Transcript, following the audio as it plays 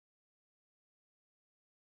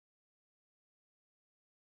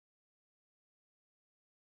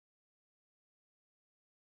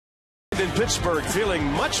in Pittsburgh feeling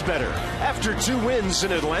much better after 2 wins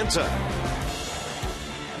in Atlanta.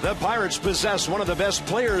 The Pirates possess one of the best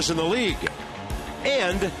players in the league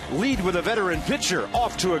and lead with a veteran pitcher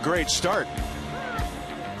off to a great start.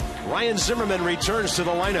 Ryan Zimmerman returns to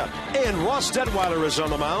the lineup, and Ross Detweiler is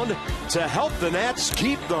on the mound to help the Nats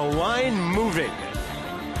keep the line moving.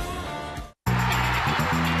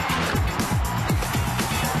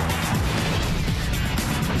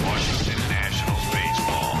 Washington Nationals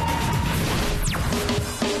baseball.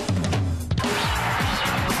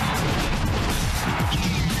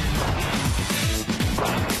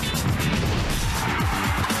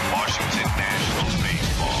 Washington Nationals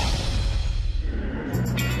baseball.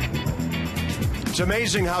 It's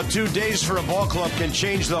amazing how 2 days for a ball club can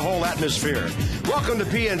change the whole atmosphere. Welcome to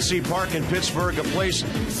PNC Park in Pittsburgh, a place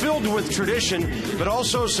filled with tradition, but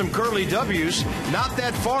also some curly W's. Not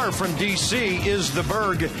that far from D.C. is the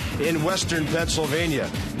Burgh in western Pennsylvania.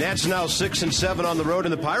 Nats now 6-7 on the road,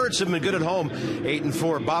 and the Pirates have been good at home,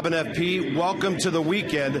 8-4. Bob and FP, welcome to the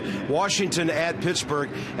weekend. Washington at Pittsburgh,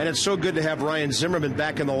 and it's so good to have Ryan Zimmerman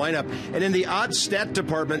back in the lineup. And in the odd stat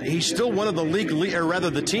department, he's still one of the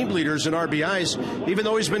the team leaders in RBIs, even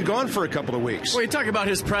though he's been gone for a couple of weeks. Well, you talk about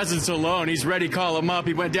his presence alone. He's ready to call him up.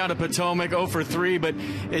 He went down to Potomac 0 for 3, but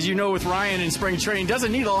as you know with Ryan in spring training,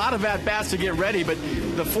 doesn't need a lot of at-bats to get ready, but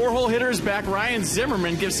the 4-hole hitters back, Ryan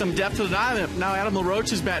Zimmerman gives some depth to the lineup. Now Adam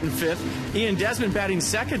LaRoche is batting 5th. Ian Desmond batting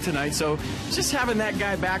 2nd tonight, so just having that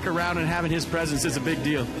guy back around and having his presence is a big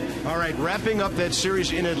deal. All right, wrapping up that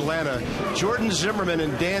series in Atlanta, Jordan Zimmerman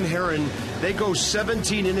and Dan Herron, they go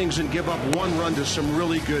 17 innings and give up 1 run to some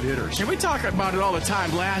really good hitters. And we talk about it all the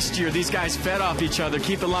time. Last year, these guys fed off each other,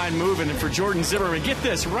 keep the line moving, and for Jordan Zimmerman, get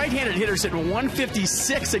this, right-handed hitters hitting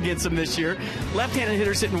 156 against him this year, left-handed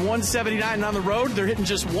hitters hitting 179, and on the road, they're hitting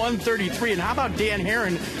just 133. And how about Dan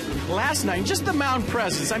Herron last night? Just the mound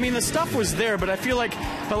presence. I mean, the stuff was there, but I feel like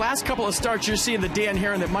the last couple of starts, you're seeing the Dan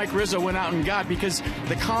Herron that Mike Rizzo went out and got, because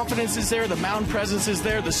the confidence is there, the mound presence is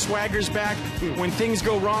there, the swagger's back. When things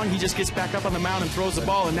go wrong, he just gets back up on the mound and throws the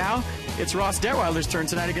ball, and now it's Ross Detweiler's turn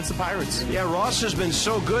tonight against the Pirates. Yeah, Ross has been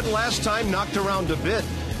so good last time, knocked around a bit,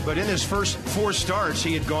 but in his first 4 starts,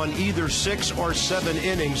 he had gone either 6 or 7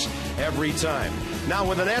 innings every time. Now,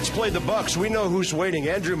 when the Nats play the Bucks, we know who's waiting,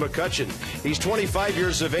 Andrew McCutchen. He's 25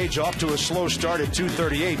 years of age, off to a slow start at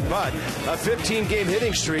 .238, but a 15-game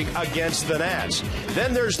hitting streak against the Nats.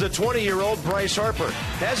 Then there's the 20-year-old Bryce Harper.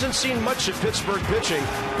 Hasn't seen much at Pittsburgh pitching,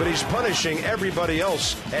 but he's punishing everybody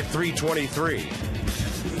else at .323.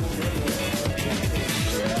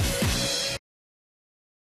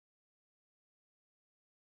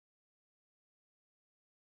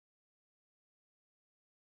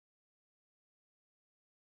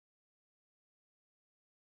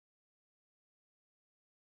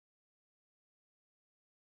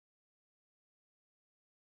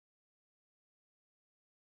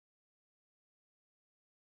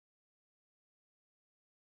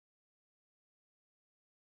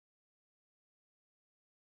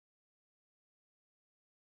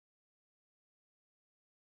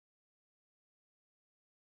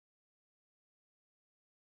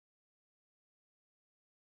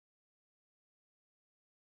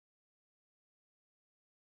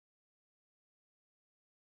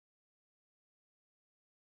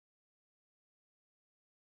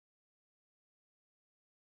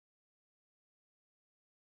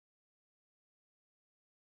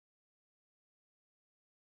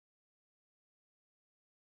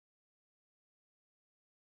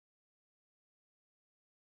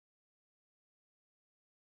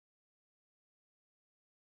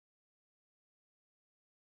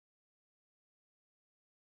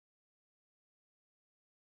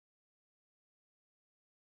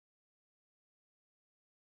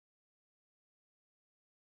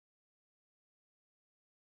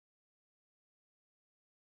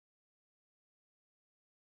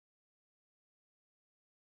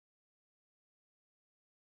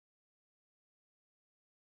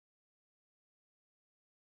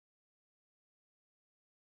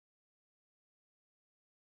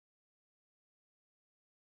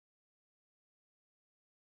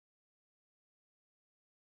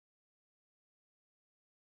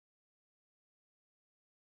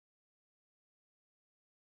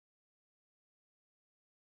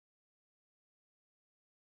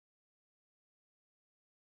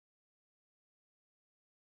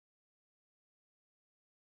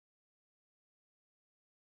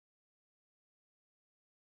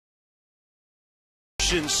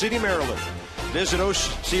 Ocean City, Maryland. Visit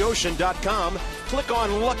seaocean.com. Click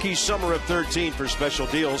on Lucky Summer of 13 for special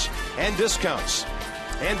deals and discounts.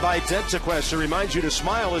 And by DentaQuest to remind you to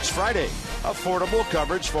smile. It's Friday. affordable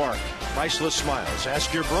coverage for priceless smiles.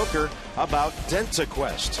 Ask your broker about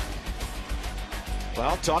DentaQuest.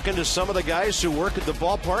 Well, talking to some of the guys who work at the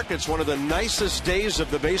ballpark, it's one of the nicest days of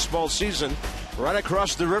the baseball season right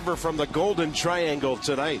across the river from the Golden Triangle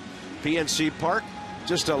tonight. PNC Park,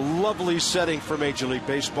 just a lovely setting for Major League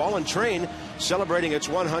Baseball, and Trane celebrating its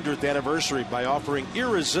 100th anniversary by offering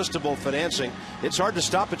irresistible financing. It's hard to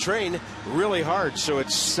stop a train, really hard. So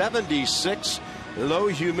it's 76, low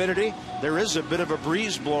humidity. There is a bit of a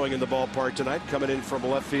breeze blowing in the ballpark tonight coming in from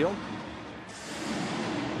left field.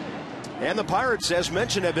 And the Pirates, as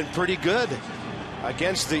mentioned, have been pretty good.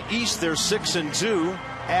 Against the East, they're 6-2.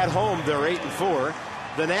 At home, they're 8-4.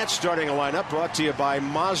 The Nats starting a lineup brought to you by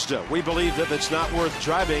Mazda. We believe if it's not worth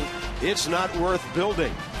driving, it's not worth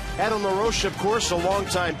building. Adam LaRoche, of course, a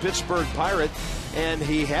longtime Pittsburgh Pirate, and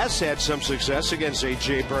he has had some success against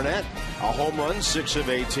A.J. Burnett. A home run, 6 of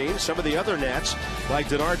 18. Some of the other Nats, like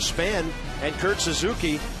Denard Span and Kurt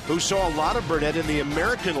Suzuki, who saw a lot of Burnett in the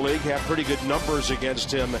American League, have pretty good numbers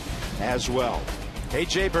against him as well.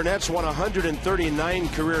 A.J. Burnett's won 139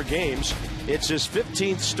 career games. It's his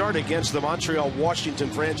 15th start against the Montreal Washington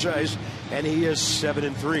franchise, and he is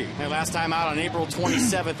 7-3. And last time out on April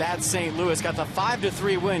 27th at St. Louis, got the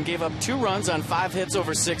 5-3 win, gave up 2 runs on 5 hits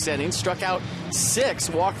over 6 innings, struck out 6,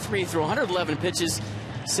 walked 3 through 111 pitches,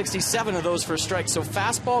 67 of those for strikes. So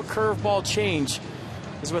fastball, curveball change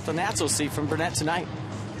is what the Nats will see from Burnett tonight.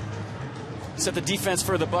 Set the defense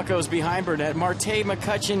for the Buccos behind Burnett. Marte,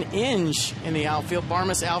 McCutchen, Inge in the outfield.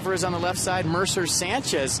 Barmas, Alvarez on the left side. Mercer,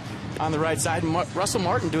 Sanchez on the right side. And Russell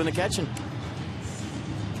Martin doing the catching.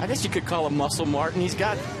 I guess you could call him Muscle Martin. He's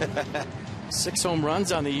got 6 home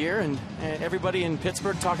runs on the year, and everybody in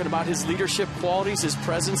Pittsburgh talking about his leadership qualities, his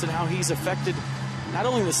presence, and how he's affected not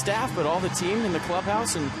only the staff but all the team in the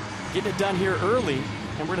clubhouse, and getting it done here early.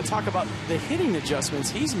 And we're going to talk about the hitting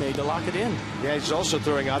adjustments he's made to lock it in. Yeah, he's also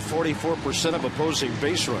throwing out 44% of opposing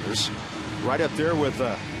base runners. Right up there with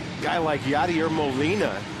a guy like Yadier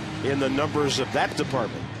Molina in the numbers of that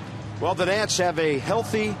department. Well, the Nats have a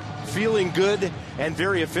healthy, feeling good, and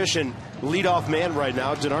very efficient leadoff man right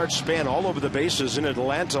now. Denard Span all over the bases in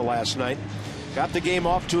Atlanta last night. Got the game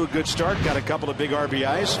off to a good start. Got a couple of big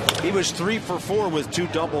RBIs. He was 3 for 4 with 2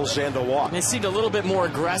 doubles and a walk. They seemed a little bit more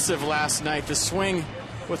aggressive last night. The swing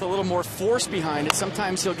with a little more force behind it.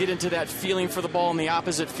 Sometimes he'll get into that feeling for the ball in the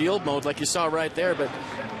opposite field mode like you saw right there. But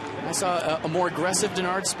I saw a more aggressive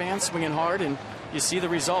Denard Span swinging hard, and you see the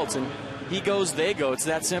results. And he goes, they go. It's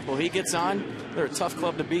that simple. He gets on. They're a tough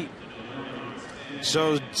club to beat.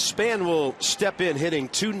 So Span will step in hitting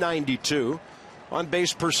 .292, on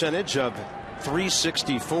base percentage of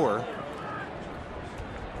 .364.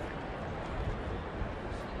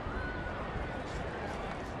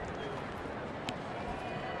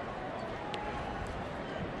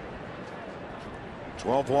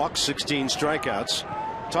 ...12 walks, 16 strikeouts.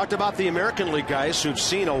 Talked about the American League guys who've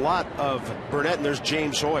seen a lot of Burnett, and there's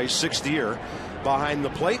James Hoy, 6th year, behind the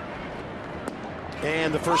plate.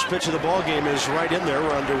 And the first pitch of the ball game is right in there.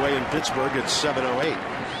 We're underway in Pittsburgh at 7:08.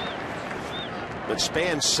 But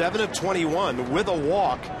Span 7 of 21 with a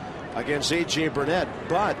walk against A.J. Burnett,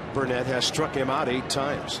 but Burnett has struck him out 8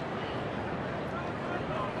 times.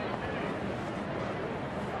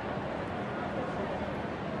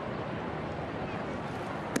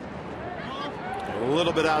 A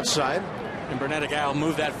little bit outside. And Burnett, a guy will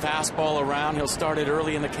move that fastball around. He'll start it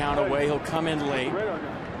early in the count away. He'll come in late.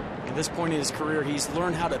 At this point in his career, he's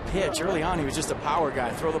learned how to pitch. Early on, he was just a power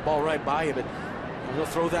guy. Throw the ball right by you, but he'll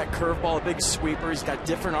throw that curveball, a big sweeper. He's got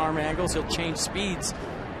different arm angles. He'll change speeds.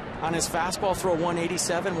 On his fastball, throw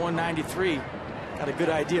 187, 193. Got a good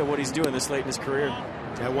idea what he's doing this late in his career.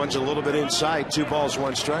 That one's a little bit inside. 2 balls,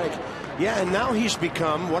 1 strike. Yeah, and now he's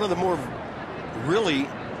become one of the more really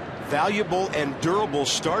valuable and durable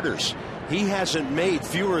starters. He hasn't made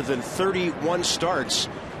fewer than 31 starts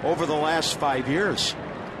over the last 5 years.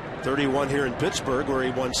 31 here in Pittsburgh, where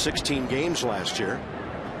he won 16 games last year.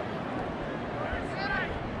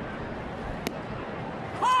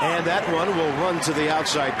 And that one will run to the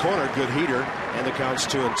outside corner. Good heater, and the count's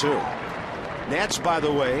 2-2. Nats, by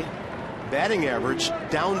the way, batting average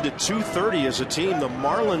down to .230 as a team. The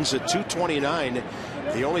Marlins at .229.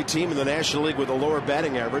 The only team in the National League with a lower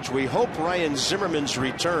batting average. We hope Ryan Zimmerman's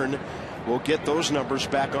return will get those numbers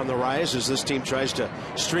back on the rise as this team tries to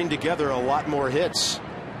string together a lot more hits.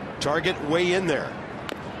 Target way in there.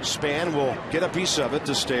 Span will get a piece of it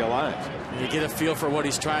to stay alive. You get a feel for what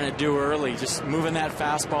he's trying to do early, just moving that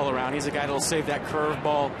fastball around. He's a guy that'll save that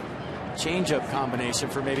curveball changeup combination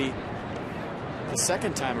for maybe the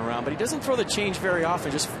second time around, but he doesn't throw the change very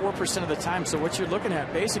often, just 4% of the time. So what you're looking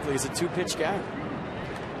at basically is a 2-pitch guy.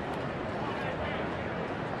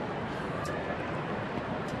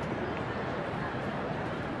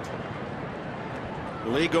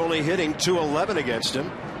 League only hitting .211 against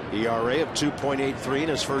him. ERA of 2.83 in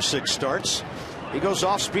his first 6 starts. He goes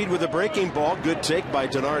off speed with a breaking ball. Good take by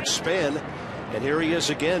Denard Span. And here he is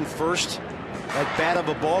again, first at bat of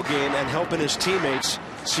a ball game and helping his teammates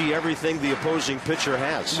see everything the opposing pitcher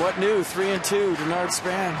has. What new? 3-2, Denard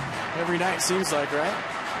Span. Every night seems like, right?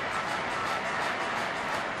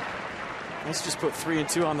 Let's just put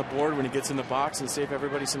 3-2 on the board when he gets in the box and save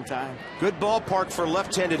everybody some time. Good ballpark for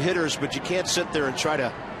left-handed hitters, but you can't sit there and try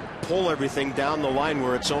to pull everything down the line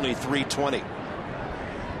where it's only 320.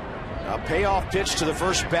 A payoff pitch to the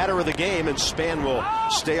first batter of the game, and Span will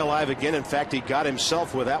stay alive again. In fact, he got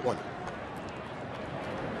himself with that one.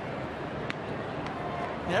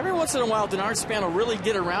 Every once in a while, Denard Span will really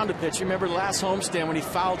get around a pitch. Remember last homestand when he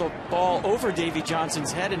fouled a ball over Davy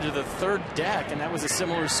Johnson's head into the third deck, and that was a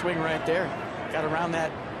similar swing right there. Got around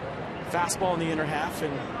that fastball in the inner half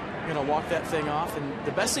and walk that thing off. And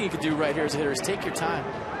the best thing you can do right here as a hitter is take your time.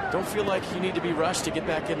 Don't feel like you need to be rushed to get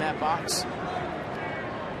back in that box.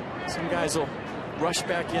 Some guys will rush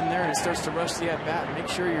back in there and it starts to rush the at-bat. Make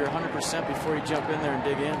sure you're 100% before you jump in there and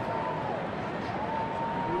dig in.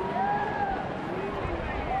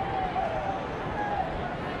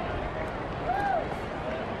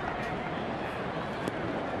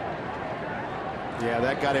 Yeah,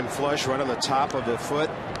 that got him flush right on the top of the foot.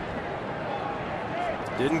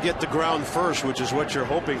 Didn't get the ground first, which is what you're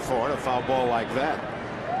hoping for in a foul ball like that.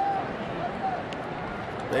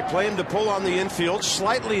 They play him to pull on the infield,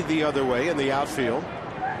 slightly the other way in the outfield.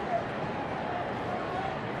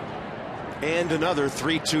 And another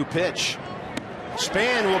 3-2 pitch.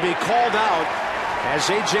 Span will be called out as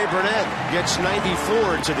A.J. Burnett gets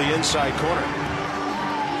 94 to the inside corner.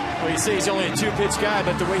 Well, you say he's only a 2-pitch guy,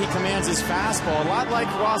 but the way he commands his fastball, a lot like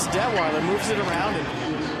Ross Detweiler, moves it around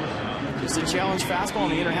and just a challenge fastball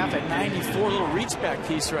in the inner half at 94. Little reach back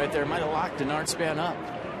piece right there. Might have locked Denard Span up.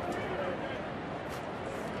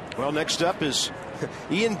 Well, next up is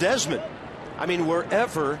Ian Desmond. I mean,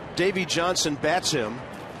 wherever Davy Johnson bats him,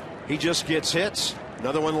 he just gets hits.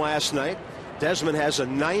 Another one last night. Desmond has a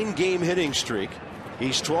 9-game hitting streak.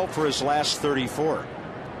 He's 12 for his last 34.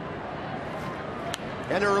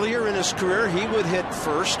 And earlier in his career, he would hit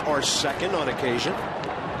first or second on occasion.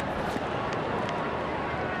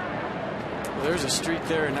 Well, there's a streak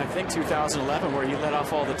there in, I think, 2011 where he led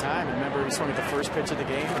off all the time. Remember, he swung at the first pitch of the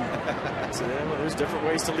game. So well, there's different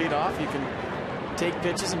ways to lead off. You can take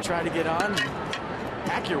pitches and try to get on and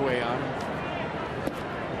hack your way on.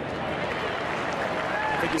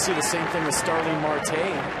 I think you see the same thing with Starling Marte,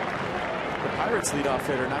 the Pirates leadoff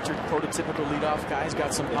hitter, not your prototypical leadoff guy. He's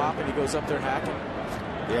got some pop and he goes up there hacking.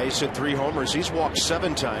 Yeah, he's hit 3 homers. He's walked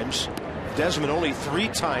 7 times. Desmond only 3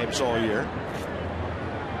 times all year.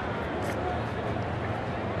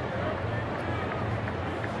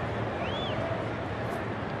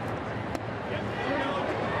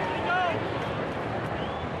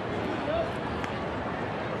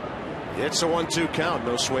 It's a 1-2 count.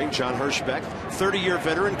 No swing. John Hirschbeck, 30-year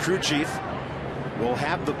veteran crew chief, will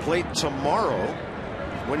have the plate tomorrow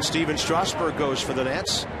when Steven Strasburg goes for the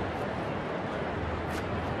Nats.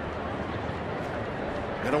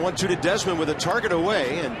 And a 1-2 to Desmond with a target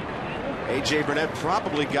away, and A.J. Burnett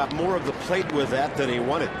probably got more of the plate with that than he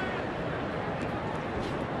wanted.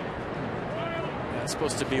 That's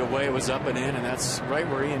supposed to be away. It was up and in, and that's right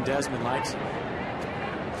where Ian Desmond likes it.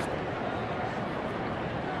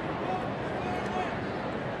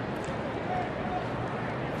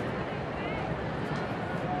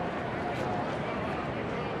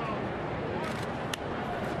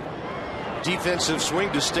 Defensive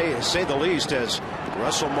swing to say the least, as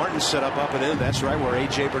Russell Martin set up and in. That's right where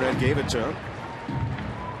A.J. Burnett gave it to him.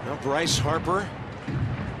 Now Bryce Harper,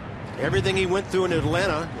 everything he went through in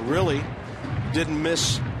Atlanta, really didn't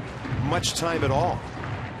miss much time at all.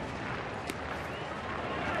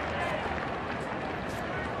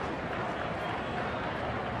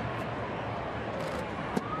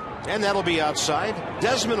 And that'll be outside.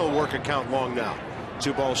 Desmond will work a count long now.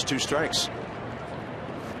 2 balls, 2 strikes.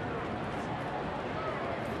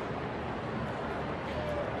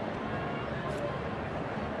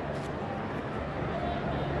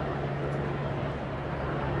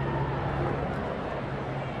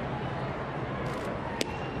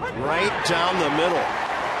 Right down the middle.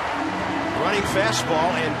 Running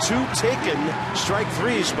fastball and 2 taken strike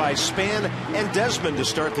 3s by Span and Desmond to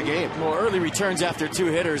start the game. Well, early returns after 2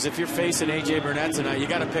 hitters. If you're facing A.J. Burnett tonight, you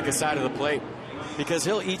got to pick a side of the plate because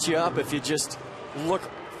he'll eat you up if you just look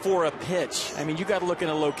for a pitch. I mean, you got to look in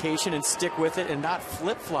a location and stick with it and not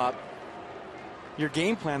flip-flop your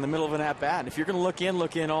game plan in the middle of an at-bat. If you're going to look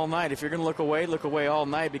in all night. If you're going to look away all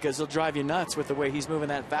night, because he'll drive you nuts with the way he's moving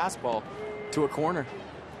that fastball. to a corner.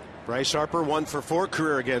 Bryce Harper 1 for 4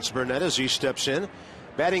 career against Burnett as he steps in,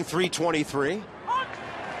 batting .323.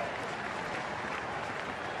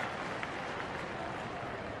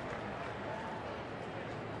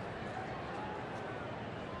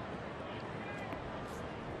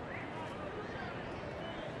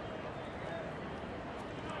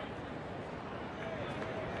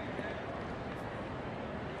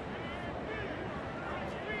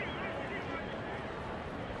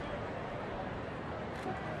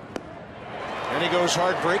 And he goes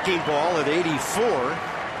hard breaking ball at 84.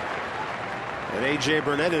 And A.J.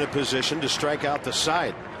 Burnett in a position to strike out the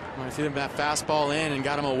side. Well, I threw him that fastball in and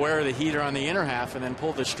got him aware of the heater on the inner half and then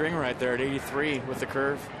pulled the string right there at 83 with the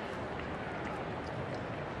curve.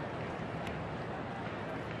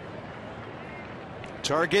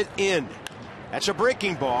 Target in. That's a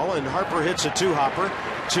breaking ball, and Harper hits a 2-hopper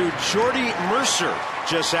to Jordy Mercer,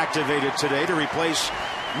 just activated today to replace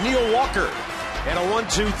Neil Walker. And a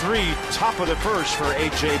 1-2-3 top of the first for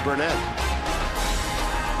A.J. Burnett.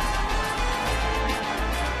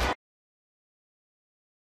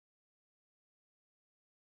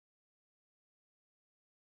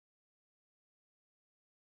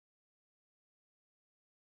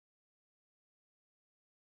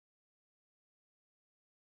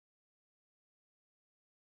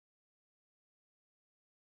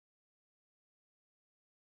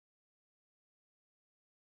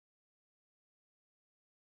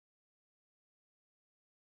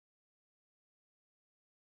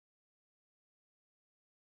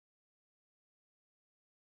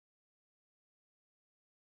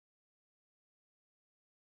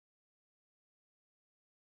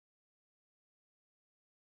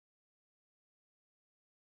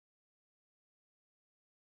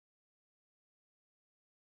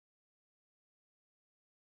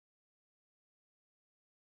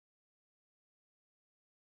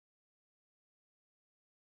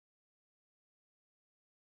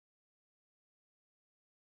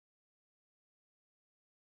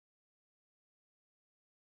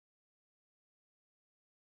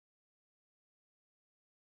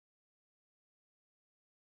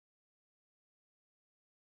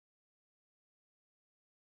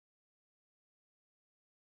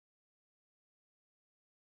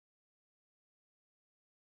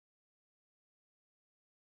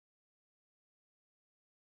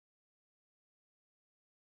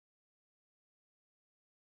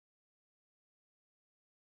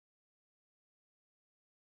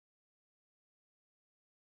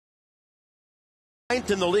 Ninth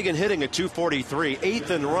in the league in hitting at .243,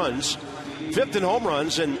 8th in runs, 5th in home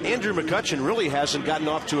runs, and Andrew McCutchen really hasn't gotten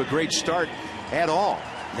off to a great start at all.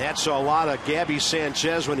 That saw a lot of Gabby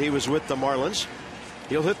Sanchez when he was with the Marlins.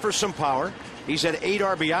 He'll hit for some power. He's had 8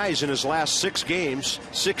 RBIs in his last 6 games,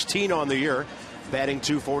 16 on the year, batting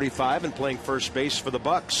 .245 and playing first base for the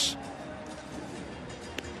Bucks.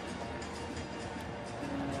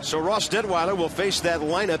 So Ross Detweiler will face that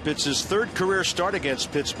lineup. It's his 3rd career start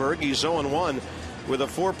against Pittsburgh. He's 0-1 with a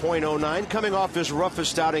 4.09, coming off his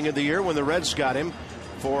roughest outing of the year when the Reds got him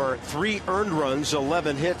for 3 earned runs,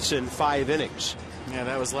 11 hits in 5 innings. Yeah,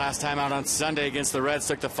 that was last time out on Sunday against the Reds.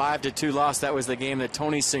 Took the 5-2 loss. That was the game that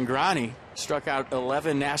Tony Cingrani struck out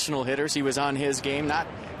 11 national hitters. He was on his game. Not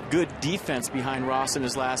good defense behind Ross in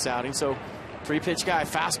his last outing. So 3-pitch guy,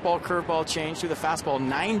 fastball, curveball change to the fastball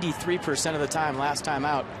 93% of the time last time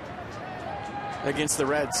out against the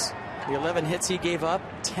Reds. The 11 hits he gave up,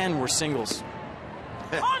 10 were singles.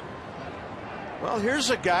 Well, here's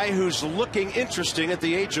a guy who's looking interesting at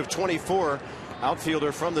the age of 24.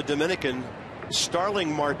 Outfielder from the Dominican,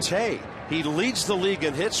 Starling Marte. He leads the league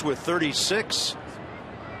in hits with 36.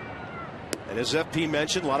 And as FP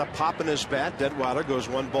mentioned, a lot of pop in his bat. Detweiler goes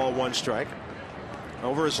 1 ball, 1 strike.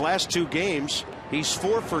 Over his last 2 games, he's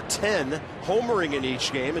 4 for 10, homering in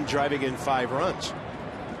each game and driving in 5 runs.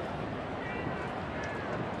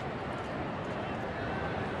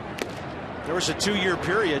 There was a 2-year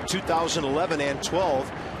period, 2011 and 12,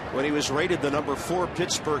 when he was rated the #4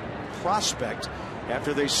 Pittsburgh prospect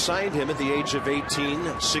after they signed him at the age of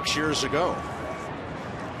 18 6 years ago.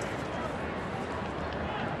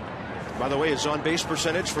 By the way, his on-base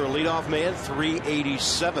percentage for a leadoff man,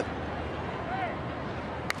 .387.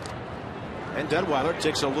 And Detweiler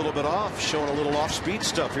takes a little bit off, showing a little off-speed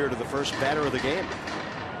stuff here to the first batter of the game.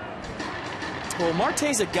 Well,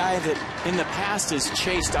 Marte's a guy that in the past is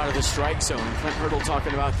chased out of the strike zone. Clint Hurdle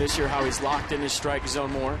talking about this year how he's locked in his strike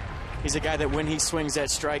zone more. He's a guy that when he swings at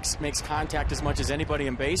strikes makes contact as much as anybody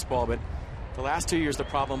in baseball. But the last 2 years the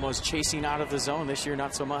problem was chasing out of the zone. This year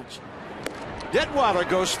not so much. Detweiler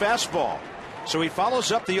goes fastball. So he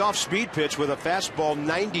follows up the off-speed pitch with a fastball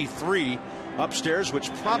 93 upstairs,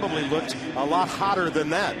 which probably looked a lot hotter than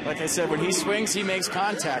that. Like I said, when he swings, he makes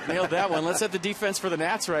contact. Nailed that one. Let's have the defense for the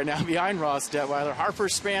Nats right now behind Ross Detweiler. Harper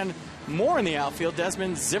Span more in the outfield.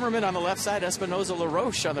 Desmond Zimmerman on the left side. Espinoza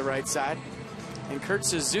LaRoche on the right side. And Kurt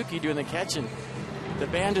Suzuki doing the catching. The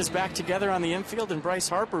band is back together on the infield, and Bryce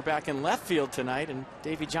Harper back in left field tonight, and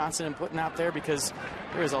Davey Johnson putting out there because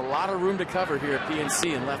there is a lot of room to cover here at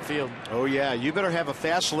PNC in left field. Oh, yeah. You better have a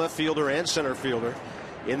fast left fielder and center fielder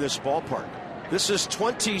in this ballpark. This is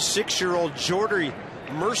 26-year-old Jordy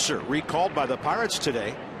Mercer, recalled by the Pirates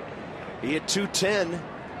today. He had .210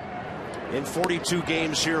 in 42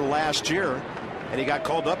 games here last year, and he got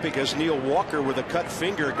called up because Neil Walker with a cut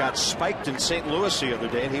finger got spiked in St. Louis the other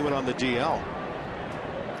day, and he went on the DL.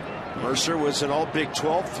 Mercer was an All-Big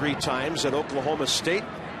 12 3 times at Oklahoma State,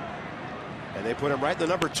 and they put him right in the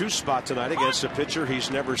number 2 spot tonight against a pitcher he's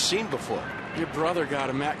never seen before. Your brother got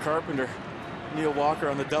him, Matt Carpenter. Neil Walker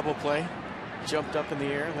on the double play, jumped up in the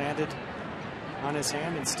air, landed on his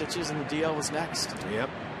hand in stitches, and the DL was next. Yep.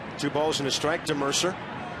 2 balls and a strike to Mercer.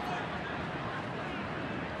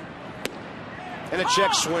 And a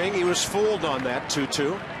check swing. He was fooled on that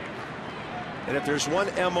 2-2. And if there's one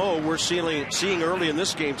MO we're seeing early in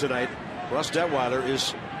this game tonight, Ross Detweiler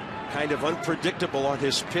is kind of unpredictable on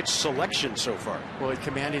his pitch selection so far. Well, he's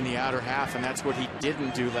commanding the outer half, and that's what he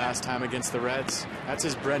didn't do last time against the Reds. That's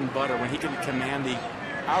his bread and butter, when he can command the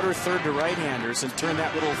outer third to right-handers and turn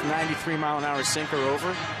that little 93-mile-an-hour sinker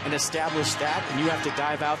over and establish that, and you have to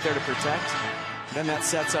dive out there to protect. Then that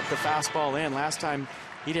sets up the fastball in. Last time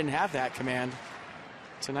he didn't have that command.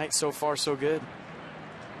 Tonight, so far, so good.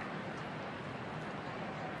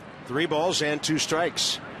 3 balls and 2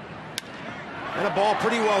 strikes. And a ball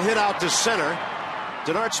pretty well hit out to center.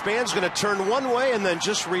 Denard Span's going to turn one way and then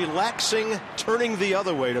just relaxing, turning the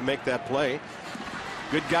other way to make that play.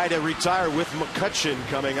 Good guy to retire with McCutchen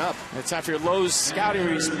coming up. It's after Lowe's scouting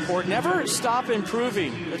report. Never stop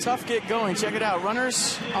improving. The tough get going. Check it out.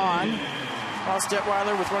 Runners on. Ross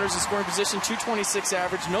Detweiler with runners in scoring position. .226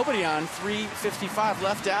 average. Nobody on. .355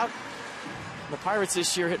 left out. The Pirates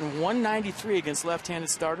this year hitting .193 against left-handed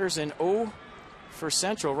starters and 0 for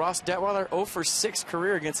Central. Ross Detweiler 0 for 6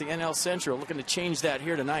 career against the NL Central. Looking to change that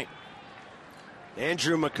here tonight.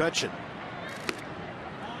 Andrew McCutchen.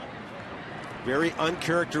 Very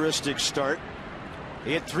uncharacteristic start.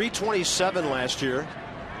 He had .327 last year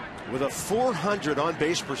with a .400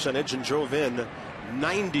 on-base percentage and drove in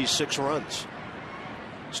 96 runs.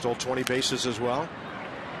 Stole 20 bases as well.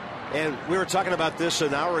 And we were talking about this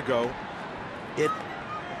an hour ago. It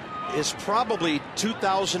is probably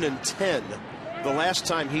 2010, the last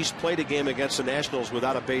time he's played a game against the Nationals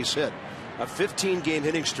without a base hit. A 15-game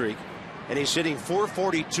hitting streak, and he's hitting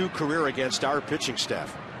 .442 career against our pitching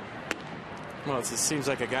staff. Well, it seems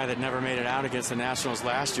like a guy that never made it out against the Nationals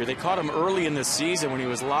last year. They caught him early in the season when he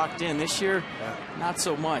was locked in. This year, not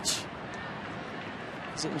so much.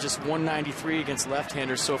 He's hitting just .193 against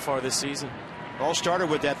left-handers so far this season. All started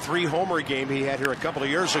with that 3-homer game he had here a couple of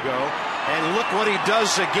years ago. And look what he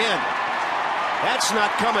does again. That's not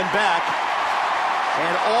coming back.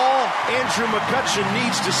 And all Andrew McCutchen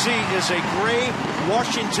needs to see is a gray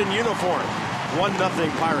Washington uniform. 1-0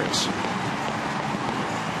 Pirates.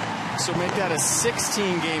 So make that a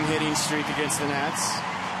 16-game hitting streak against the Nats.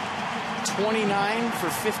 29 for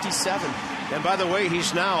 57. And by the way,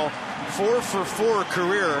 he's now 4 for 4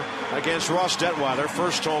 career against Ross Detweiler,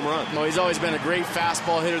 first home run. Well, he's always been a great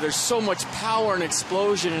fastball hitter. There's so much power and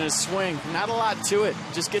explosion in his swing. Not a lot to it.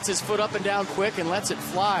 Just gets his foot up and down quick and lets it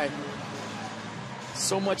fly.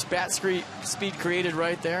 So much bat speed created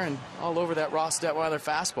right there and all over that Ross Detweiler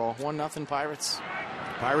fastball. 1-0 Pirates.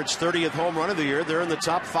 Pirates' 30th home run of the year. They're in the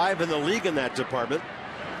top 5 in the league in that department.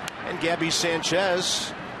 And Gabby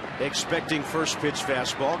Sanchez, expecting first pitch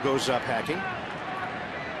fastball, goes up hacking.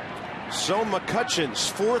 So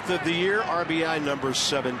McCutchen's 4th of the year, RBI number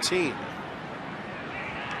 17.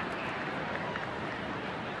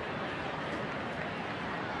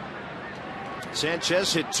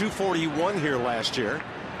 Sanchez hit .241 here last year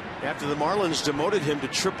after the Marlins demoted him to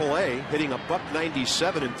AAA, hitting a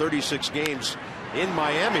 .197 in 36 games in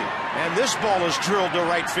Miami. And this ball is drilled to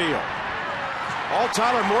right field. All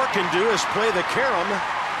Tyler Moore can do is play the carom,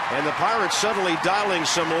 and the Pirates suddenly dialing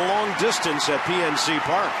some long distance at PNC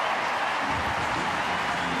Park.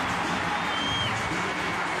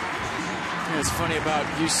 It's funny about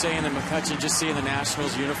you saying that McCutchen, just seeing the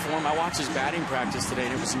Nationals uniform. I watched his batting practice today,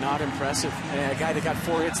 and it was not impressive. And a guy that got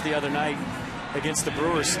 4 hits the other night against the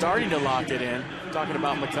Brewers, starting to lock it in. Talking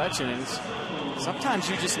about McCutchen, and sometimes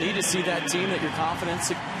you just need to see that team that your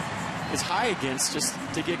confidence is high against just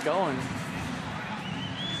to get going.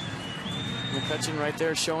 McCutcheon right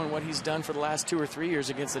there showing what he's done for the last 2 or 3 years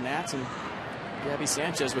against the Nats, and Gabby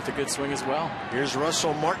Sanchez with a good swing as well. Here's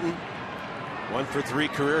Russell Martin, 1 for 3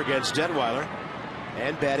 career against Detweiler,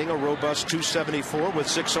 and batting a robust .274 with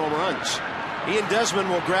 6 home runs. Ian Desmond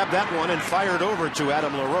will grab that one and fire it over to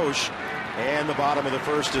Adam LaRoche, and the bottom of the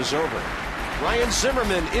first is over. Ryan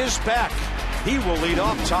Zimmerman is back. He will lead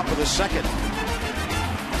off top of the second.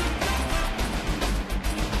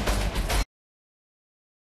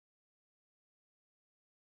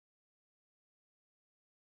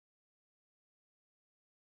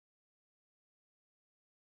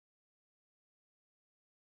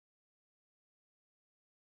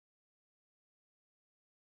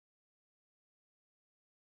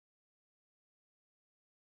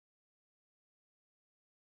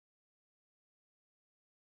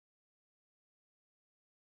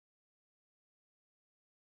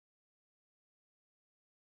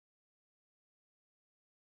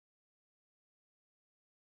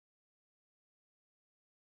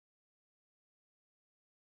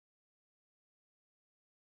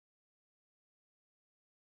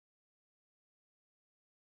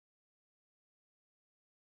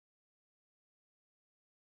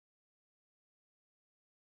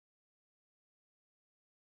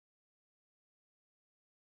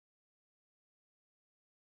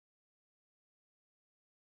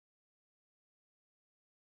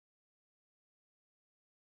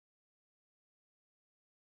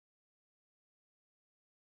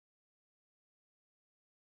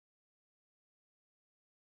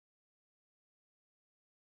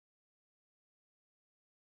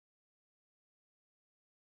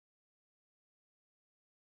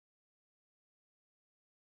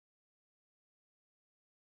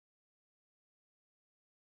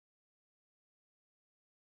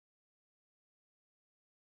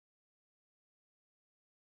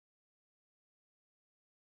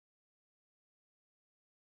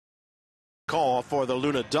 Call for the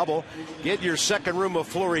Luna double. Get your second room of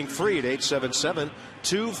flooring free at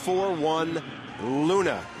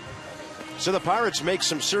 877-241-LUNA. So the Pirates make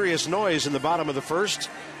some serious noise in the bottom of the first.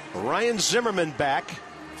 Ryan Zimmerman back,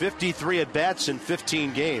 53 at bats in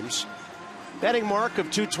 15 games. Batting mark of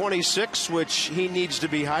 .226, which he needs to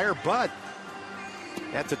be higher, but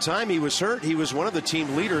at the time he was hurt, he was one of the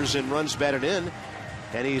team leaders in runs batted in,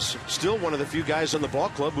 and he's still one of the few guys on the ball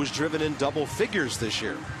club who's driven in double figures this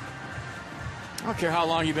year. I don't care how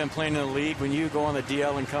long you've been playing in the league. When you go on the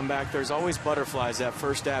DL and come back, there's always butterflies that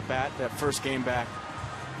first at bat, that first game back.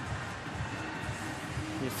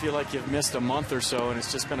 You feel like you've missed a month or so, and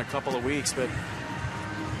it's just been a couple of weeks. But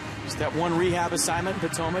just that one rehab assignment in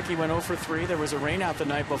Potomac, he went 0 for 3. There was a rainout the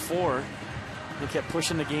night before. He kept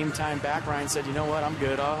pushing the game time back. Ryan said, you know what, I'm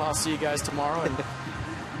good. I'll see you guys tomorrow. And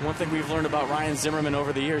one thing we've learned about Ryan Zimmerman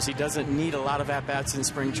over the years, he doesn't need a lot of at-bats in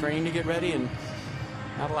spring training to get ready, and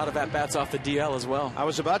not a lot of at-bats off the DL as well. I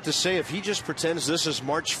was about to say, if he just pretends this is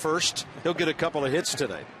March 1st, he'll get a couple of hits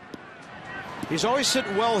tonight. He's always hit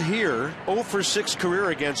well here, 0 for 6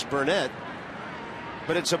 career against Burnett.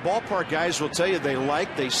 But it's a ballpark guys will tell you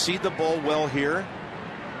they see the ball well here.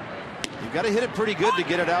 You've got to hit it pretty good to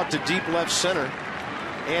get it out to deep left center,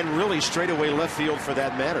 and really straightaway left field for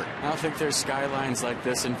that matter. I don't think there's skylines like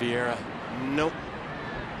this in Vieira. Nope.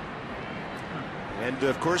 And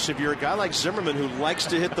of course, if you're a guy like Zimmerman who likes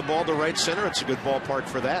to hit the ball to right center, it's a good ballpark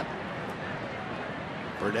for that.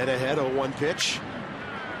 Burnett ahead, 0-1 pitch.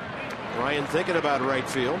 Ryan thinking about right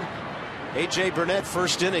field. A.J. Burnett,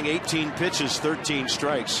 first inning, 18 pitches, 13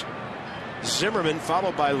 strikes. Zimmerman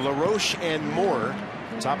followed by LaRoche and Moore,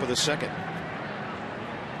 top of the second.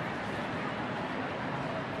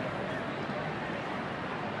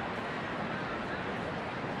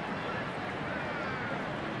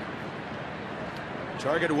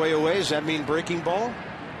 Target way away. Does that mean breaking ball?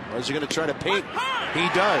 Or is he going to try to paint? He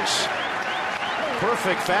does.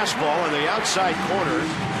 Perfect fastball on the outside corner.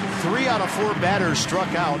 3 out of 4 batters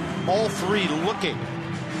struck out. All 3 looking.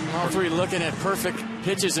 All 3 looking at perfect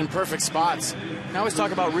pitches in perfect spots. I always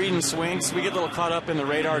talk about reading swings. We get a little caught up in the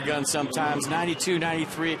radar gun sometimes. 92,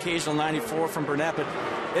 93, occasional 94 from Burnett, but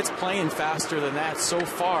it's playing faster than that so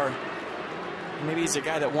far. Maybe he's a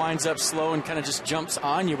guy that winds up slow and kind of just jumps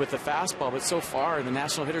on you with the fastball, but so far the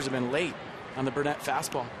national hitters have been late on the Burnett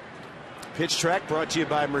fastball. Pitch Track brought to you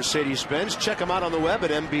by Mercedes-Benz. Check them out on the web at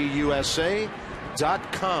MBUSA.com.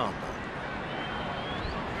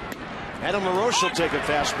 Adam LaRoche will take a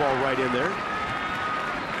fastball right in there.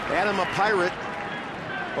 Adam, a Pirate,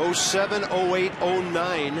 07, 08,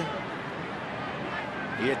 09.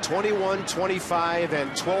 He had 21, 25,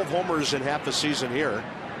 and 12 homers in half the season here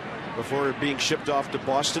before being shipped off to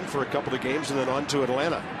Boston for a couple of games and then on to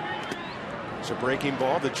Atlanta. It's a breaking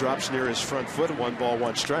ball that drops near his front foot. 1 ball,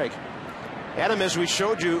 1 strike. Adam, as we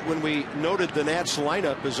showed you when we noted the Nats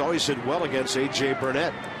lineup, has always hit well against A.J.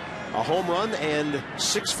 Burnett. A home run and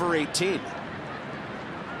 6 for 18.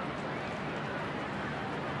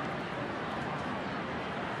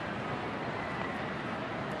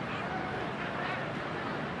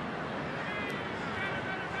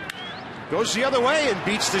 Goes the other way and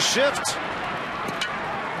beats the shift.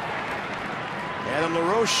 Adam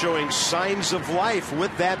LaRoche showing signs of life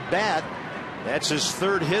with that bat. That's his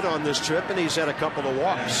 3rd hit on this trip, and he's had a couple of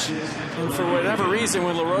walks. And for whatever reason,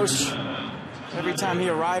 with LaRoche, every time he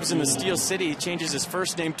arrives in the Steel City, he changes his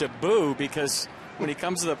first name to Boo, because when he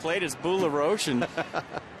comes to the plate, it's Boo LaRoche. And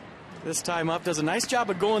this time up, does a nice job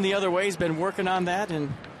of going the other way. He's been working on that,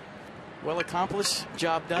 and well accomplished,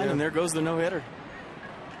 job done, and there goes the no-hitter.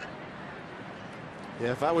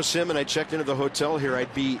 Yeah, if I was him and I checked into the hotel here,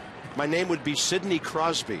 my name would be Sidney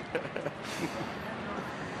Crosby.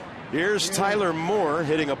 Here's Tyler Moore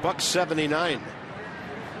hitting a .179.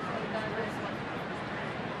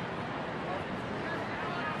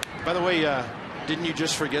 By the way, didn't you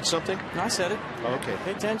just forget something? No, I said it. Oh, okay.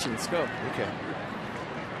 Pay attention. Let's go. Okay.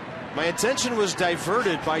 My attention was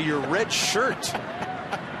diverted by your red shirt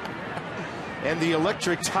and the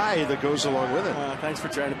electric tie that goes along with it. Thanks for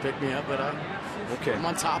trying to pick me up, but I'm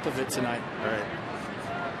on top of it tonight. All right.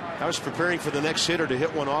 I was preparing for the next hitter to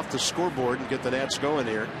hit one off the scoreboard and get the Nats going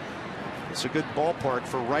here. It's a good ballpark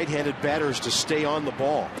for right-handed batters to stay on the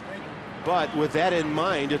ball. But with that in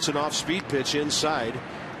mind, it's an off-speed pitch inside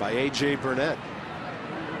by A.J. Burnett.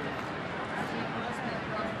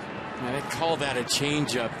 Now, they call that a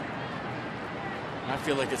changeup. I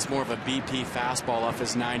feel like it's more of a BP fastball off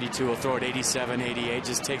his 92. He'll throw it 87, 88.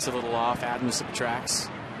 Just takes a little off, adds and subtracts.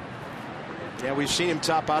 Yeah, we've seen him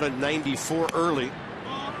top out at 94 early.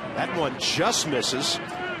 That one just misses.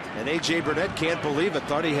 And A.J. Burnett can't believe it.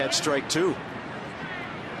 Thought he had strike 2.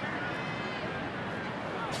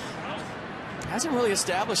 Hasn't really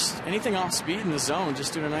established anything off speed in the zone.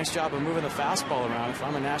 Just doing a nice job of moving the fastball around. If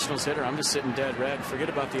I'm a Nationals hitter, I'm just sitting dead red. Forget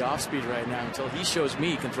about the off speed right now until he shows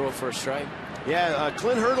me he can throw it for a strike. Yeah,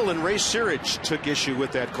 Clint Hurdle and Ray Searage took issue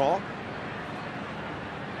with that call.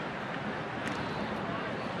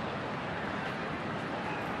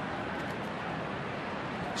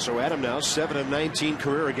 So Adam now 7 of 19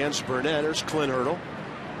 career against Burnett. There's Clint Hurdle.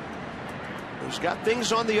 He's got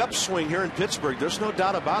things on the upswing here in Pittsburgh. There's no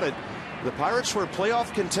doubt about it. The Pirates were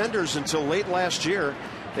playoff contenders until late last year.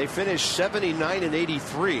 They finished 79 and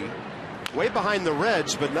 83. Way behind the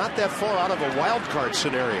Reds, but not that far out of a wild card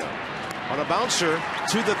scenario. On a bouncer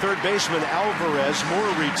to the 3rd baseman Alvarez. Moore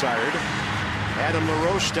retired. Adam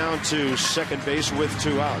LaRoche down to 2nd base with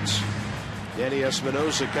 2 outs. Danny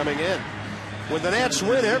Espinosa coming in. When the Nats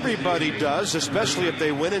win, everybody does, especially if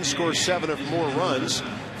they win and score 7 or more runs.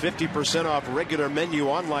 50% off regular menu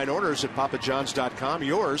online orders at papajohns.com.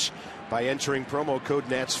 Yours by entering promo code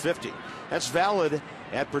NATS50. That's valid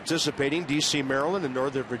at participating D.C., Maryland, and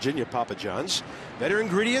Northern Virginia Papa John's. Better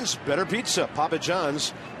ingredients, better pizza. Papa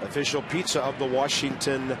John's, official pizza of the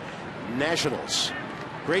Washington Nationals.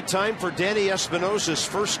 Great time for Danny Espinosa's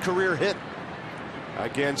first career hit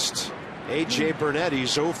against A.J. Burnett.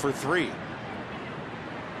 He's 0 for 3.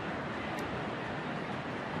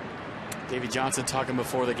 Davey Johnson talking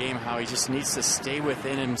before the game how he just needs to stay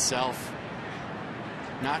within himself,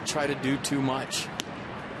 not try to do too much,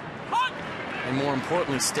 and more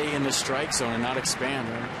importantly stay in the strike zone and not expand.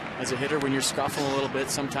 As a hitter, when you're scuffling a little bit,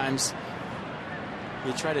 sometimes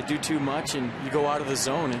you try to do too much and you go out of the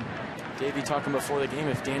zone. And Davey talking before the game,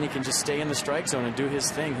 if Danny can just stay in the strike zone and do his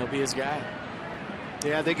thing, he'll be his guy.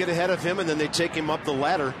 Yeah, they get ahead of him and then they take him up the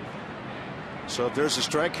ladder. So if there's a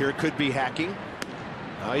strike here, it could be hacking.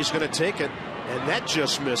 He's going to take it, and that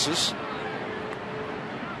just misses.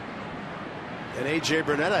 And A.J.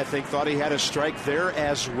 Burnett, I think, thought he had a strike there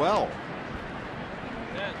as well.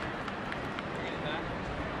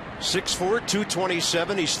 6'4",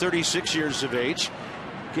 227. He's 36 years of age.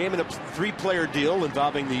 Came in a 3-player deal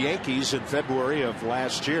involving the Yankees in February of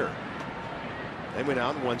last year. They went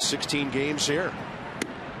out and won 16 games here.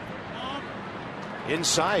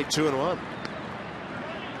 Inside, 2-1.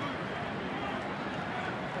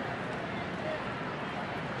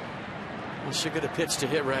 Should get a pitch to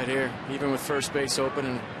hit right here, even with first base open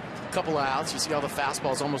and a couple of outs. You see all the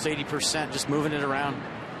fastballs, almost 80%, just moving it around.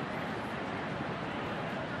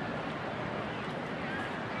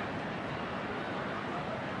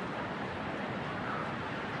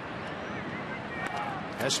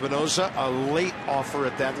 Espinosa, a late offer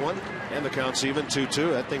at that one, and the count's even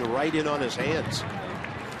 2-2. That thing right in on his hands.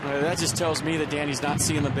 That just tells me that Danny's not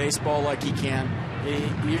seeing the baseball like he can.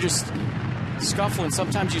 You're just scuffling,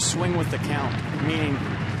 sometimes you swing with the count, meaning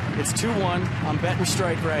it's 2-1. I'm betting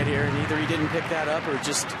strike right here, and either he didn't pick that up or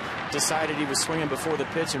just decided he was swinging before the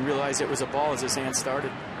pitch and realized it was a ball as his hand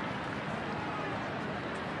started.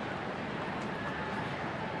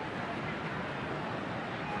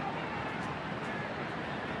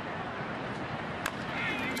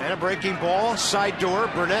 And a breaking ball, side door.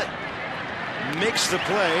 Burnett makes the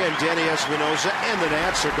play, and Danny Espinosa and the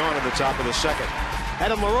Nats are gone at the top of the second.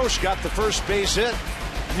 Adam LaRoche got the first base hit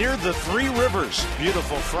near the Three Rivers.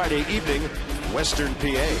 Beautiful Friday evening, Western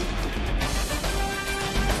PA.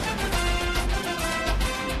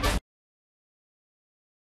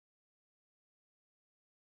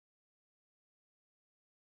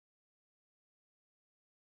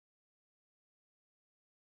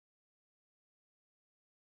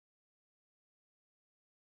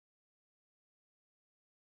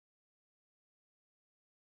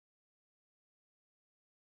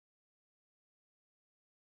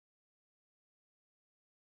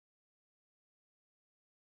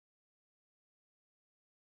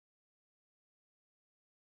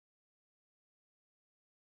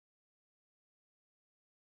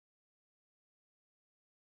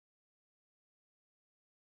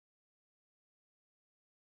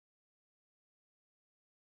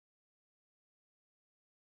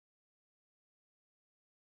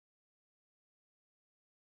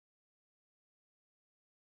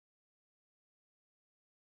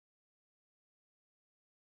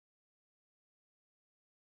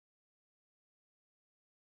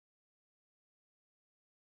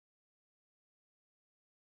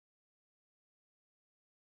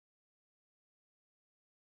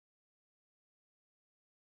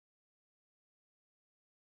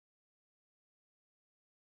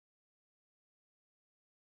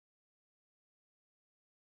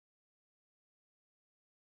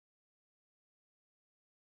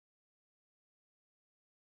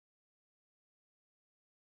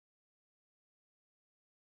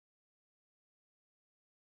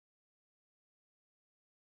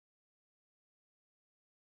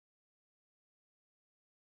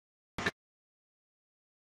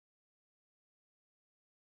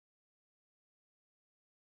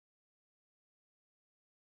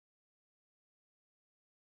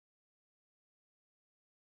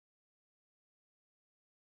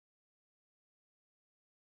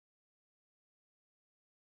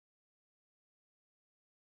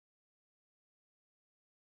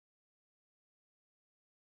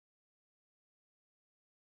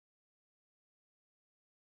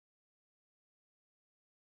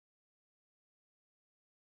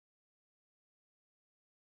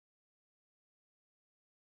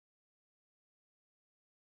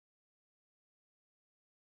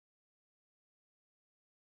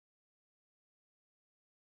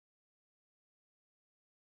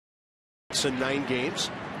 In 9 games.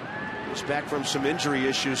 He's back from some injury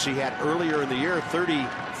issues he had earlier in the year.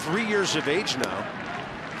 33 years of age now.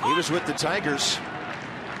 He was with the Tigers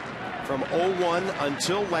from 01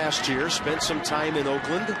 until last year. Spent some time in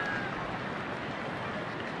Oakland.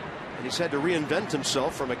 And he's had to reinvent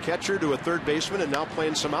himself from a catcher to a third baseman and now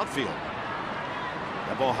playing some outfield.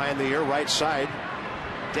 That ball high in the air, right side.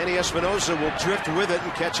 Danny Espinosa will drift with it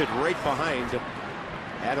and catch it right behind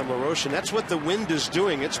Adam LaRoche, and that's what the wind is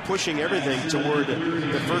doing. It's pushing everything toward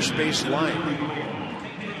the first base line.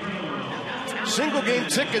 Single game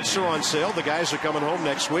tickets are on sale. The guys are coming home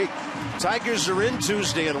next week. Tigers are in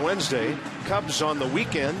Tuesday and Wednesday. Cubs on the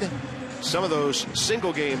weekend. Some of those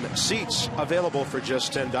single game seats available for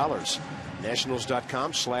just $10.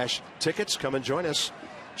 Nationals.com/tickets. Come and join us.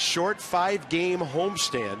 Short 5-game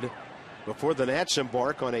homestand before the Nats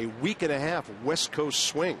embark on a week-and-a-half West Coast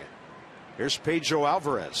swing. Here's Pedro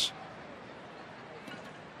Alvarez.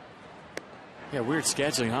 Yeah, weird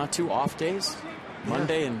scheduling, huh? 2 off days,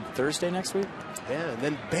 Monday and Thursday next week. Yeah, and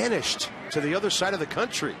then banished to the other side of the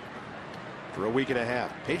country for a week and a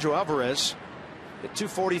half. Pedro Alvarez at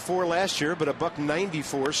 244 last year, but a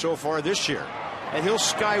 $194 so far this year. And he'll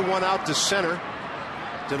sky one out to center.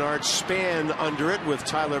 Denard Span under it with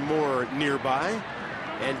Tyler Moore nearby.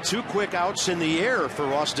 And 2 quick outs in the air for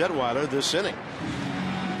Ross Detweiler this inning.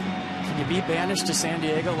 Can you be banished to San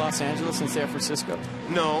Diego, Los Angeles, and San Francisco?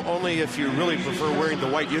 No, only if you really prefer wearing the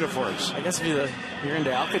white uniforms. I guess if you're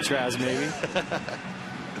into Alcatraz, maybe.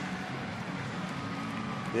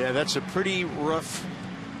 Yeah, that's a pretty rough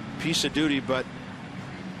piece of duty, but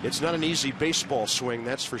it's not an easy baseball swing,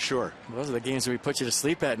 that's for sure. Those are the games that we put you to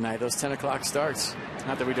sleep at night, those 10 o'clock starts.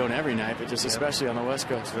 Not that we don't every night, but just especially on the West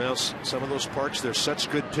Coast. Well, some of those parks, they're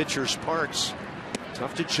such good pitchers' parks.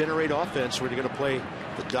 Tough to generate offense when you're going to play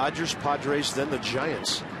the Dodgers, Padres, then the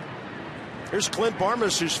Giants. Here's Clint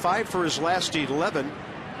Barmas, who's 5 for his last 11.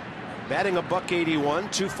 Batting a .181,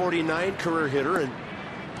 .249 career hitter in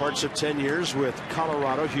parts of 10 years with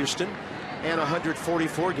Colorado, Houston, and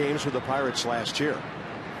 144 games with the Pirates last year.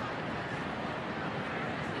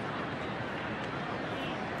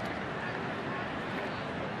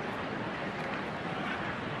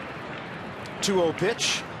 Two-0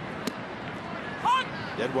 pitch.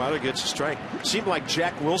 Detwiler gets a strike. Seemed like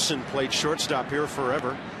Jack Wilson played shortstop here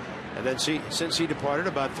forever. And then since he departed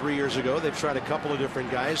about 3 years ago, they've tried a couple of different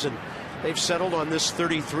guys, and they've settled on this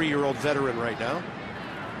 33-year-old veteran right now.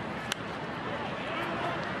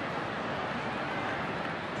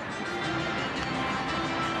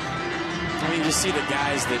 I mean, you see the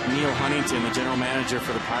guys that Neil Huntington, the general manager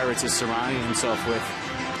for the Pirates, is surrounding himself with.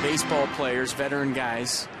 Baseball players, veteran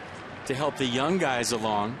guys, to help the young guys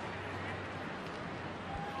along.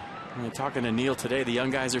 I mean, talking to Neil today, the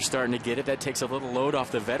young guys are starting to get it. That takes a little load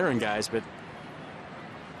off the veteran guys, but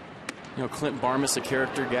you know, Clint Barmas, a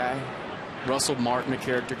character guy, Russell Martin, a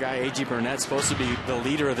character guy, A.J. Burnett, supposed to be the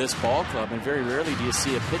leader of this ball club, and very rarely do you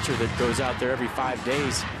see a pitcher that goes out there every 5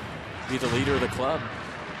 days be the leader of the club.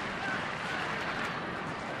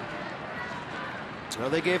 Well,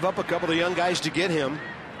 they gave up a couple of young guys to get him.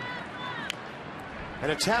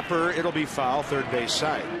 And a tapper, it'll be foul, third base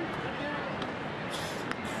side.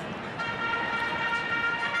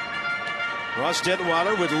 Ross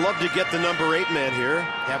Detwiler would love to get the number 8 man here,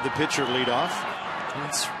 have the pitcher lead off.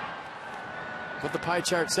 That's what the pie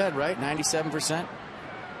chart said, right? 97%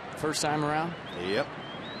 first time around. Yep.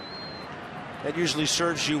 That usually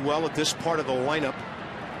serves you well at this part of the lineup.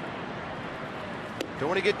 Don't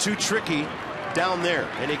want to get too tricky down there,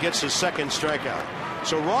 and he gets his second strikeout.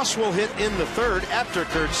 So Ross will hit in the third after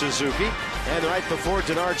Kurt Suzuki, and right before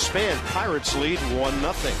Denard Span. Pirates lead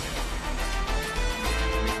 1-0.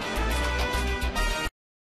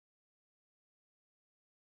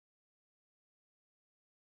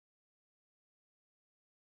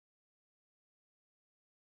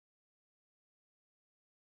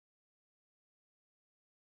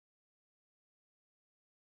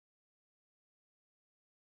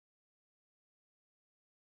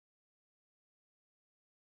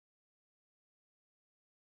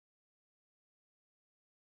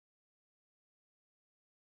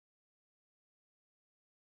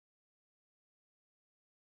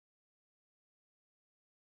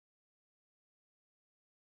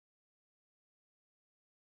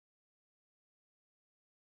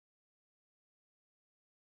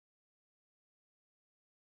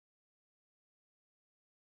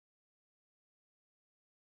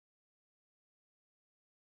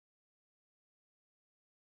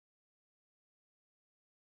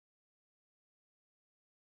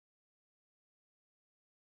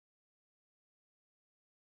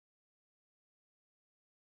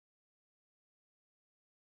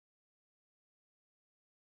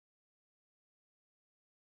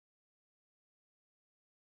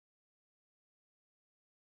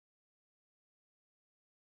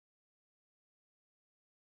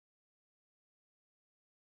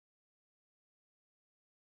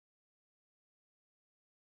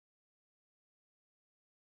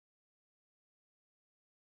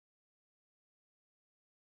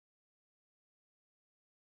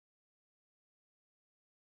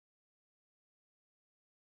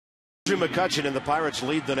 Andrew McCutchen and the Pirates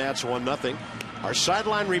lead the Nats 1-0. Our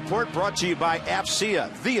sideline report brought to you by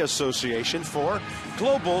AFCEA, the Association for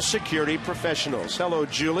Global Security Professionals. Hello,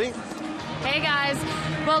 Julie. Hey, guys.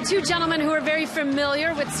 Well, two gentlemen who are very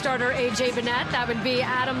familiar with starter A.J. Burnett. That would be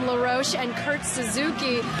Adam LaRoche and Kurt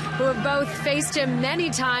Suzuki, who have both faced him many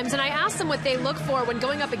times. And I asked them what they look for when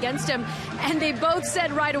going up against him, and they both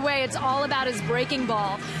said right away it's all about his breaking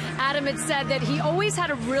ball. Adam had said that he always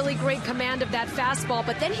had a really great command of that fastball,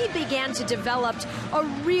 but then he began to develop a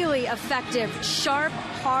really effective, sharp,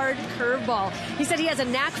 hard curveball. He said he has a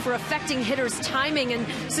knack for affecting hitters' timing, and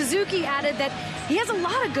Suzuki added that he has a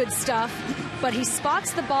lot of good stuff, but he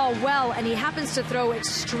spots the ball well, and he happens to throw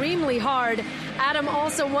extremely hard. Adam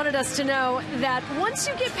also wanted us to know that once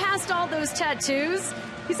you get past all those tattoos,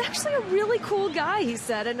 he's actually a really cool guy, he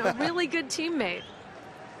said, and a really good teammate.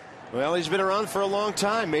 Well, he's been around for a long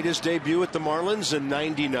time. Made his debut at the Marlins in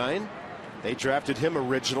 '99. They drafted him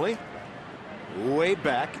originally way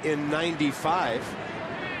back in '95.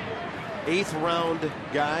 8th round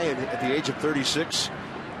guy, and at the age of 36,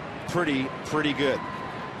 pretty good.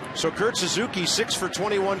 So Kurt Suzuki, 6 for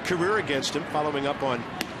 21 career against him, following up on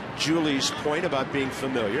Julie's point about being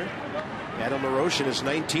familiar. Adam LaRoche in his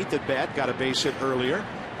 19th at bat got a base hit earlier,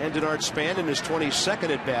 and Denard Span in his 22nd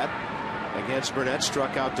at bat against Burnett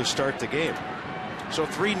struck out to start the game. So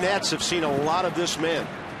 3 Nats have seen a lot of this man,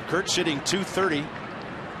 Kurtz hitting .230.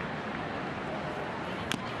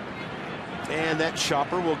 And that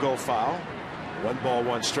chopper will go foul. 1 ball,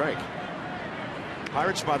 1 strike.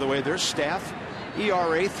 Pirates, by the way, their staff,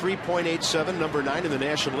 ERA 3.87, number 9 in the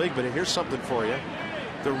National League. But here's something for you.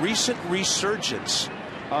 The recent resurgence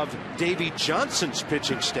of Davey Johnson's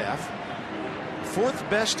pitching staff, 4th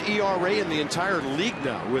best ERA in the entire league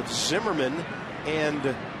now, with Zimmerman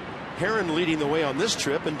and Heron leading the way on this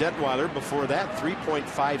trip, and Detweiler before that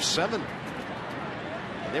 3.57.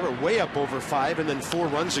 And they were way up over 5 and then 4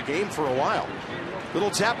 runs a game for a while. Little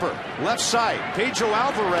tapper, left side, Pedro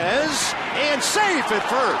Alvarez, and safe at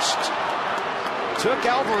first. Took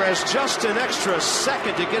Alvarez just an extra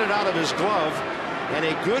second to get it out of his glove, and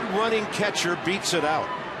a good running catcher beats it out.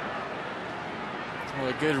 Well,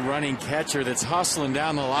 a good running catcher that's hustling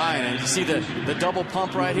down the line. And you see the double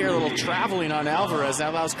pump right here, a little traveling on Alvarez.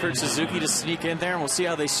 That allows Kurt Suzuki to sneak in there, and we'll see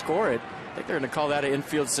how they score it. I think they're going to call that an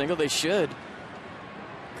infield single. They should.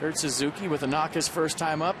 Kurt Suzuki with a knock his first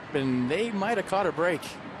time up, and they might have caught a break.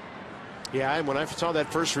 Yeah, and when I saw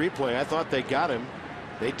that first replay, I thought they got him.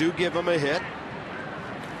 They do give him a hit.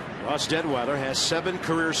 Ross Detweiler has 7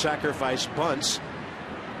 career sacrifice bunts.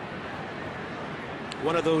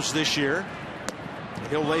 One of those this year.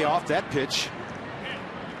 He'll lay off that pitch,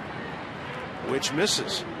 which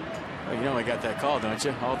misses. Well, you know I got that call, don't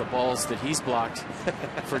you? All the balls that he's blocked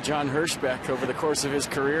for John Hirschbeck over the course of his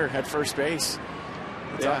career at first base.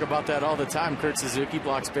 We talk about that all the time. Kurt Suzuki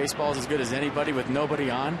blocks baseballs as good as anybody with nobody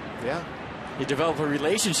on. Yeah. You develop a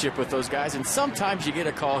relationship with those guys, and sometimes you get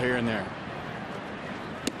a call here and there.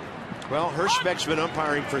 Well, Hirschbeck's been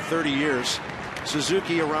umpiring for 30 years.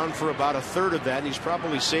 Suzuki around for about 1/3 of that, and he's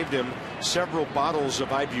probably saved him several bottles of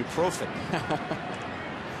ibuprofen.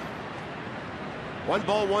 1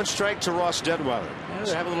 ball, 1 strike to Ross Detweiler. Yeah,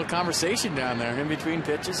 they have a little conversation down there in between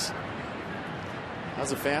pitches. How's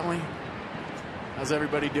the family? How's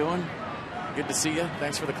everybody doing? Good to see you.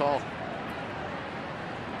 Thanks for the call.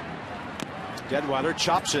 Detweiler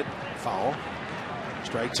chops it. Foul.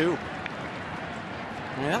 Strike 2.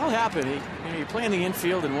 I mean, that'll happen. You're playing the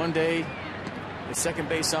infield, and one day the second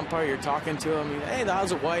base umpire, you're talking to him. Hey, how's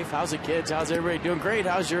the wife? How's the kids? How's everybody doing? Great.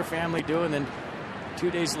 How's your family doing? Then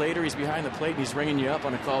 2 days later, he's behind the plate and he's ringing you up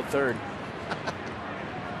on a called third.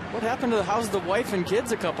 What happened to the how's the wife and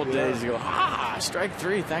kids a couple days ago? Strike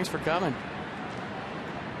 3. Thanks for coming.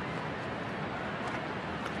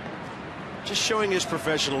 Just showing his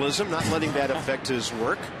professionalism, not letting that affect his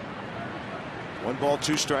work. 1 ball,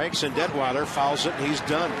 2 strikes, and Detweiler fouls it, and he's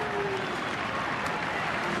done.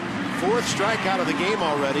 4th strikeout of the game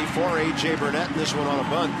already for A.J. Burnett, and this one on a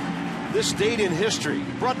bunt. This date in history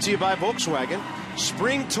brought to you by Volkswagen.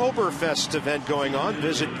 Springtoberfest event going on.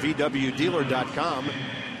 Visit VWDealer.com.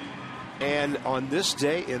 And on this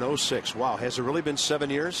day in 06, wow, has it really been 7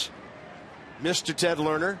 years? Mr. Ted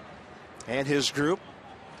Lerner and his group,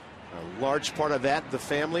 a large part of that, the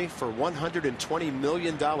family, for $120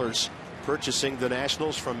 million purchasing the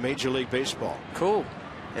Nationals from Major League Baseball. Cool.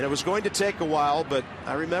 And it was going to take a while, but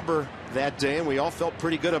I remember that day, and we all felt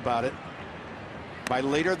pretty good about it. By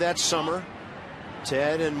later that summer,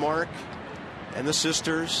 Ted and Mark and the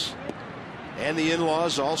sisters and the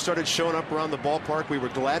in-laws all started showing up around the ballpark. We were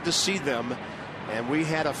glad to see them, and we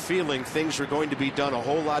had a feeling things were going to be done a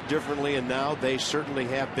whole lot differently, and now they certainly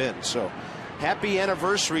have been. So happy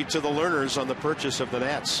anniversary to the Lerners on the purchase of the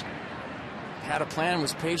Nats. Had a plan,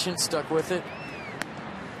 was patient, stuck with it.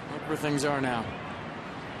 Look where things are now.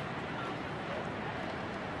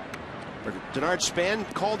 Denard Span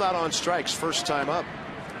called out on strikes first time up.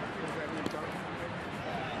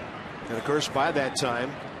 And of course, by that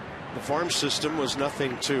time, the farm system was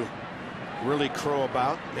nothing to really crow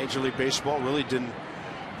about. Major League Baseball really didn't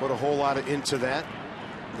put a whole lot into that.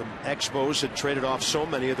 The Expos had traded off so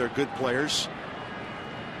many of their good players.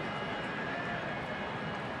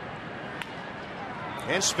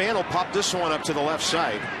 And Span will pop this one up to the left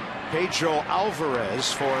side. Pedro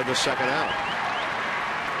Alvarez for the second out.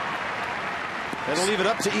 That'll leave it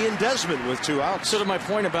up to Ian Desmond with 2 outs. So to my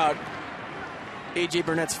point about A.J.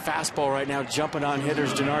 Burnett's fastball right now jumping on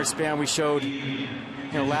hitters, Denard Span, we showed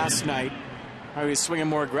last night how he was swinging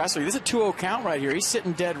more aggressively. This is a 2-0 count right here. He's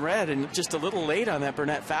sitting dead red and just a little late on that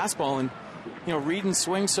Burnett fastball. And reading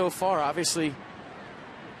swing so far, obviously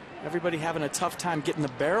everybody having a tough time getting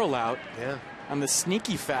the barrel out. Yeah. On the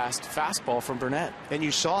sneaky fastball from Burnett. And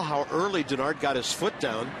you saw how early Denard got his foot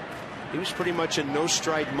down. He was pretty much in no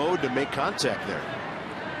stride mode to make contact there.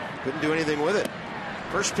 Couldn't do anything with it.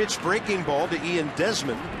 First pitch breaking ball to Ian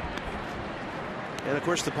Desmond. And of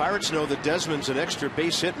course the Pirates know that Desmond's an extra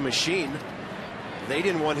base hit machine. They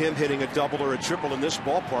didn't want him hitting a double or a triple in this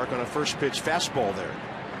ballpark on a first pitch fastball there.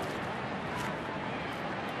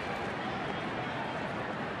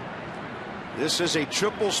 This is a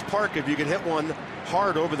triples park if you can hit one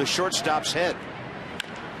hard over the shortstop's head.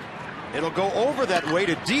 It'll go over that way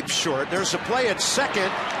to deep short. There's a play at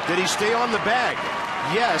second. Did he stay on the bag?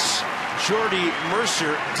 Yes, Jordy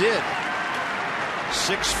Mercer did.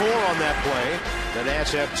 6-4 on that play. The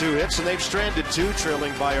Nats have 2 hits, and they've stranded 2,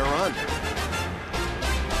 trailing by a run.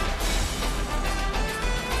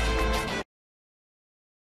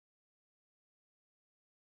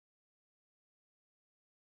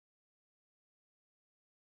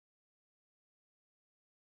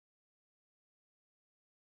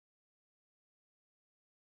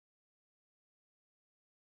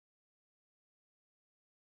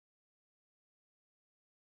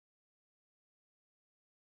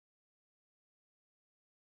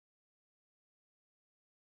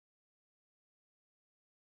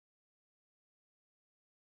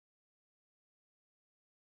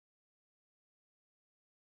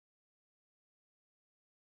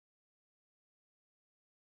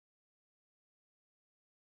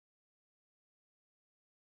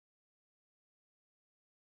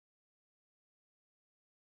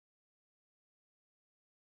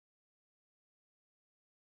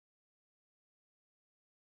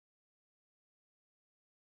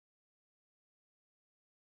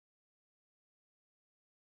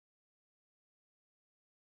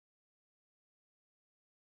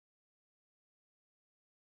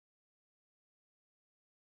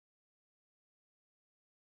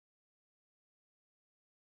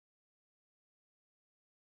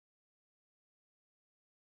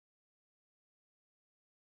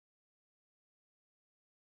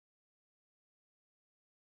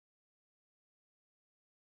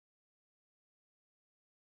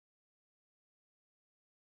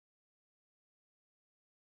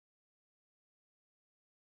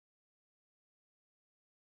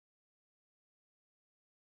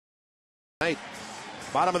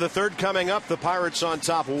 Bottom of the third coming up. The Pirates on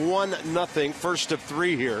top 1-0. First of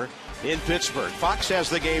 3 here in Pittsburgh. Fox has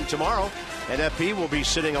the game tomorrow, and FP will be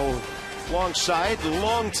sitting alongside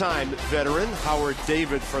longtime veteran Howard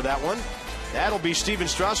David for that one. That'll be Steven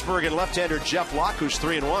Strasburg and left-hander Jeff Locke, who's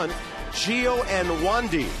 3-1. Gio and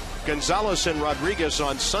Wandy, Gonzalez and Rodriguez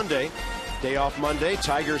on Sunday. Day off Monday.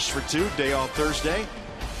 Tigers for 2. Day off Thursday.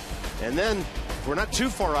 And then we're not too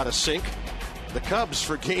far out of sync. The Cubs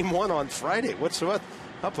for game 1 on Friday. What's up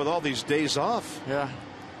with all these days off? Yeah,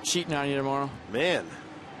 cheating on you tomorrow. Man.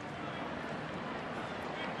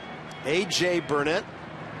 A.J. Burnett.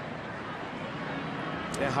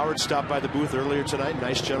 Yeah, Howard stopped by the booth earlier tonight.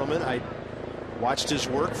 Nice gentleman. I watched his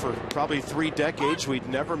work for probably 3 decades. We'd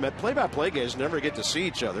never met. Play-by-play guys never get to see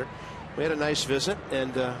each other. We had a nice visit,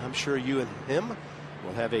 and I'm sure you and him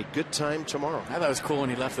will have a good time tomorrow. I thought it was cool when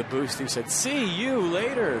he left the booth. He said, "See you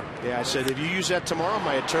later." Yeah, I said, if you use that tomorrow,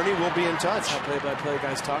 my attorney will be in touch. That's how play-by-play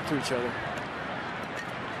guys talk to each other.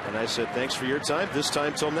 And I said, thanks for your time. This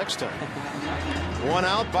time till next time. 1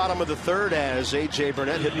 out, bottom of the third, as A.J.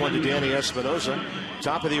 Burnett hit one to Danny Espinosa.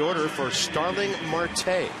 Top of the order for Starling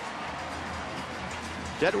Marte.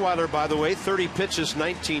 Detweiler, by the way, 30 pitches,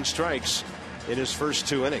 19 strikes in his first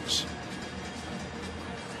 2 innings.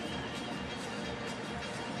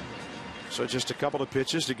 So just a couple of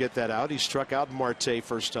pitches to get that out. He struck out Marte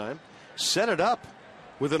first time, set it up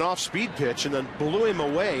with an off-speed pitch, and then blew him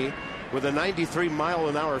away with a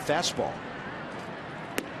 93-mile-an-hour fastball.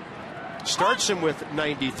 Starts him with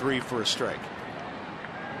 93 for a strike.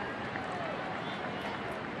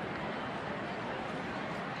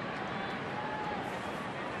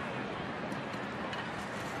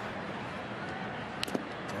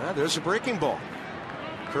 There's a breaking ball.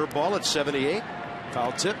 Curveball at 78.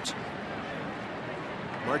 Foul tipped.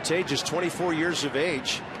 Marte, just 24 years of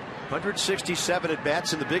age, 167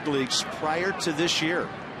 at-bats in the big leagues prior to this year.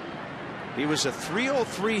 He was a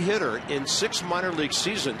 .303 hitter in 6 minor league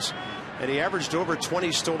seasons, and he averaged over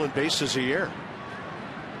 20 stolen bases a year.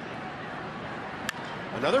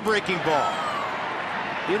 Another breaking ball.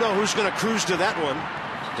 You know who's going to cruise to that one?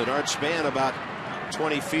 Denard Span, about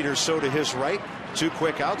 20 feet or so to his right. 2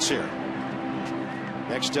 quick outs here.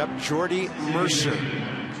 Next up, Jordy Mercer.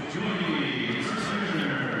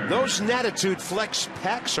 Those Natitude Flex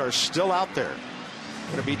packs are still out there.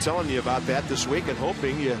 I'm going to be telling you about that this week and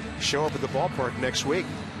hoping you show up at the ballpark next week.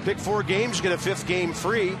 Pick 4 games, get a 5th game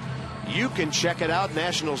free. You can check it out,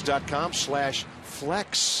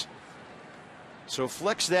 nationals.com/flex. So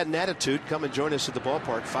flex that Natitude. Come and join us at the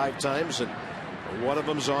ballpark 5 times, and one of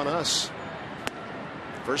them's on us.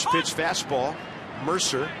 First pitch fastball.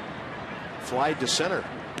 Mercer flied to center.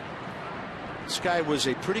 This guy was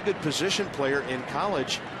a pretty good position player in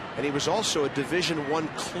college, and he was also a Division I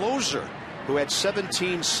closer who had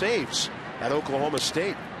 17 saves at Oklahoma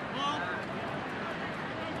State.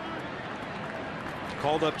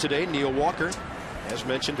 Called up today, Neil Walker, as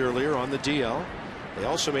mentioned earlier, on the DL. They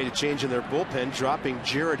also made a change in their bullpen, dropping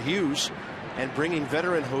Jared Hughes and bringing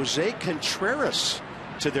veteran Jose Contreras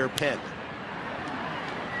to their pen.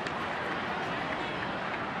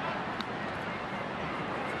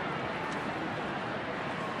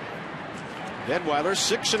 Detweiler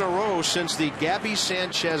 6 in a row since the Gabby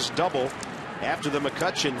Sanchez double after the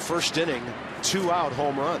McCutchen first inning 2-out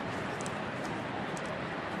home run.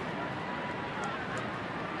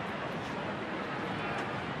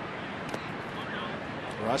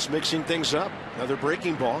 Russ mixing things up. Another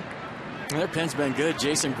breaking ball. Their pen's been good.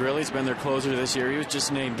 Jason Grilly's been their closer this year. He was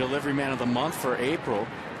just named Delivery Man of the Month for April.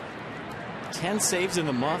 10 saves in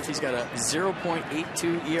the month. He's got a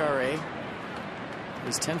 0.82 ERA.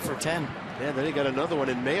 He's 10 for 10. Yeah, then he got another one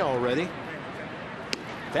in May already.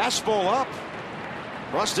 Fastball up.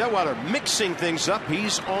 Ross Detweiler mixing things up.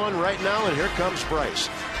 He's on right now, and here comes Bryce.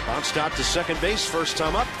 Bounced out to second base, first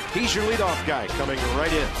time up. He's your leadoff guy coming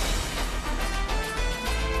right in.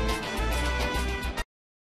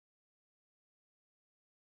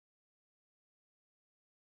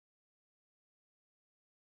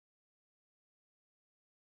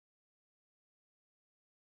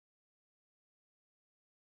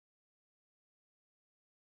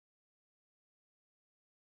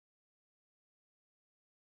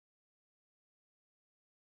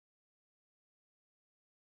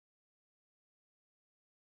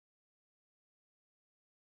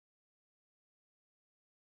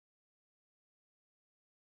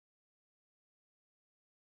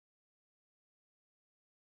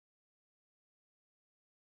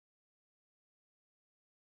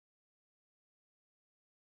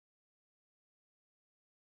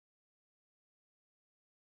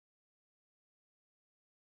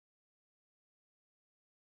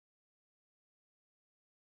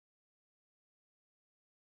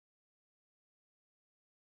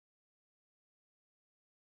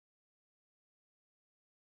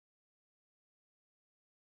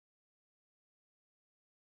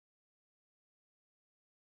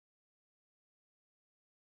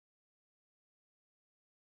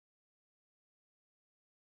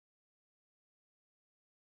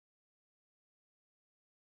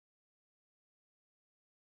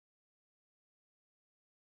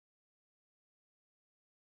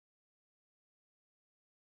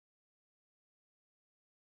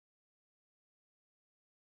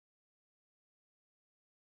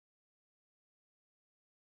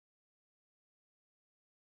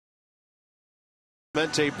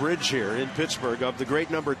 Clemente Bridge here in Pittsburgh of the great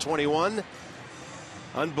number 21.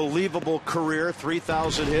 Unbelievable career,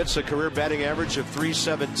 3,000 hits, a career batting average of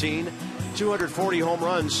 .317, 240 home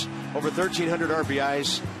runs, over 1,300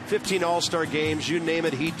 RBIs, 15 All-Star games, you name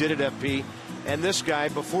it, he did it, FP. And this guy,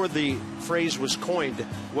 before the phrase was coined,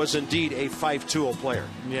 was indeed a five-tool player.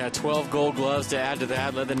 Yeah, 12 Gold Gloves to add to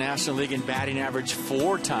that. Led the National League in batting average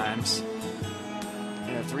 4 times.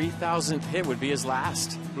 And a 3,000th hit would be his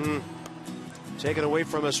last. Taken away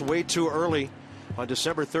from us way too early on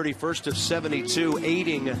December 31st of '72,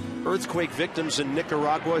 aiding earthquake victims in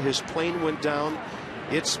Nicaragua. His plane went down.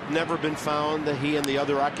 It's never been found. He and the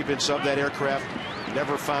other occupants of that aircraft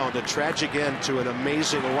never found. A tragic end to an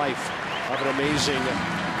amazing life of an amazing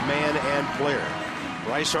man and player.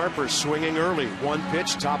 Bryce Harper swinging early. One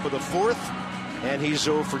pitch, top of the fourth, and he's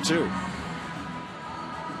 0 for 2.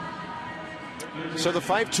 So the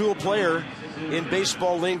five-tool player in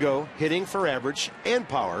baseball lingo, hitting for average and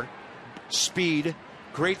power, speed,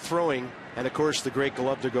 great throwing, and of course the great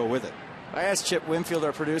glove to go with it. I asked Chip Winfield,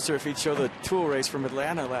 our producer, if he'd show the tool race from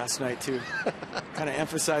Atlanta last night to kind of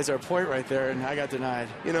emphasize our point right there, and I got denied.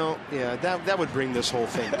 You know, yeah, that would bring this whole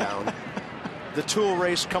thing down. The tool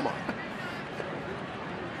race, come on.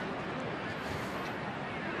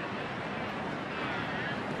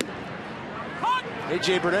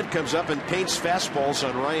 A.J. Burnett comes up and paints fastballs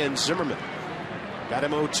on Ryan Zimmerman. Got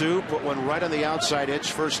him 0-2, put one right on the outside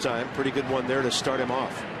edge first time. Pretty good one there to start him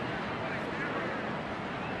off.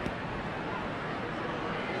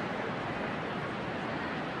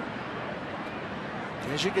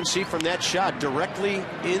 As you can see from that shot, directly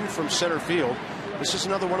in from center field. This is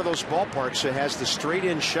another one of those ballparks that has the straight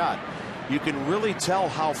in shot. You can really tell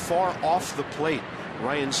how far off the plate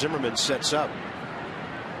Ryan Zimmerman sets up.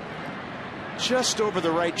 Just over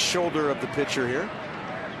the right shoulder of the pitcher here.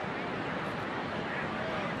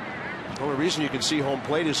 The only reason you can see home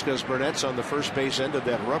plate is because Burnett's on the first base end of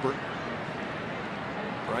that rubber.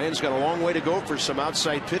 Ryan's got a long way to go for some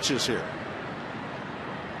outside pitches here.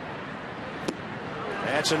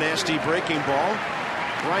 That's a nasty breaking ball.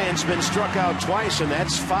 Ryan's been struck out twice, and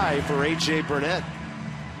that's 5 for A.J. Burnett.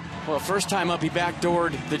 Well, first time up, he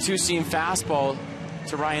backdoored the two-seam fastball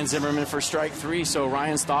to Ryan Zimmerman for strike 3. So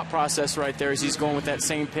Ryan's thought process right there is he's going with that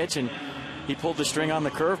same pitch, and he pulled the string on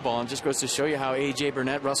the curveball, and just goes to show you how A.J.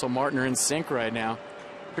 Burnett, Russell Martin are in sync right now.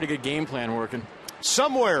 Pretty good game plan working.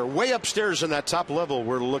 Somewhere way upstairs in that top level,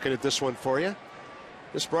 we're looking at this one for you.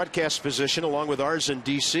 This broadcast position, along with ours in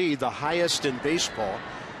D.C., the highest in baseball.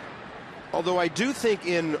 Although I do think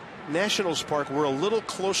in Nationals Park we're a little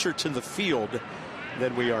closer to the field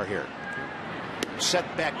than we are here. Set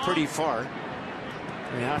back pretty far.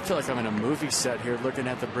 I feel like I'm in a movie set here, looking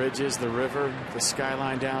at the bridges, the river, the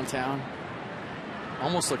skyline downtown.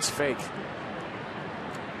 Almost looks fake.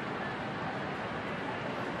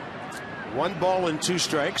 1 ball and 2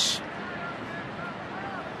 strikes.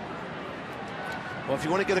 Well, if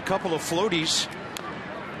you want to get a couple of floaties,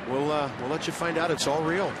 we'll let you find out it's all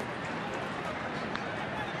real.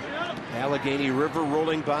 Allegheny River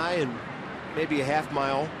rolling by, and maybe a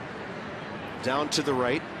half-mile down to the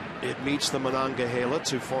right, it meets the Monongahela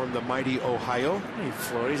to form the mighty Ohio. Hey,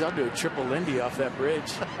 floaties, I'll do a triple Lindy off that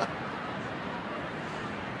bridge.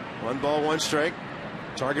 1 ball, 1 strike.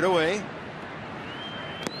 Target away.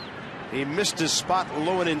 He missed his spot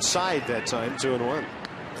low and inside that time. 2-1.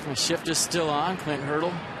 The shift is still on. Clint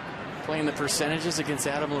Hurdle playing the percentages against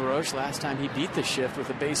Adam LaRoche. Last time he beat the shift with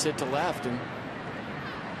a base hit to left, and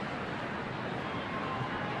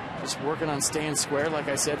just working on staying square, like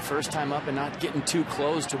I said, first time up, and not getting too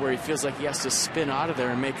close to where he feels like he has to spin out of there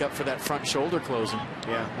and make up for that front shoulder closing.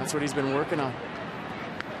 Yeah, that's what he's been working on.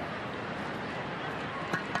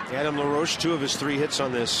 Adam LaRoche, 2 of his 3 hits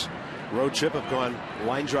on this road trip have gone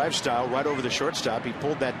line drive style right over the shortstop. He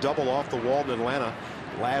pulled that double off the wall in Atlanta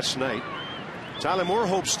last night. Tyler Moore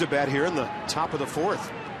hopes to bat here in the top of the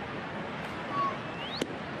 4th.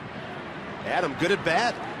 Adam, good at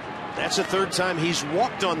bat. That's the 3rd time he's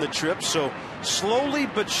walked on the trip, so slowly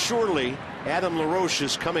but surely Adam LaRoche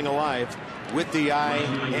is coming alive with the eye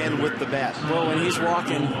and with the bat. Well, when he's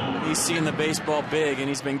walking, he's seeing the baseball big, and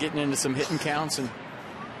he's been getting into some hitting counts, and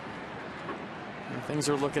things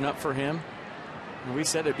are looking up for him. And we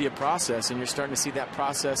said it'd be a process, and you're starting to see that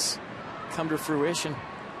process come to fruition.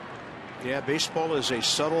 Yeah, baseball is a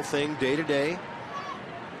subtle thing day to day,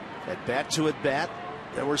 at bat to at bat,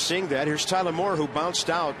 and we're seeing that. Here's Tyler Moore, who bounced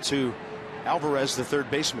out to Alvarez, the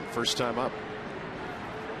 3rd baseman, first time up.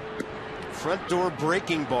 Front door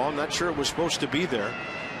breaking ball. Not sure it was supposed to be there.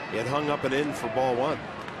 It hung up and in for ball 1.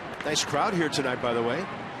 Nice crowd here tonight, by the way.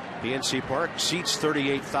 PNC Park seats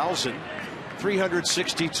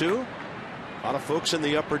 38,362. A lot of folks in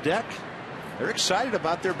the upper deck. They're excited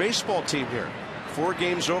about their baseball team here. 4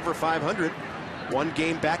 games over 500. 1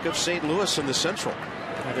 game back of St. Louis in the Central.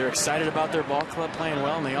 They're excited about their ball club playing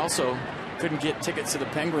well, and they also couldn't get tickets to the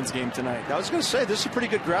Penguins game tonight. I was going to say, this is a pretty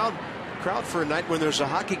good crowd for a night when there's a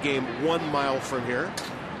hockey game 1 mile from here.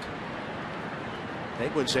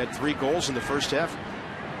 Penguins had 3 goals in the first half.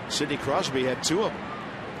 Sidney Crosby had 2 of them.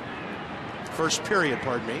 First period,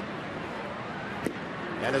 pardon me.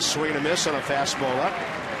 And a swing and a miss on a fastball up.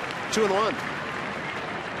 2-1.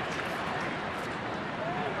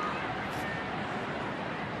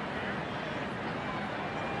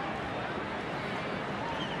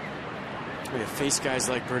 You have faced guys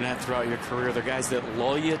like Burnett throughout your career. They're guys that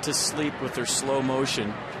lull you to sleep with their slow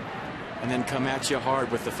motion and then come at you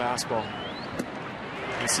hard with the fastball.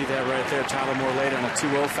 You see that right there. Tyler Moore laid on a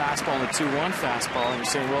 2-0 fastball and a 2-1 fastball, and you're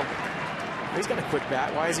saying, well, he's got a quick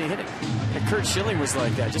bat. Why is he hitting? And Curt Schilling was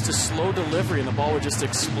like that. Just a slow delivery, and the ball would just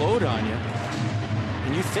explode on you.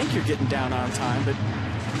 And you think you're getting down on time, but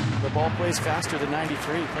the ball plays faster than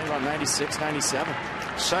 93, playing about 96, 97.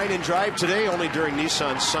 Sign and drive today only during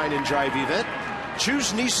Nissan's Sign and Drive event.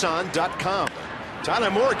 ChooseNissan.com.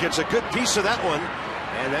 Tyler Moore gets a good piece of that one,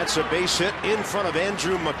 and that's a base hit in front of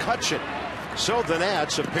Andrew McCutchen. So the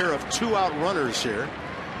Nats, a pair of 2-out runners here.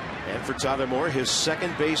 And for Tyler Moore, his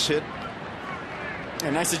 2nd base hit.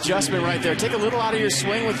 A nice adjustment right there. Take a little out of your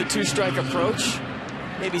swing with the 2-strike approach.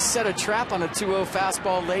 Maybe set a trap on a 2-0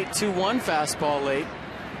 fastball late, 2-1 fastball late.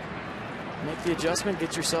 Make the adjustment,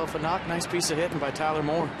 get yourself a knock. Nice piece of hitting by Tyler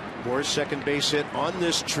Moore. Moore's 2nd base hit on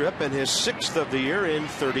this trip, and his 6th of the year in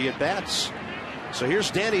 30 at-bats. So here's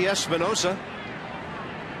Danny Espinosa.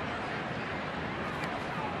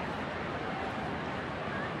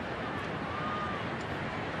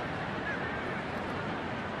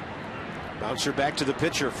 Bouncer back to the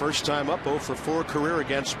pitcher. First time up, 0 for 4 career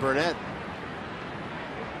against Burnett.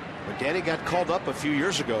 When Danny got called up a few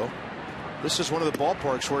years ago, this is one of the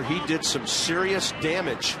ballparks where he did some serious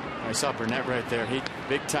damage. I saw Burnett right there. He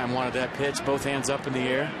big time wanted that pitch. Both hands up in the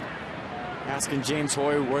air. Asking James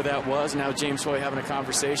Hoy where that was. Now James Hoy having a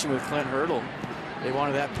conversation with Clint Hurdle. They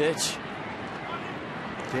wanted that pitch.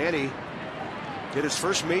 Danny Hit his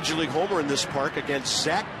first major league homer in this park against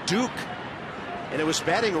Zach Duke. And it was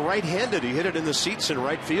batting right-handed. He hit it in the seats in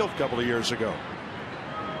right field a couple of years ago.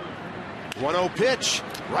 1-0 pitch,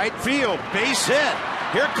 right field, base hit.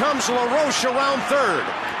 Here comes LaRoche around third.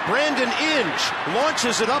 Brandon Inge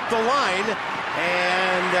launches it up the line,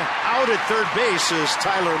 and out at third base is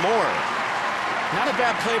Tyler Moore. Not a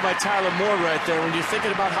bad play by Tyler Moore right there. When you're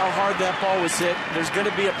thinking about how hard that ball was hit, there's going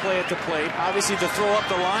to be a play at the plate. Obviously, the throw up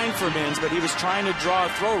the line for Inge, but he was trying to draw a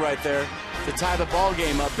throw right there to tie the ball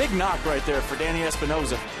game up. Big knock right there for Danny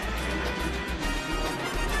Espinosa.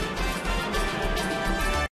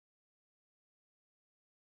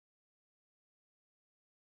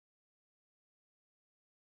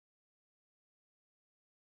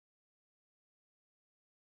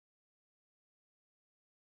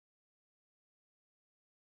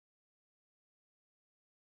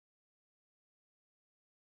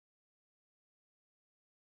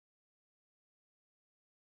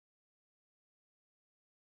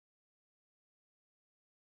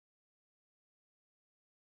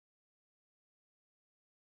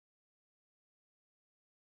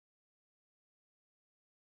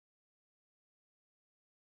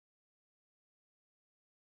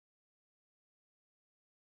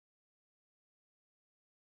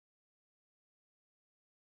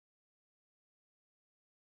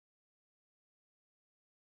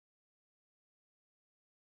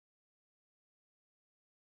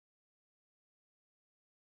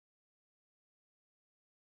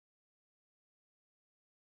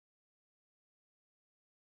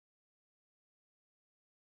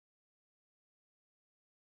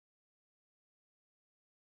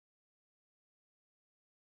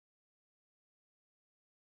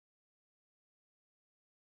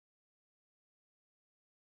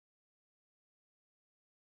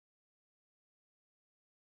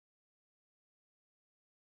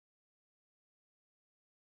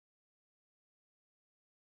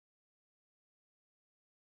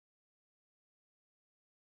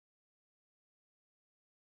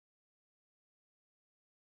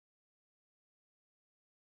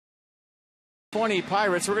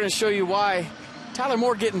 Pirates. We're going to show you why Tyler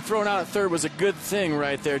Moore getting thrown out at third was a good thing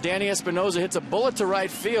right there. Danny Espinosa hits a bullet to right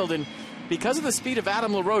field, and because of the speed of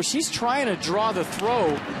Adam LaRoche, he's trying to draw the throw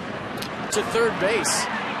to third base.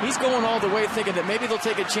 He's going all the way thinking that maybe they'll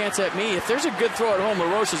take a chance at me. If there's a good throw at home,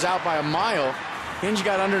 LaRoche is out by a mile. Hinge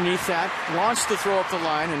got underneath that, launched the throw up the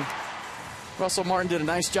line, and Russell Martin did a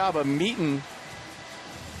nice job of meeting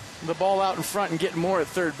the ball out in front and getting Moore at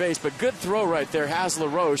third base. But good throw right there has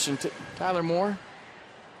LaRoche. And Tyler Moore,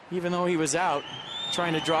 even though he was out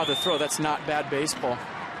trying to draw the throw, that's not bad baseball.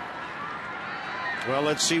 Well,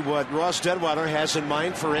 let's see what Ross Detwiler has in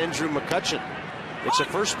mind for Andrew McCutchen. It's a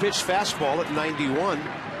first pitch fastball at 91.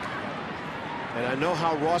 And I know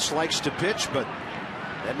how Ross likes to pitch, but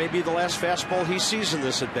that may be the last fastball he sees in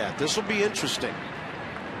this at bat. This will be interesting.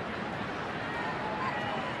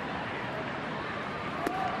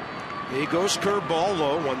 He goes curveball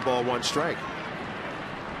low, 1 ball, 1 strike.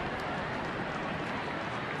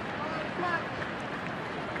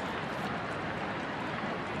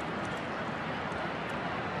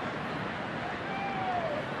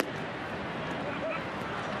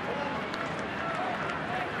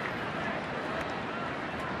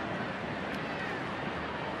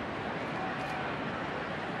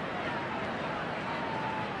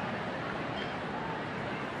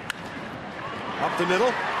 Up the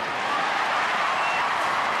middle.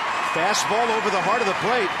 Fastball over the heart of the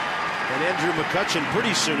plate. And Andrew McCutchen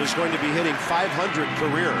pretty soon is going to be hitting .500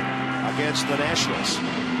 career against the Nationals.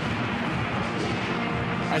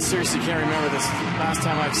 I seriously can't remember this last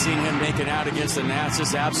time I've seen him make it out against the Nats.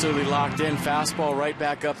 Just absolutely locked in. Fastball right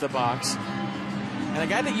back up the box. And a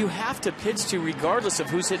guy that you have to pitch to regardless of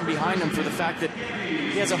who's hitting behind him, for the fact that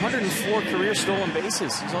he has 104 career stolen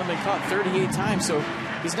bases. He's only been caught 38 times. So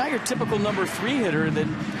he's not your typical number 3 hitter that,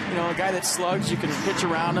 you know, a guy that slugs, you can pitch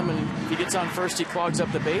around him, and if he gets on first, he clogs up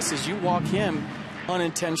the bases. You walk him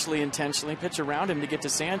unintentionally, intentionally, pitch around him to get to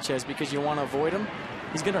Sanchez because you want to avoid him.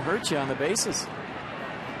 He's going to hurt you on the bases.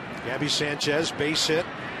 Gabby Sanchez, base hit,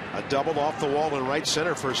 a double off the wall in right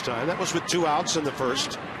center first time. That was with 2 outs in the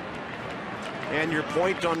first. And your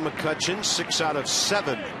point on McCutchen, 6 out of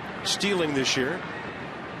 7 stealing this year.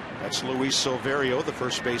 That's Luis Silverio, the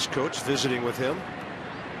first base coach, visiting with him.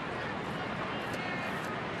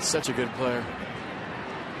 Such a good player.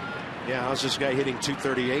 Yeah, how's this guy hitting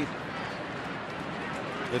 .238?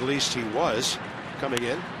 At least he was coming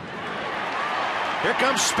in. Here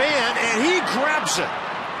comes Span, and he grabs it.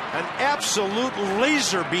 An absolute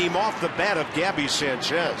laser beam off the bat of Gabby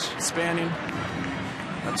Sanchez. Spanning.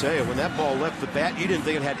 I'll tell you, when that ball left the bat, you didn't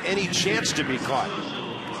think it had any chance to be caught.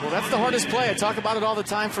 Well, that's the hardest play. I talk about it all the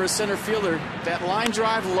time for a center fielder. That line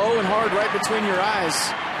drive low and hard right between your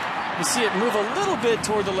eyes. You see it move a little bit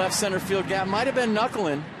toward the left center field gap. Might have been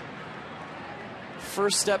knuckling.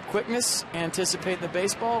 First step quickness, anticipating the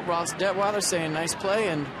baseball. Ross Detweiler saying nice play,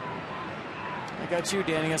 and I got you,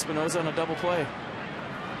 Danny Espinosa, on a double play.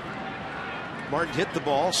 Martin hit the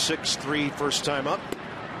ball, 6-3 first time up.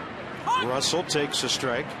 Russell takes a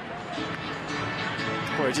strike.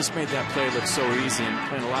 Boy, I just made that play look so easy, and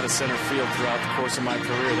playing a lot of center field throughout the course of my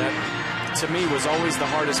career. That, to me, was always the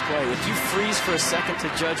hardest play. If you freeze for a second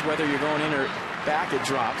to judge whether you're going in or back, it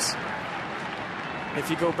drops. If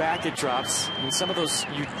you go back, it drops. And some of those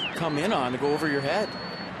you come in on to go over your head.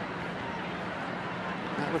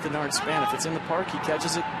 Not with the Nard span. If it's in the park, he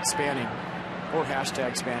catches it spanning. Or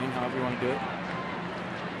hashtag spanning, however you want to do it.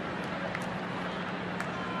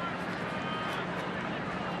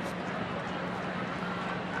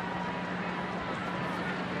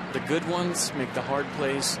 The good ones make the hard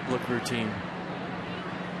plays look routine.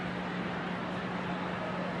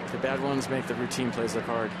 The bad ones make the routine plays look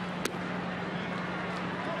hard.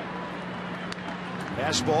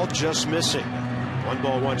 Fastball just missing. 1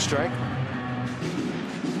 ball, 1 strike.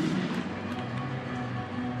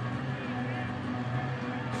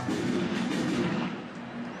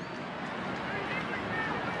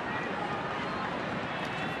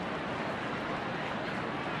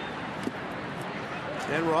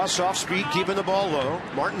 And Ross off speed, keeping the ball low.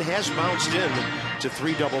 Martin has bounced in to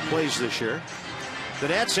 3 double plays this year. The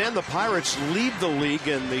Nats and the Pirates lead the league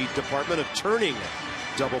in the department of turning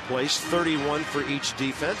double plays, 31 for each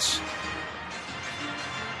defense.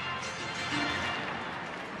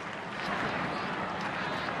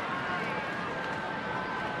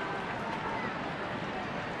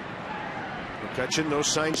 McCutchen, no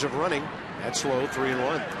signs of running. That's low,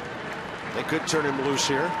 3-1. They could turn him loose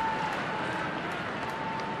here.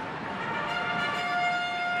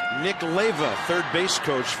 Nick Leyva, third base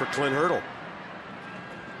coach for Clint Hurdle.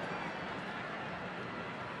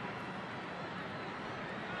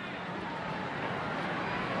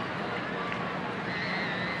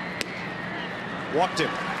 Walked him.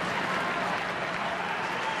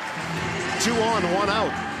 2 on, 1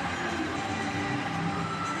 out.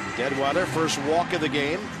 Detweiler, first walk of the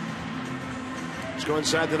game. Let's go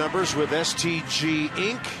inside the numbers with STG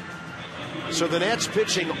Inc. So the Nats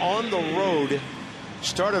pitching on the road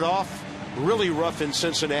started off really rough in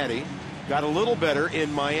Cincinnati, got a little better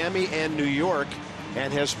in Miami and New York,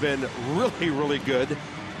 and has been really, really good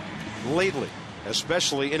lately,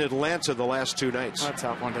 especially in Atlanta the last 2 nights. That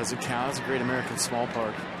top one doesn't count. It's a Great American Small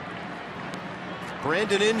Park.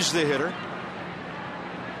 Brandon Inge, the hitter.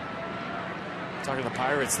 Talking to the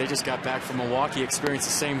Pirates, they just got back from Milwaukee, experienced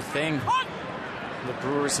the same thing. The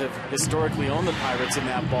Brewers have historically owned the Pirates in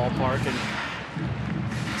that ballpark, and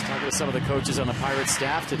talking to some of the coaches on the Pirates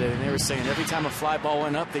staff today, and they were saying every time a fly ball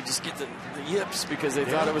went up, they just get the yips because they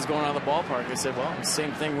thought it was going out of the ballpark. I said, well, the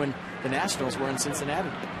same thing when the Nationals were in Cincinnati.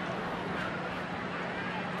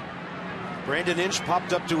 Brandon Inge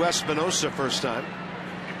popped up to Espinosa first time.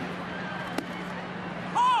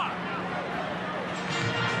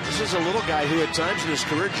 This is a little guy who at times in his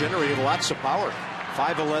career generated lots of power.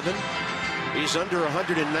 5'11". He's under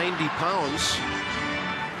 190 pounds.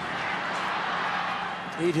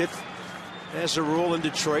 He'd hit, as a rule, in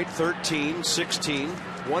Detroit, 13, 16.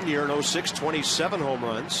 1 year in 06, 27 home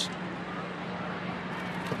runs.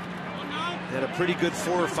 Had a pretty good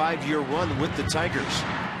 4 or 5 year run with the Tigers.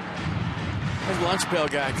 His lunch pail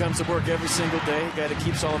guy comes to work every single day. Guy that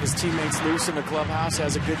keeps all of his teammates loose in the clubhouse,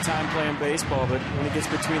 has a good time playing baseball, but when he gets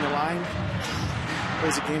between the line,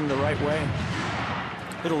 plays the game the right way.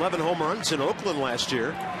 Hit 11 home runs in Oakland last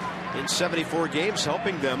year in 74 games,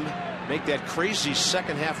 helping them make that crazy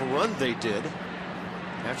second half run they did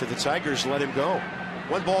after the Tigers let him go.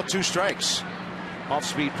 1 ball, 2 strikes.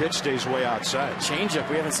 Off-speed pitch, stays way outside. Changeup,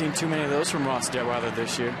 we haven't seen too many of those from Ross Detweiler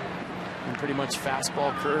this year. And pretty much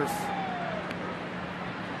fastball curve.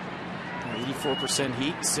 84%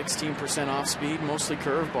 heat, 16% off speed, mostly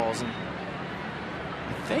curveballs, and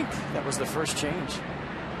I think that was the first change.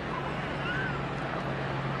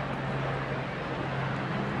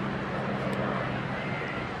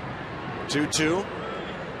 Two,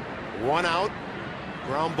 1 out.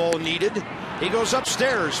 Ground ball needed. He goes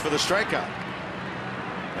upstairs for the strikeout.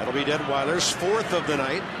 That'll be Detweiler's 4th of the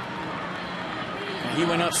night. And he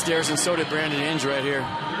went upstairs, and so did Brandon Inge right here.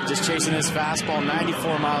 Just chasing his fastball,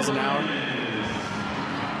 94 miles an hour.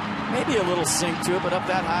 Maybe a little sink to it, but up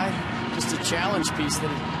that high, just a challenge piece that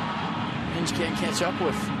Inge can't catch up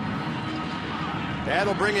with.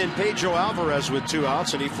 That'll bring in Pedro Alvarez with 2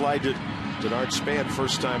 outs, and he flied to Denard Span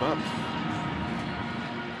first time up.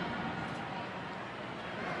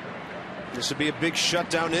 This would be a big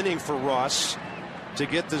shutdown inning for Ross to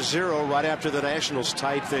get the 0 right after the Nationals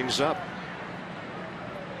tied things up.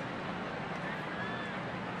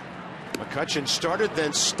 McCutchen started,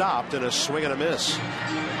 then stopped, and a swing and a miss.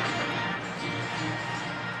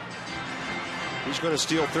 He's going to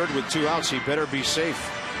steal third with 2 outs. He better be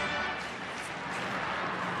safe.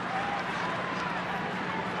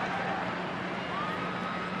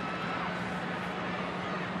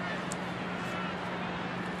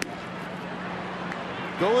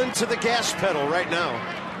 Going to the gas pedal right now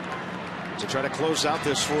to try to close out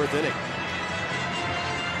this 4th inning.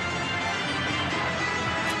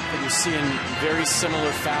 You're seeing very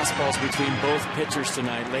similar fastballs between both pitchers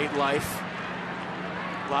tonight. Late life,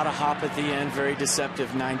 a lot of hop at the end, very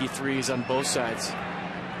deceptive 93s on both sides.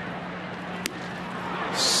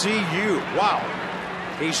 CU, wow.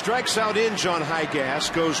 He strikes out in John High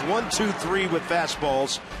Gas, goes 1-2-3 with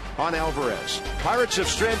fastballs on Alvarez. Pirates have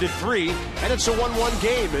stranded 3, and it's a 1-1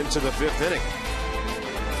 game into the 5th inning.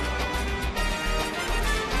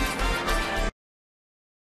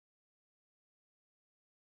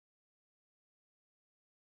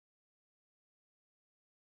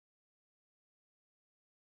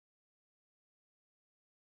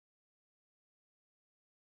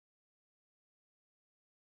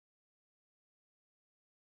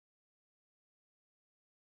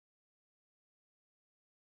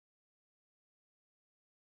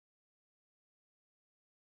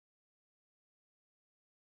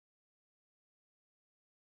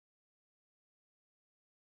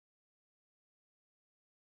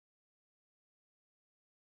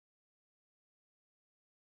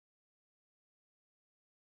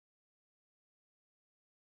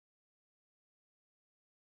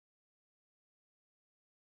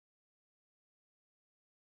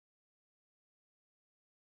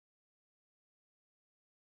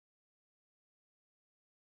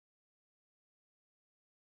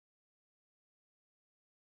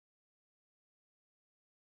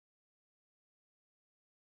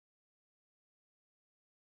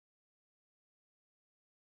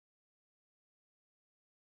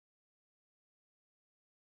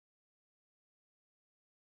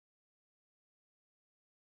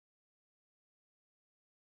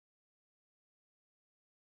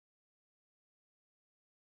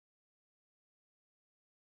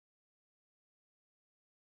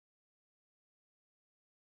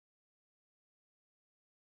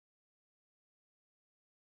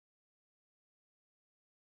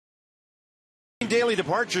 Daily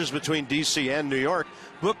departures between DC and New York.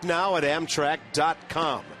 Book now at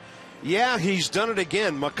Amtrak.com. Yeah, he's done it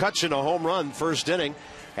again. McCutchen, a home run, 1st inning.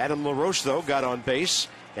 Adam LaRoche, though, got on base,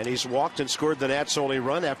 and he's walked and scored the Nats' only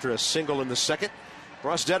run after a single in the 2nd.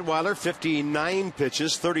 Ross Detweiler, 59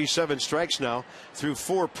 pitches, 37 strikes now, through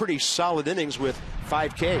 4 pretty solid innings with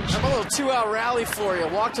 5 Ks. A little 2-out rally for you.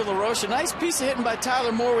 Walk to LaRoche. A nice piece of hitting by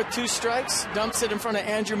Tyler Moore with 2 strikes. Dumps it in front of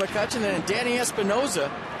Andrew McCutchen. Then Danny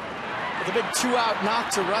Espinoza with a big 2-out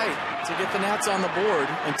knock to right to get the Nats on the board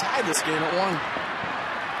and tie this game at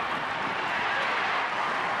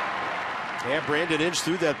 1. Yeah, Brandon Inge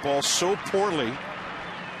threw that ball so poorly.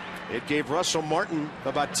 It gave Russell Martin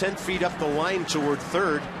about 10 feet up the line toward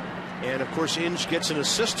third. And, of course, Inge gets an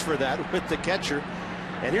assist for that with the catcher.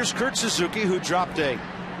 And here's Kurt Suzuki, who dropped a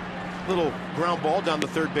little ground ball down the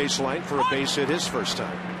third base line for a base hit his first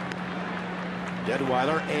time.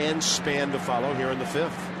 Detweiler and Span to follow here in the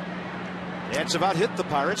 5th. Nats about hit the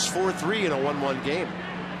Pirates 4-3 in a 1-1 game.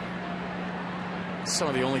 Some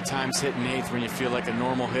of the only times hitting 8th when you feel like a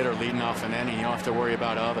normal hitter leading off an inning. You don't have to worry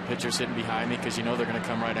about, oh, the pitcher's hitting behind me, because you know they're going to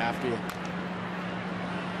come right after you.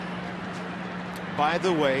 By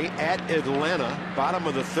the way, at Atlanta, bottom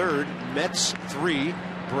of the 3rd, Mets 3,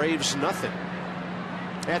 Braves nothing.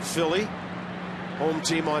 At Philly, home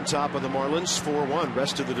team on top of the Marlins 4-1.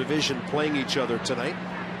 Rest of the division playing each other tonight.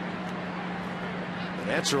 The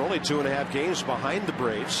Nats are only 2.5 games behind the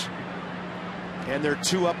Braves, and they're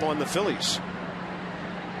 2 up on the Phillies.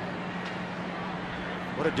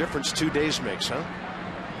 What a difference 2 days makes, huh?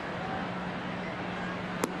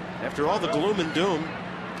 After all the gloom and doom,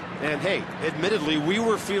 and hey, admittedly, we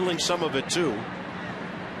were feeling some of it too.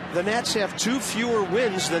 The Nats have 2 fewer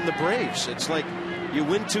wins than the Braves. It's like you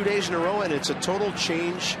win 2 days in a row, and it's a total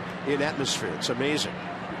change in atmosphere. It's amazing.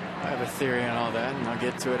 I have a theory on all that, and I'll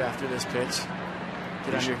get to it after this pitch.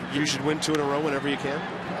 You should win 2 in a row whenever you can.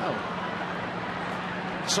 Oh.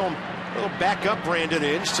 So we'll back up Brandon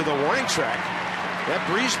Inge to the warning track. That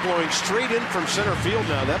breeze blowing straight in from center field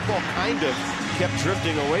now. That ball kind of kept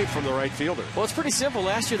drifting away from the right fielder. Well, it's pretty simple.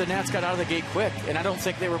 Last year, the Nats got out of the gate quick, and I don't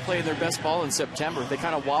think they were playing their best ball in September. They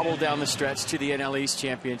kind of wobbled down the stretch to the NL East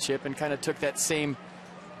Championship and kind of took that same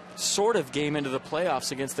sort of game into the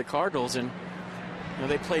playoffs against the Cardinals. And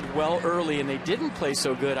they played well early, and they didn't play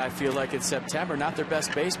so good, I feel like, in September. Not their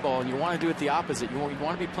best baseball, and you want to do it the opposite. You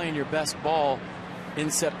want to be playing your best ball in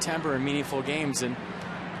September in meaningful games, and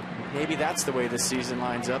maybe that's the way this season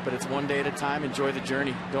lines up, but it's one day at a time. Enjoy the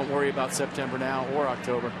journey. Don't worry about September now or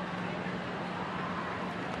October.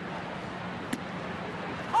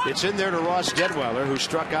 It's in there to Ross Detweiler, who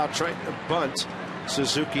struck out trying to bunt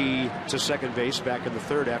Suzuki to second base back in the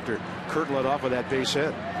third after Kurt led off with that base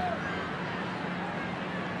hit.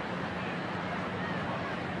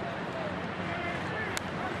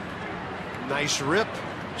 Nice rip.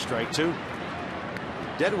 Strike two.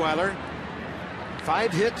 Detweiler,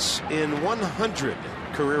 5 hits in 100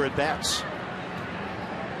 career at bats.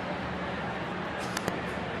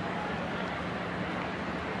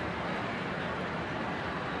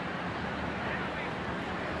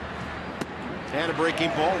 And a breaking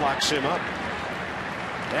ball locks him up.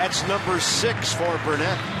 That's number 6 for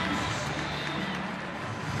Burnett.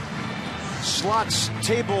 Slots,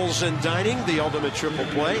 tables, and dining, the ultimate triple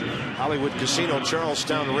play. Hollywood Casino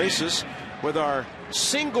Charlestown races with our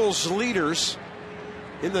singles leaders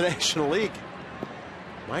in the National League.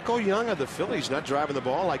 Michael Young of the Phillies not driving the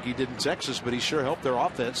ball like he did in Texas, but he sure helped their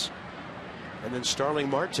offense. And then Starling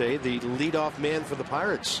Marte, the leadoff man for the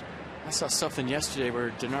Pirates. I saw something yesterday where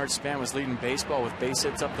Denard Span was leading baseball with base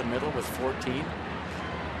hits up the middle with 14.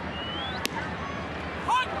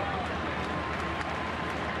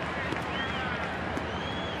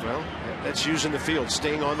 Well, that's using the field,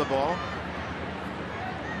 staying on the ball.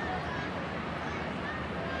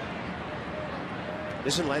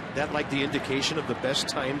 Isn't that like the indication of the best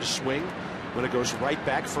time to swing, when it goes right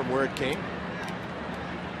back from where it came?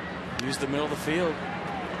 Use the middle of the field.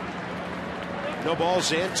 No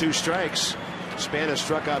balls and 2 strikes. Spana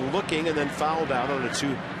struck out looking and then fouled out on a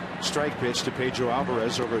 2-strike pitch to Pedro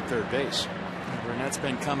Alvarez over at third base. Burnett's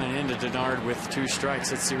been coming into Denard with 2 strikes.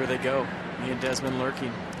 Let's see where they go. Ian Desmond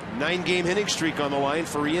lurking. 9-game hitting streak on the line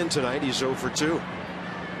for Ian tonight. He's 0 for 2.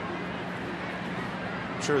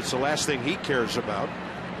 I'm sure it's the last thing he cares about.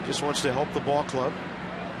 He just wants to help the ball club.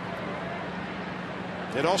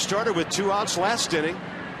 It all started with 2 outs last inning.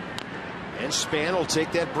 And Span will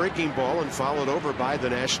take that breaking ball and followed over by the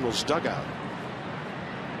Nationals dugout.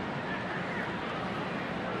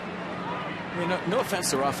 I mean, no offense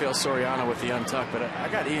to Rafael Soriano with the untuck, but I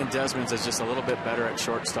got Ian Desmond as just a little bit better at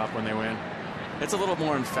shortstop when they win. It's a little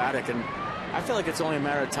more emphatic, and I feel like it's only a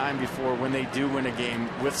matter of time before, when they do win a game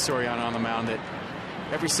with Soriano on the mound, that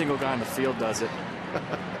every single guy in the field does it.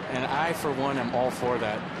 And I, for one, am all for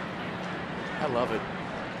that. I love it.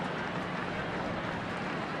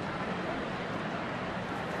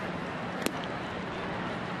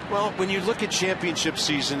 Well, when you look at championship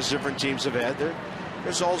seasons different teams have had,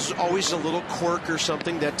 there's always a little quirk or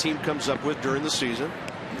something that team comes up with during the season.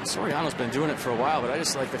 Soriano's been doing it for a while, but I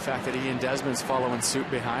just like the fact that Ian Desmond's following suit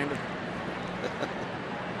behind him.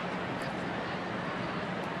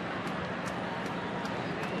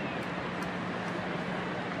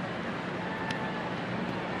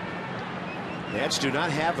 Nats do not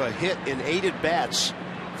have a hit in 8 at bats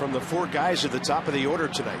from the 4 guys at the top of the order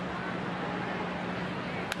tonight.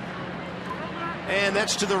 And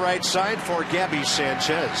that's to the right side for Gabby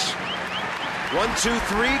Sanchez. 1, 2,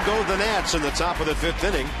 3 go the Nats in the top of the 5th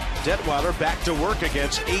inning. Detweiler back to work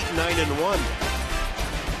against 8, 9, and 1.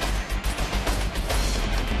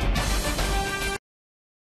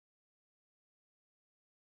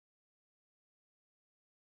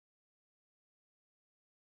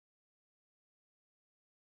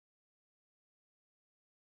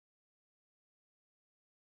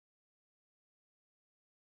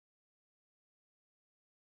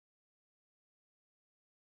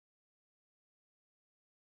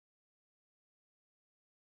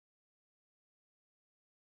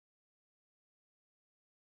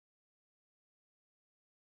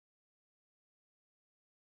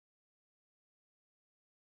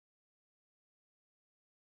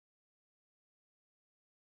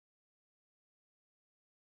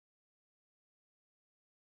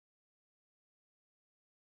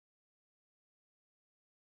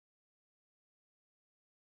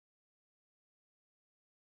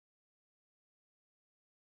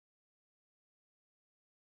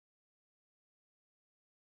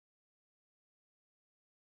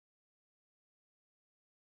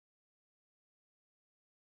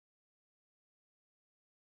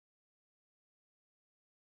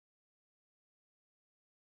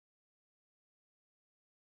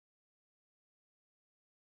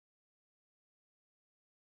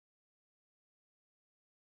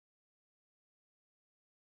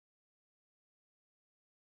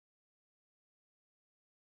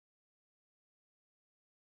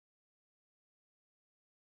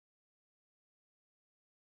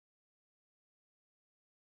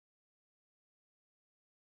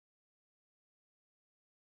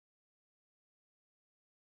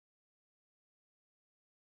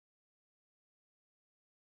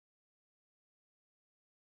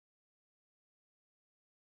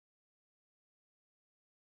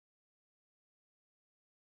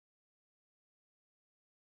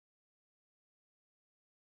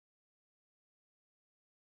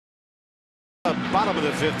 bottom of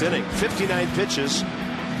the 5th inning. 59 pitches,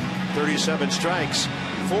 37 strikes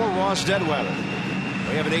for Ross Detweiler.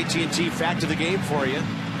 We have an AT&T fact of the game for you.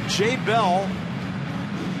 Jay Bell,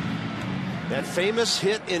 that famous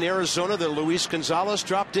hit in Arizona that Luis Gonzalez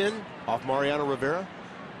dropped in off Mariano Rivera.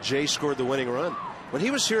 Jay scored the winning run. When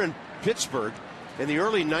he was here in Pittsburgh in the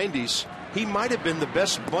early 90s, he might have been the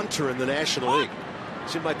best bunter in the National League.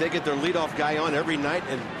 Seemed like they get their leadoff guy on every night,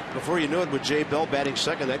 and before you knew it, with Jay Bell batting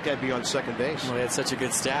second, that guy'd be on second base. Well, they had such a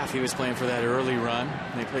good staff. He was playing for that early run.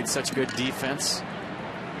 They played such good defense.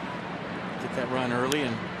 Get that run early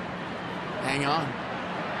and hang on.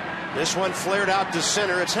 This one flared out to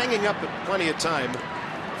center. It's hanging up at plenty of time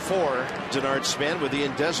for Denard Span with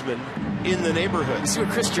Ian Desmond in the neighborhood. See what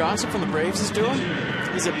Chris Johnson from the Braves is doing?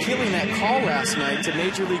 He's appealing that call last night to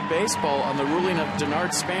Major League Baseball on the ruling of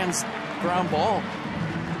Denard Span's ground ball.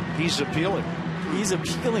 He's appealing. He's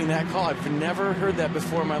appealing that call. I've never heard that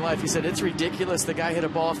before in my life. He said it's ridiculous. The guy hit a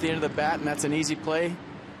ball off the end of the bat, and that's an easy play.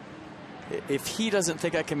 If he doesn't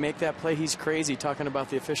think I can make that play, he's crazy, talking about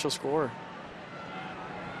the official score.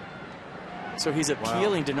 So he's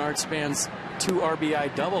appealing Denard Span's 2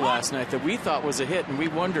 RBI double last night that we thought was a hit, and we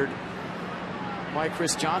wondered why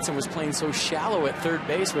Chris Johnson was playing so shallow at third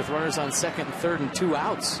base with runners on second and third and 2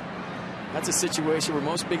 outs. That's a situation where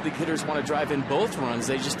most big league hitters want to drive in both runs.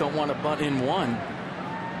 They just don't want to bunt in one.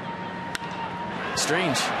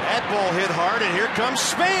 Strange. That ball hit hard, and here comes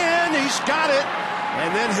Span. He's got it.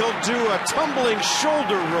 And then he'll do a tumbling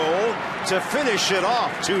shoulder roll to finish it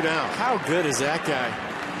off. 2 down. How good is that guy?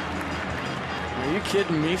 Are you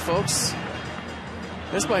kidding me, folks?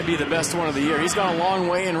 This might be the best one of the year. He's gone a long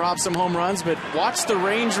way and robbed some home runs, but watch the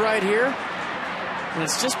range right here. And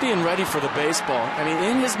it's just being ready for the baseball. I mean,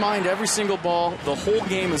 in his mind, every single ball, the whole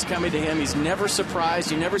game is coming to him. He's never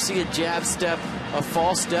surprised. You never see a jab step, a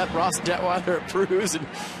false step. Ross Detweiler approves, and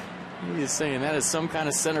he is saying that is some kind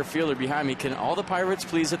of center fielder behind me. Can all the Pirates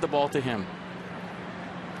please hit the ball to him?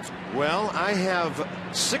 Well, I have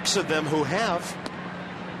 6 of them who have.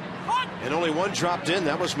 And only 1 dropped in.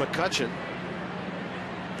 That was McCutchen.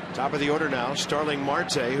 Top of the order now, Starling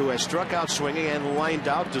Marte, who has struck out swinging and lined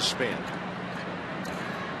out to Span.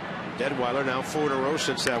 Detweiler now 4 in a row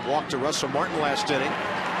since that walk to Russell Martin last inning.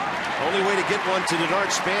 Only way to get one to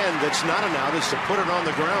Denard Span that's not an out is to put it on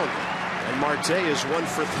the ground. And Marte is 1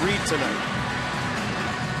 for 3 tonight.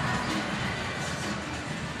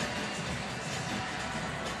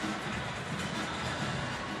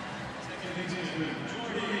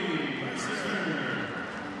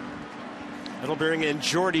 That'll bring in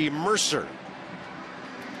Jordy Mercer.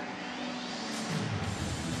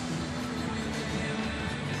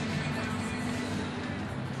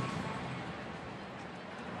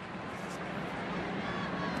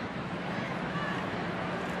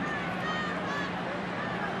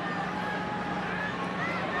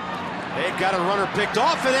 They've got a runner picked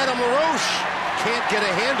off, and Adam LaRoche can't get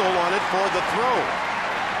a handle on it for the throw.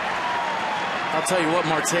 I'll tell you what,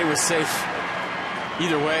 Marte was safe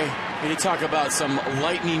either way. When you talk about some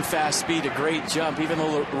lightning fast speed, a great jump, even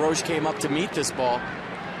though LaRoche came up to meet this ball.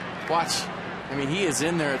 Watch. I mean, he is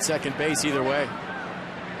in there at second base either way.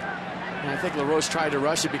 And I think LaRoche tried to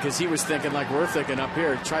rush it because he was thinking like we're thinking up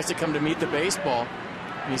here. Tries to come to meet the baseball.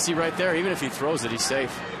 And you see right there, even if he throws it, he's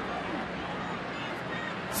safe.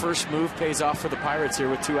 First move pays off for the Pirates here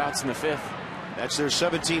with 2 outs in the 5th. That's their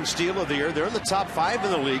 17th steal of the year. They're in the top 5 in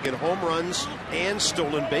the league in home runs and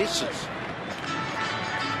stolen bases.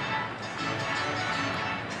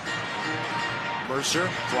 Mercer,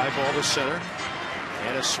 fly ball to center,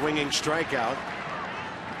 and a swinging strikeout.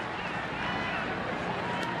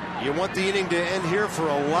 You want the inning to end here for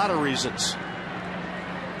a lot of reasons.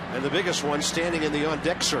 And the biggest one, standing in the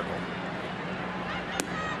on-deck circle.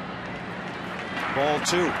 Ball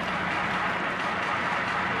 2.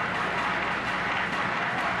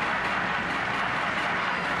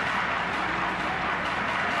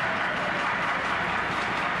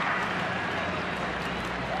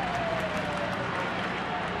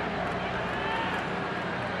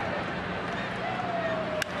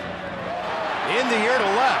 In the air to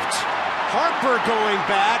left. Harper going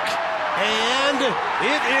back, and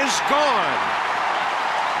it is gone.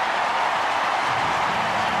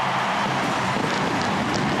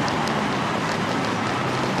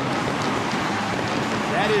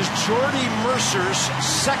 That is Jordy Mercer's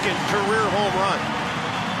 2nd career home run.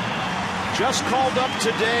 Just called up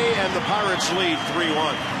today, and the Pirates lead 3-1.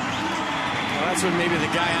 Well, that's when maybe the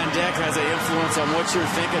guy on deck has an influence on what you're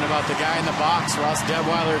thinking about the guy in the box. Ross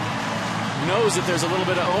Detweiler knows that there's a little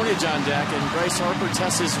bit of ownage on deck, and Bryce Harper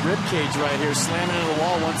tests his rib cage right here, slamming into the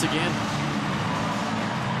wall once again.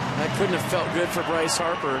 That couldn't have felt good for Bryce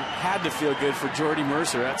Harper. Had to feel good for Jordy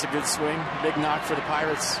Mercer. That's a good swing. Big knock for the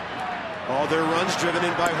Pirates. All their runs driven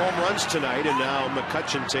in by home runs tonight, and now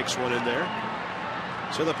McCutchen takes one in there.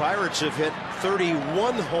 So the Pirates have hit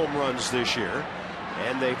 31 home runs this year,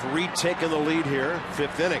 and they've retaken the lead here,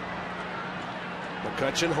 5th inning.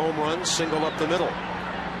 McCutchen home run, single up the middle.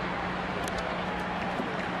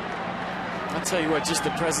 I'll tell you what, just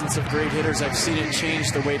the presence of great hitters, I've seen it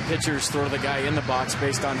change the way pitchers throw the guy in the box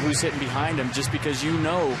based on who's hitting behind him, just because you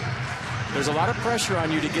know there's a lot of pressure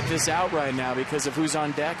on you to get this out right now because of who's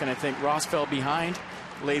on deck. And I think Ross fell behind,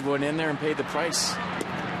 laid one in there, and paid the price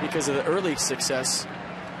because of the early success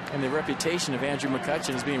and the reputation of Andrew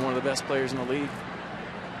McCutchen as being one of the best players in the league.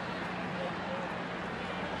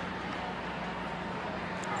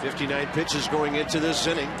 59 pitches going into this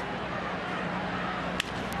inning.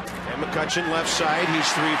 And McCutchen left side,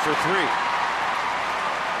 he's 3 for 3.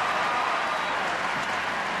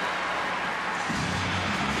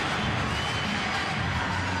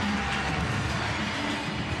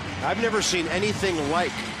 I've never seen anything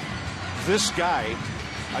like this guy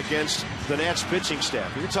against the Nats pitching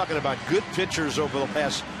staff. You're talking about good pitchers over the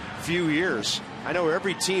past few years. I know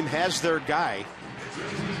every team has their guy.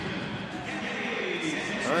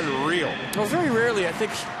 Unreal. Well, very rarely. I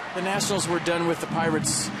think the Nationals were done with the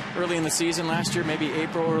Pirates early in the season last year, maybe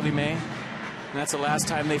April, early May. And that's the last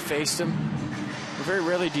time they faced him. Very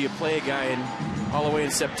rarely do you play a guy and all the way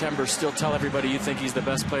in September still tell everybody you think he's the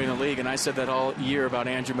best player in the league. And I said that all year about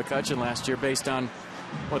Andrew McCutchen last year based on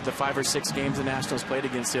what the 5 or 6 games the Nationals played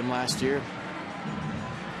against him last year.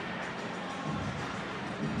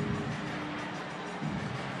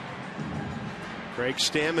 Craig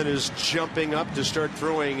Stammen is jumping up to start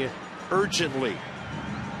throwing urgently.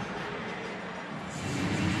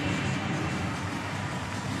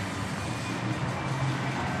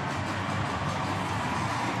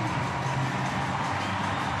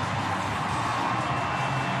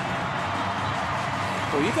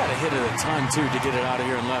 Well, you got to hit it a ton, too, to get it out of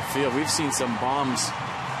here in left field. We've seen some bombs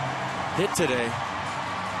hit today.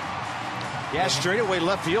 Yeah, straightaway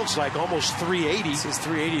left field's like almost 380. This is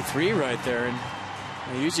 383 right there. And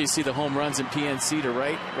I usually see the home runs in PNC to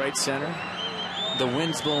right center. The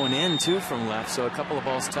wind's blowing in, too, from left. So a couple of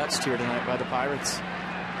balls touched here tonight by the Pirates.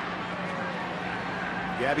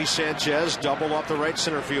 Gabby Sanchez double off the right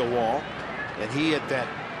center field wall. And he hit that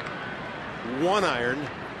 1-iron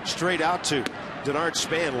straight out to Denard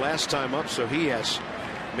Span last time up. So he has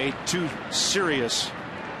made 2 serious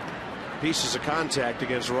pieces of contact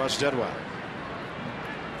against Ross Detwiler.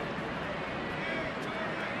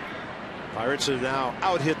 Pirates have now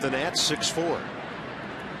out-hit the Nats 6-4.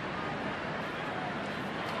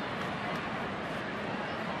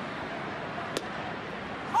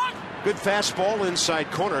 Good fastball inside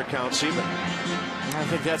corner, counts even. I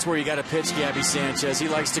think that's where you got to pitch Gabby Sanchez. He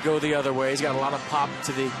likes to go the other way. He's got a lot of pop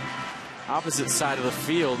to the opposite side of the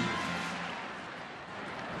field.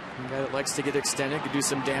 A guy that likes to get extended could do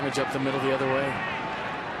some damage up the middle the other way.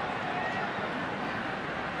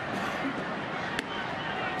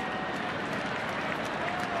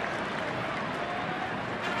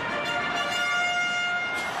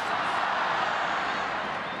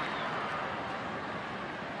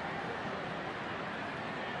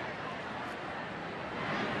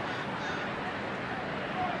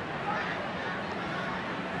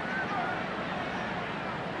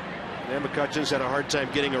 And McCutchen's had a hard time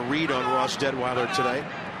getting a read on Ross Detwiler today.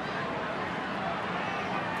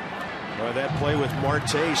 That play with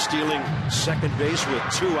Marte stealing second base with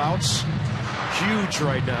 2 outs. Huge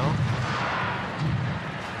right now.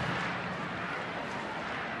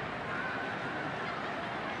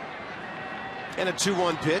 And a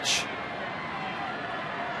 2-1 pitch.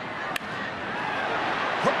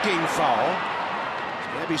 Hooking foul.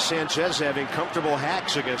 Gabby Sanchez having comfortable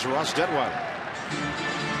hacks against Ross Detwiler.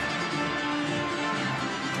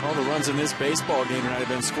 All the runs in this baseball game tonight have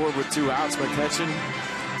been scored with 2 outs. McCutchen,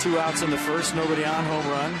 2 outs in the first, nobody on, home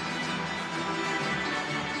run.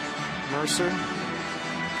 Mercer,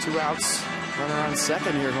 2 outs, runner on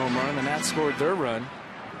second here, home run. The Nats scored their run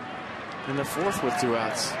in the fourth with 2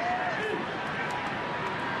 outs.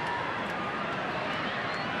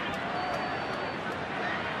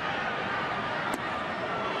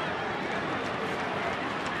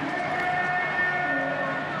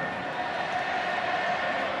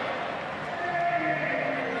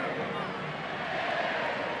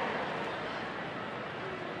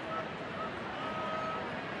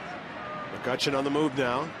 McCutchen on the move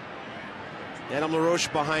now. Adam LaRoche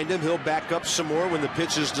behind him. He'll back up some more when the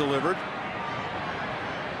pitch is delivered.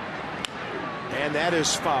 And that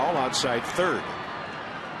is foul outside third.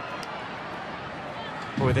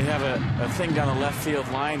 Boy, they have a thing down the left field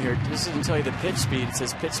line here. This doesn't tell you the pitch speed. It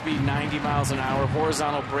says pitch speed 90 miles an hour,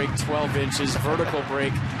 horizontal break 12 inches, vertical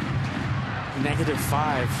break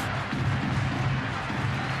 -5.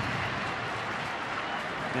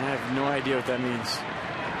 And I have no idea what that means.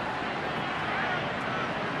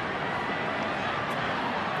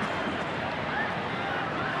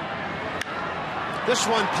 This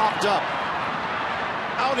one popped up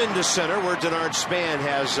out into center where Denard Span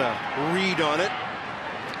has a read on it.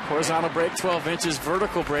 Horizontal break 12 inches,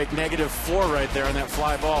 vertical break -4 right there on that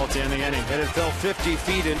fly ball at the end of the inning. And it fell 50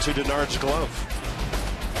 feet into Denard's glove.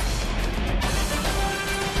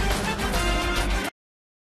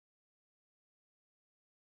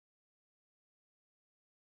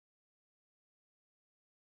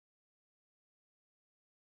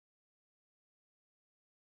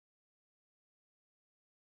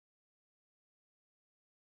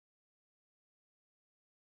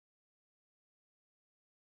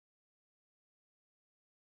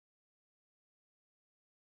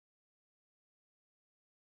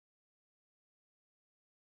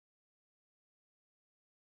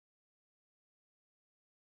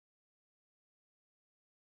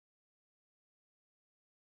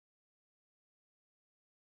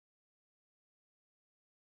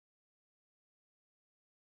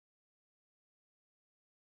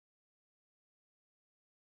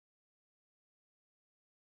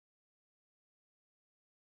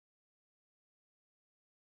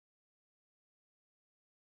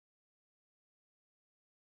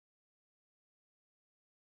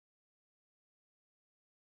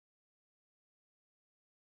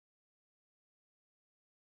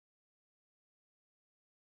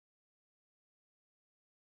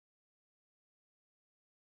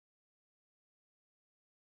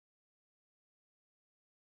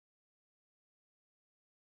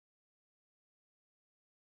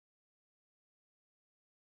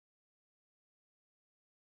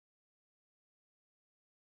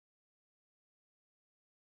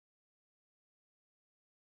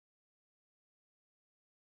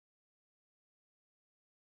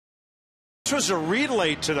 This was a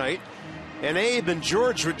relay tonight, and Abe and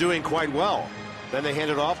George were doing quite well. Then they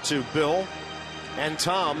handed off to Bill and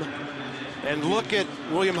Tom. And look at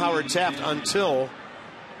William Howard Taft until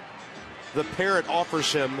the parrot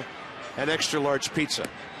offers him an extra large pizza.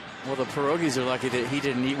 Well, the pierogies are lucky that he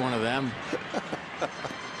didn't eat one of them.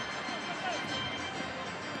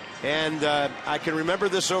 And I can remember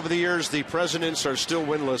this over the years. The Presidents are still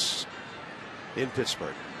winless in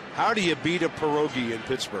Pittsburgh. How do you beat a pierogi in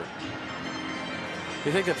Pittsburgh?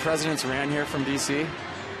 You think the Presidents ran here from D.C.?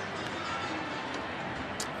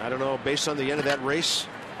 I don't know. Based on the end of that race,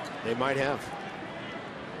 they might have.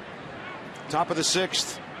 Top of the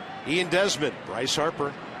 6th, Ian Desmond, Bryce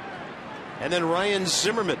Harper, and then Ryan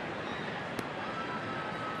Zimmerman.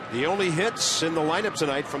 The only hits in the lineup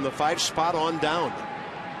tonight from the 5 spot on down.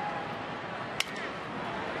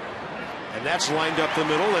 And that's lined up the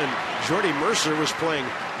middle, and Jordy Mercer was playing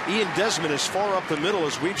Ian Desmond as far up the middle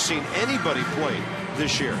as we've seen anybody play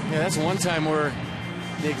this year. Yeah, that's one time where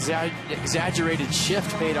the exaggerated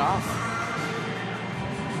shift paid off.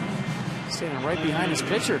 Standing right behind his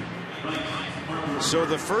pitcher. So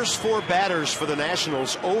the first 4 batters for the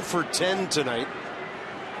Nationals 0 for 10 tonight.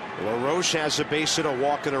 LaRoche has a base hit, a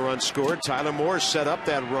walk, and a run scored. Tyler Moore set up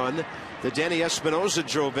that run that Danny Espinosa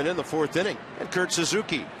drove in the 4th inning. And Kurt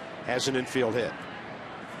Suzuki has an infield hit.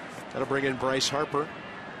 That'll bring in Bryce Harper,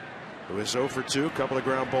 who is 0 for 2. A couple of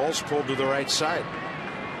ground balls pulled to the right side.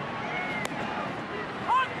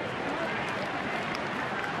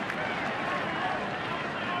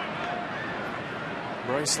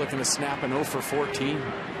 Bryce looking to snap an 0 for 14.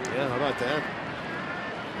 Yeah, how about that?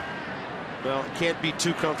 Well, can't be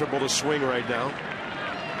too comfortable to swing right now.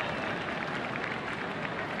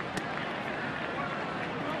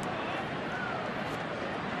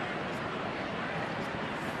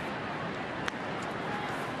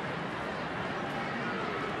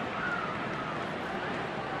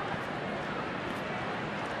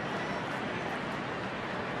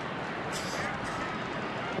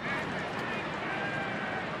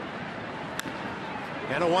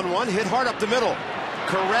 And a 1-1 hit hard up the middle.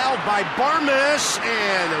 Corralled by Barmes,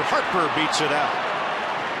 and Harper beats it out.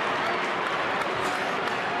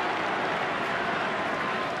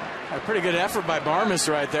 A pretty good effort by Barmes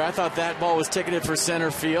right there. I thought that ball was ticketed for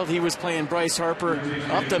center field. He was playing Bryce Harper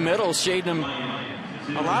up the middle, shading him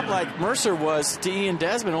a lot like Mercer was to Ian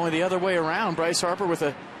Desmond, only the other way around. Bryce Harper with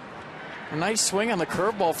a nice swing on the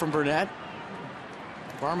curveball from Burnett.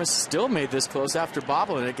 Barmes still made this close after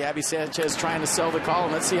bobbling it. Gabby Sanchez trying to sell the call,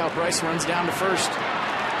 and let's see how Bryce runs down to first.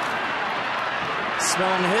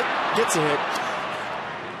 Smelling a hit, gets a hit.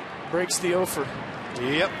 breaks the offer.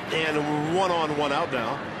 Yep, and 1-on-1 out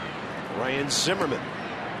now. Ryan Zimmerman.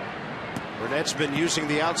 Burnett's been using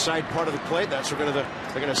the outside part of the plate. That's what they're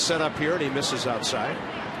going to set up here, and he misses outside.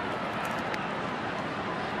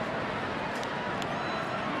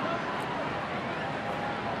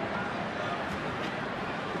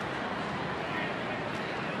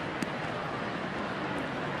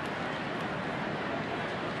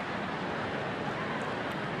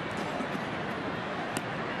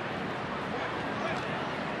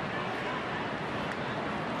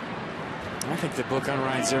 I think the book on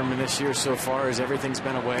Ryan Zimmerman this year so far is everything's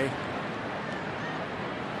been away.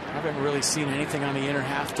 I haven't really seen anything on the inner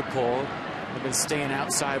half to pull. I've been staying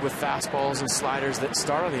outside with fastballs and sliders that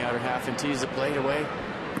start on the outer half and tease the plate away.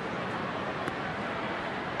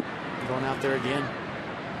 Going out there again.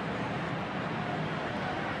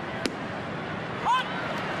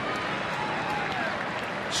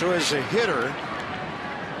 So as a hitter,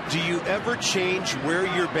 do you ever change where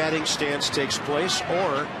your batting stance takes place,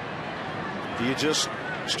 or do you just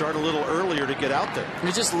start a little earlier to get out there?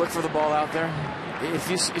 You just look for the ball out there. If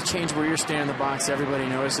you change where you're standing in the box, everybody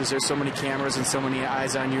notices there's so many cameras and so many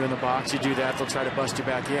eyes on you in the box. You do that, they'll try to bust you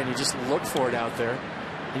back in. You just look for it out there,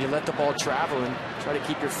 and you let the ball travel and try to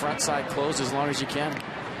keep your front side closed as long as you can.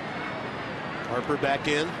 Harper back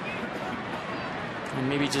in. And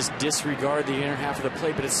maybe just disregard the inner half of the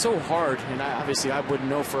plate, but it's so hard, and obviously I wouldn't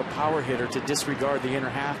know for a power hitter to disregard the inner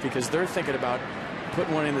half because they're thinking about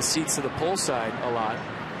putting one in the seats to the pull side a lot.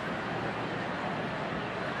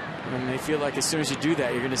 And they feel like as soon as you do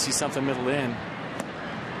that, you're going to see something middle in.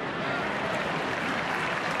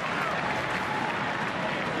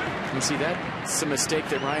 You see, that's a mistake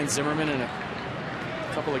that Ryan Zimmerman in a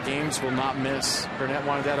couple of games will not miss. Burnett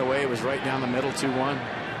wanted that away. It was right down the middle, 2-1.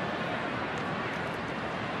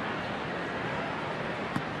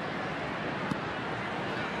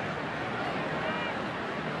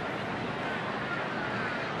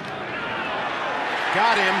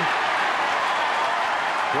 Got him.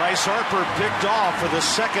 Bryce Harper picked off for the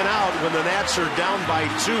second out when the Nats are down by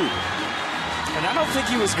 2. And I don't think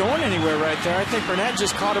he was going anywhere right there. I think Burnett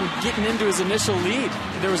just caught him getting into his initial lead.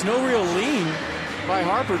 There was no real lean by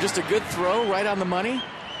Harper, just a good throw right on the money.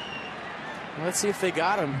 Let's see if they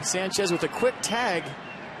got him. Sanchez with a quick tag.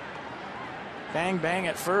 Bang, bang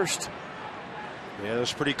at first. Yeah, that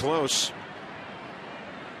was pretty close.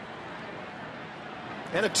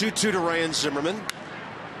 And a 2-2 to Ryan Zimmerman.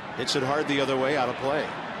 Hits it hard the other way, out of play.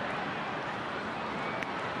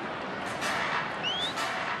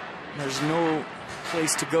 There's no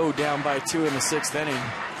place to go down by 2 in the 6th inning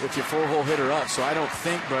with your 4-hole hitter up, so I don't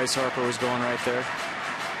think Bryce Harper was going right there.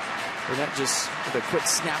 Burnett just with a quick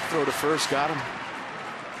snap throw to first got him.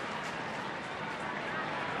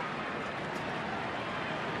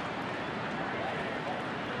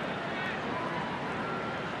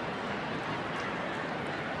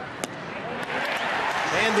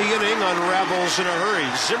 And the inning unravels in a hurry.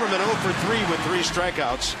 Zimmerman 0 for 3 with 3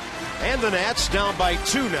 strikeouts. And the Nats down by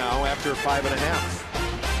 2 now after 5.5.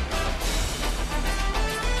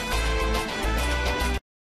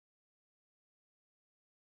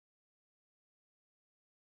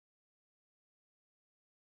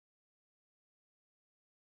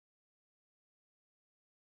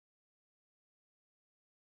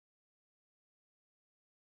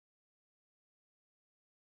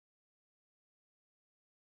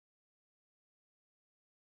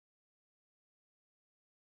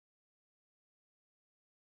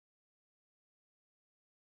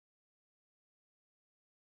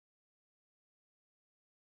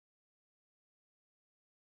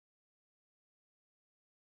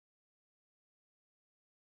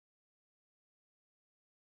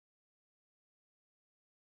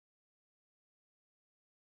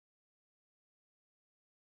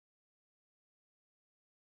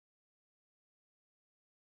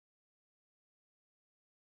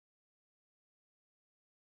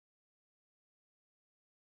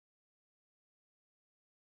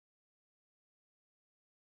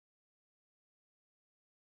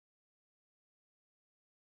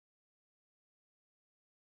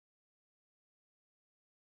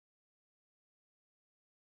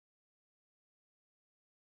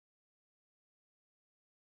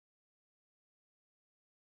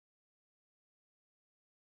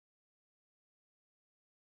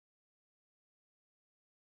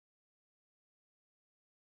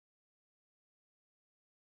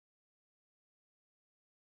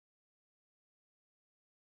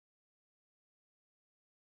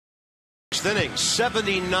 Inning,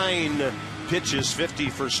 79 pitches, 50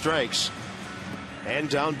 for strikes, and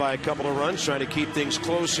down by a couple of runs, trying to keep things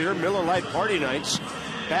close here. Miller Lite Party Nights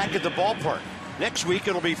back at the ballpark. Next week,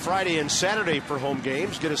 it'll be Friday and Saturday for home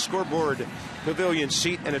games. Get a scoreboard, pavilion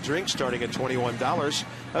seat, and a drink starting at $21.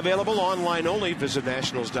 Available online only. Visit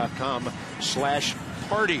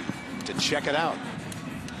nationals.com/party to check it out.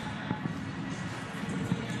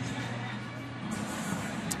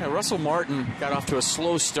 Yeah, Russell Martin got off to a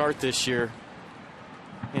slow start this year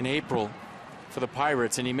in April for the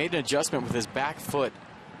Pirates, and he made an adjustment with his back foot.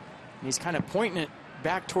 And he's kind of pointing it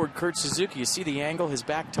back toward Kurt Suzuki. You see the angle his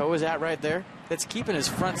back toe is at right there? That's keeping his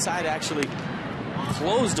front side actually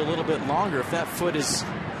closed a little bit longer. If that foot is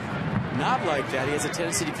not like that, he has a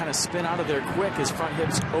tendency to kind of spin out of there quick. His front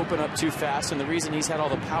hips open up too fast, and the reason he's had all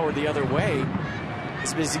the power the other way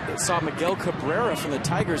is because he saw Miguel Cabrera from the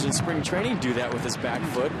Tigers in spring training do that with his back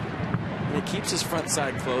foot. And it keeps his front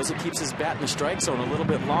side closed. It keeps his bat in the strike zone a little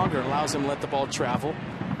bit longer and allows him to let the ball travel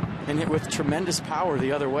and hit with tremendous power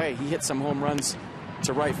the other way. He hit some home runs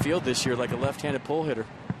to right field this year like a left-handed pull hitter.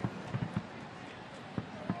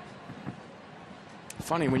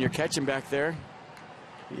 Funny, when you're catching back there,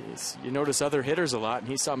 you notice other hitters a lot, and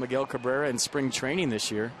he saw Miguel Cabrera in spring training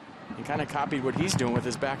this year and kind of copied what he's doing with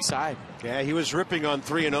his backside. Yeah, he was ripping on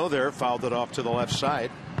 3-0 there, fouled it off to the left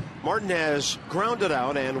side. Martin has grounded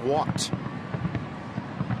out and walked.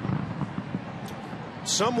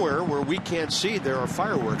 Somewhere where we can't see, there are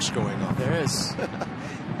fireworks going off. There is.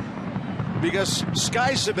 Because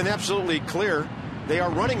skies have been absolutely clear. They are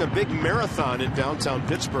running a big marathon in downtown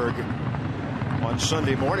Pittsburgh on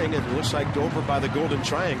Sunday morning, and it looks like over by the Golden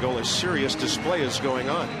Triangle a serious display is going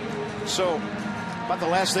on. So about the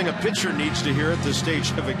last thing a pitcher needs to hear at this stage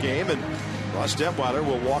of a game, and Ross Detwiler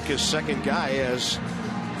will walk his second guy as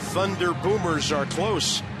Thunder Boomers are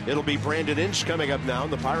close. It'll be Brandon Inge coming up now.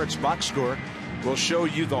 The Pirates box score will show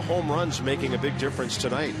you the home runs making a big difference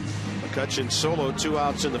tonight. McCutchen solo, 2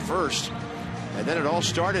 outs in the first. And then it all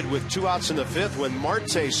started with 2 outs in the fifth when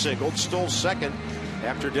Marte singled, stole second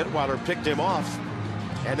after Detwiler picked him off.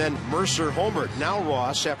 And then Mercer homered. Now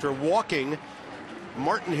Ross, after walking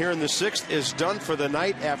Martin here in the sixth, is done for the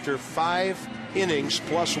night after 5 innings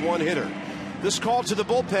plus 1 hitter. This call to the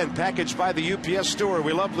bullpen packaged by the UPS Store.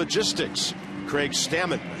 We love logistics. Craig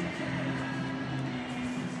Stammen.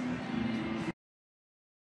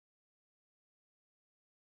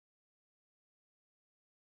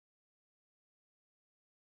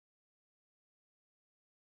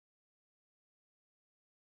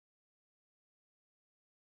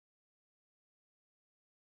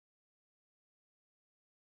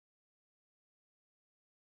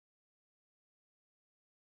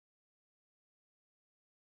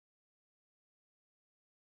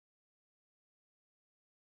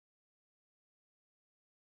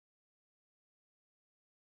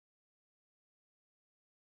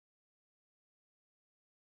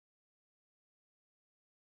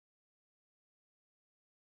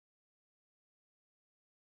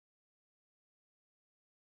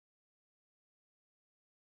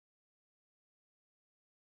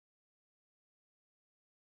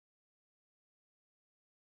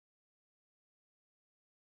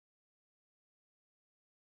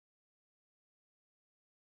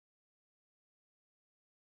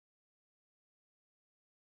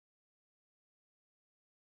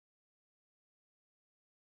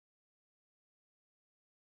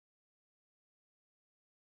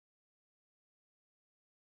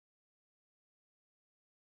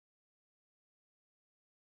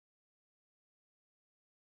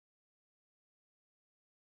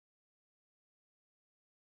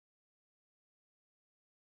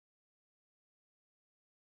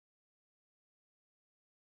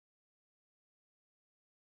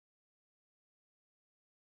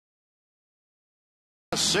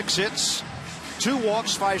 Six hits, 2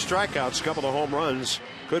 walks, 5 strikeouts, a couple of home runs.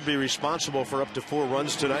 Could be responsible for up to 4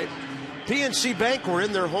 runs tonight. PNC Bank were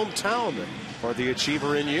in their hometown for the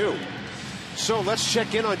Achiever in You. So let's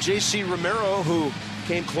check in on J.C. Romero, who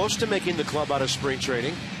came close to making the club out of spring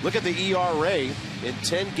training. Look at the ERA in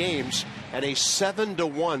 10 games and a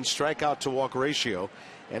 7-1 strikeout to walk ratio,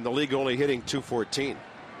 and the league only hitting .214.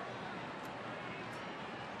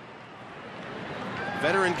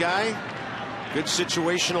 Veteran guy. Good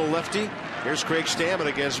situational lefty. Here's Craig Stammen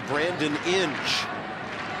against Brandon Inge.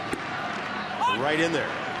 Right in there.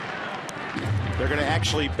 They're going to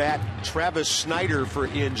actually bat Travis Snyder for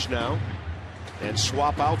Inge now and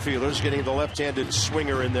swap outfielders, getting the left-handed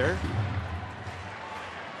swinger in there.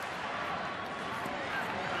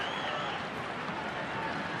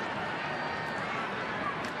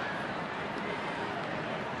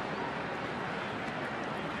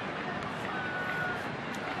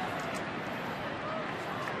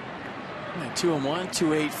 Yeah, 2-1,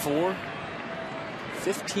 2-8-4.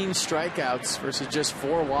 15 strikeouts versus just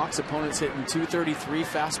 4 walks. Opponents hitting 233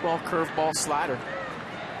 fastball, curveball, slider.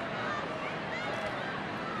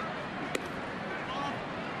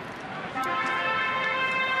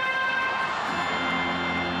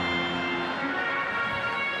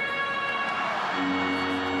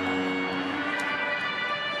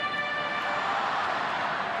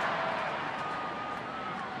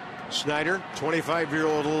 Snyder,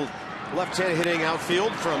 25-year-old left-hand hitting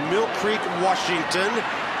outfield from Mill Creek, Washington.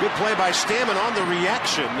 Good play by Stammen on the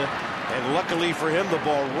reaction. And luckily for him, the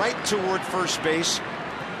ball right toward first base.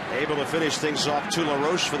 Able to finish things off to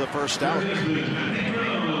LaRoche for the first out. They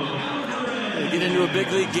get into a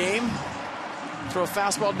big league game. Throw a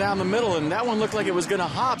fastball down the middle, and that one looked like it was going to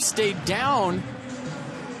hop. Stayed down.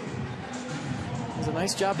 It was a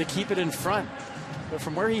nice job to keep it in front. But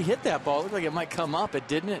from where he hit that ball, it looked like it might come up. It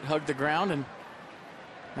didn't. It hugged the ground, and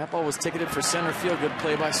that ball was ticketed for center field. Good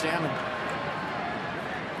play by Stammen.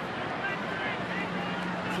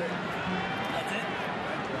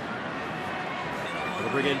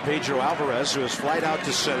 We'll bring in Pedro Alvarez, who has flied out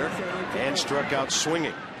to center and struck out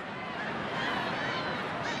swinging.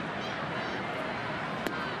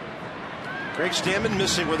 Craig Stammen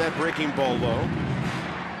missing with that breaking ball low.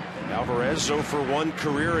 Alvarez 0 for 1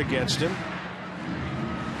 career against him.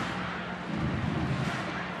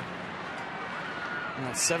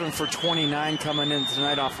 Now 7 for 29 coming in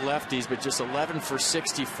tonight off lefties, but just 11 for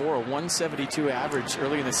 64, a 172 average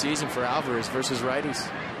early in the season for Alvarez versus righties.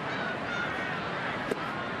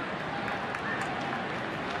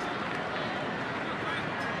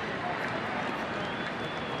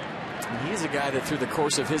 And he's a guy that through the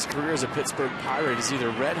course of his career as a Pittsburgh Pirate is either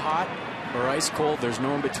red hot or ice cold. There's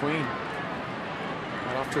no in between.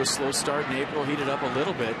 Got off to a slow start in April, heated up a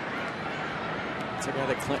little bit. It's a guy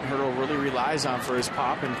that Clint Hurdle really relies on for his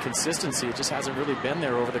pop and consistency. It just hasn't really been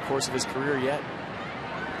there over the course of his career yet.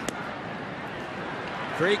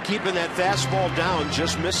 Craig keeping that fastball down,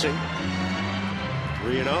 just missing.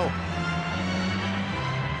 3-0.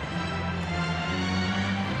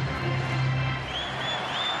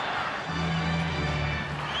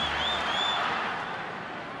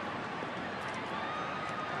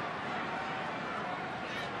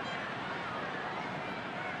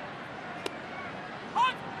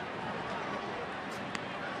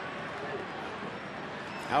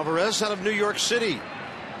 Alvarez out of New York City.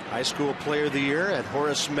 High school player of the year at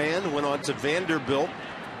Horace Mann. Went on to Vanderbilt,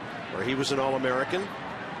 where he was an All-American.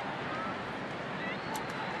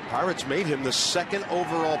 Pirates made him the 2nd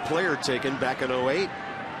overall player taken back in 08.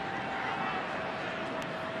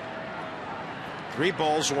 3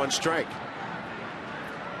 balls, 1 strike.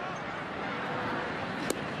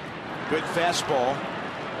 Good fastball.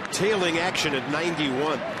 Tailing action at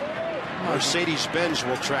 91. Mercedes-Benz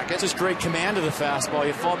will track it. Just great command of the fastball.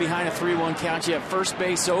 You fall behind a 3-1 count. You have first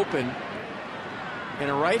base open and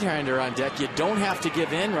a right-hander on deck. You don't have to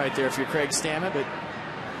give in right there if you're Craig Stammen, but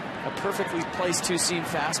a perfectly placed 2-seam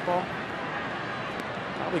fastball.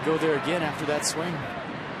 Probably go there again after that swing.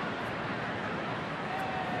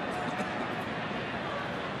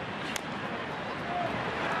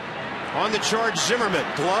 On the charge, Zimmerman.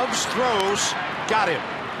 Gloves, throws, got him.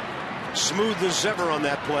 Smooth as ever on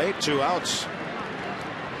that play. 2 outs.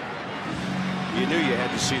 You knew you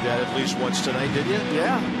had to see that at least once tonight, didn't you?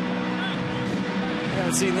 Yeah.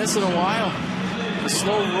 Haven't seen this in a while. A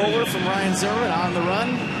slow roller from Ryan Zimmerman on the run.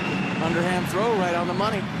 Underhand throw right on the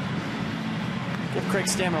money. Give Craig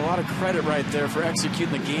Stammen a lot of credit right there for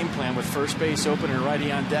executing the game plan with first base open and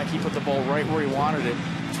righty on deck. He put the ball right where he wanted it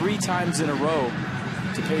 3 times in a row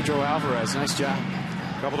to Pedro Alvarez. Nice job.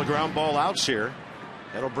 A couple of ground ball outs here.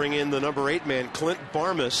 That'll bring in the number 8 man, Clint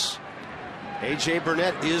Barmas. A.J.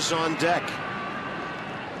 Burnett is on deck.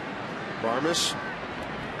 Barmas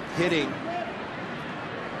hitting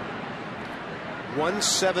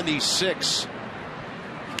 176,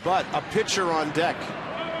 but a pitcher on deck.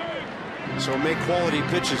 So make quality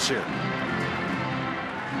pitches here.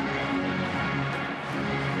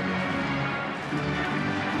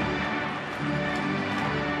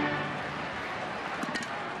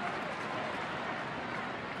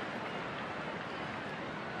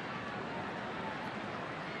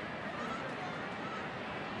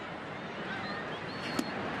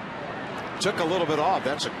 Took a little bit off.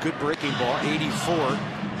 That's a good breaking ball. 84.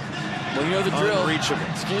 Well, you know the drill. Unreachable.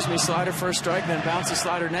 Excuse me, slider first strike, then bounce the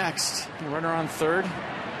slider next. Runner on third.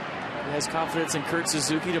 He has confidence in Kurt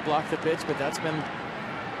Suzuki to block the pitch, but that's been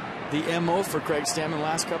the MO for Craig Stammen the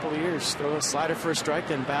last couple of years. Throw a slider for a strike,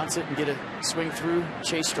 then bounce it and get a swing through,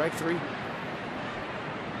 chase strike 3.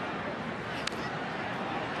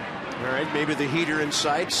 All right, maybe the heater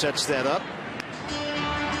inside sets that up.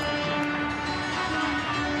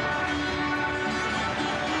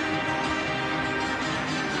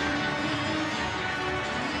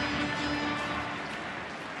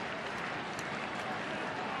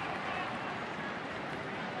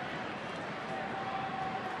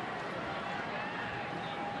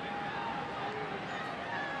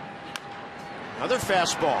 Another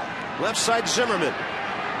fastball. Left side Zimmerman.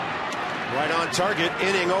 Right on target,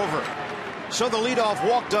 inning over. So the leadoff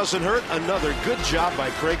walk doesn't hurt. Another good job by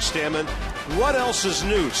Craig Stammen. What else is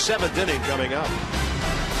new? 7th inning coming up.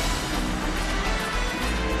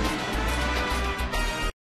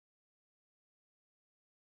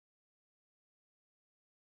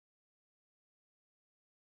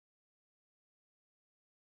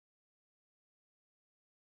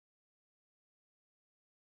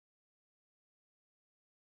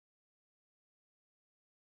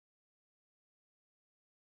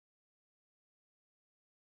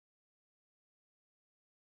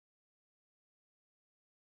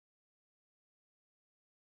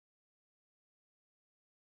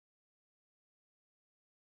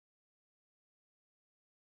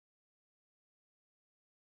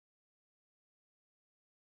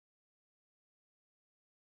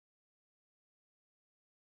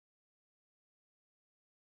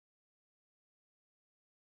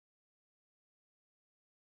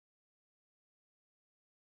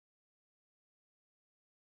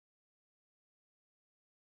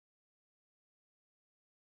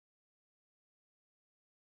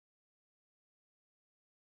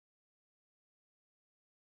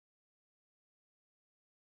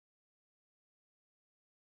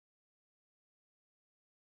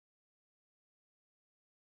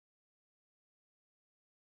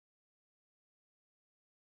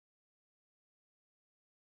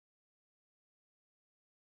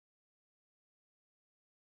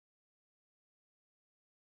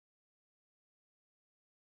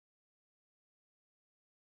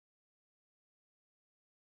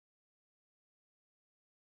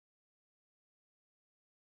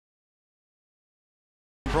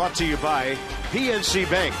 Brought to you by PNC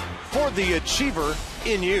Bank, for the achiever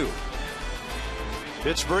in you.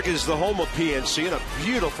 Pittsburgh is the home of PNC, and a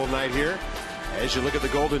beautiful night here. As you look at the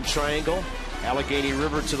Golden Triangle, Allegheny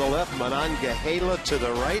River to the left, Monongahela to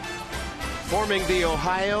the right, forming the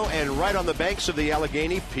Ohio, and right on the banks of the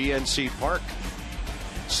Allegheny, PNC Park.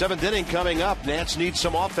 7th inning coming up. Nats need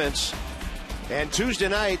some offense. And Tuesday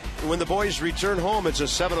night, when the boys return home, it's a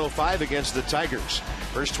 7:05 against the Tigers.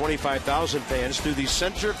 First 25,000 fans through the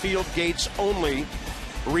center field gates only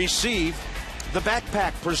receive the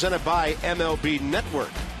backpack presented by MLB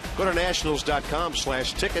Network. Go to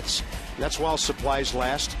nationals.com/tickets. That's while supplies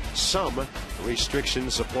last. Some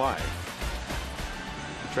restrictions apply.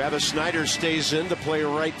 Travis Snyder stays in to play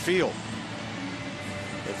right field.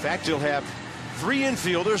 In fact, he'll have 3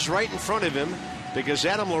 infielders right in front of him, because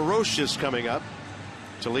Adam LaRoche is coming up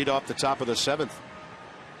to lead off the top of the 7th.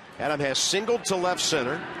 Adam has singled to left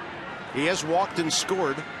center. He has walked and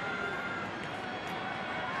scored.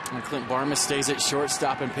 And Clint Barmas stays at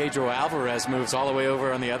shortstop, and Pedro Alvarez moves all the way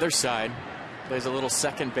over on the other side. Plays a little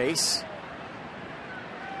second base.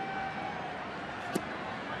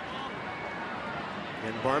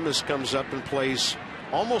 And Barmas comes up and plays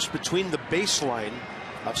almost between the baseline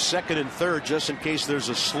of second and third, just in case there's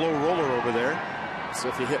a slow roller over there. So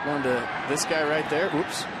if you hit one to this guy right there,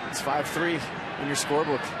 oops, it's 5-3 in your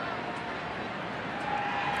scorebook.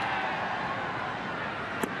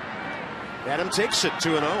 Adam takes it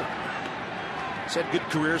 2-0. He's had good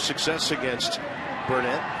career success against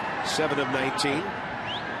Burnett, 7 of 19.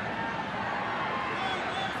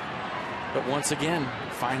 But once again,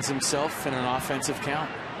 finds himself in an offensive count.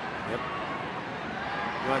 Yep.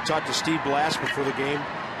 I talked to Steve Blass before the game.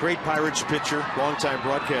 Great Pirates pitcher, longtime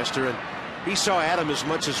broadcaster, and he saw Adam as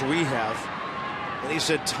much as we have. And he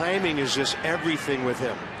said timing is just everything with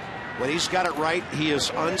him. When he's got it right, he is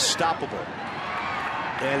unstoppable.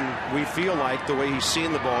 And we feel like the way he's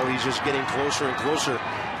seeing the ball, he's just getting closer and closer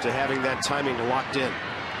to having that timing locked in.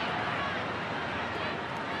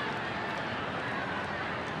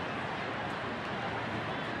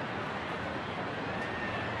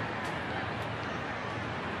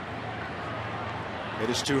 Hit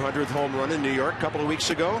his 200th home run in New York a couple of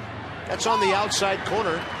weeks ago. That's on the outside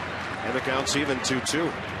corner, and the count's even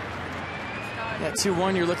 2-2. At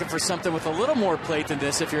 2-1, you're looking for something with a little more plate than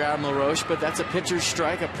this if you're Adam LaRoche, but that's a pitcher's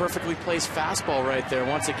strike, a perfectly placed fastball right there.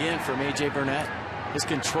 Once again, from A.J. Burnett, his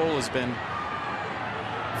control has been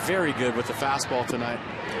very good with the fastball tonight.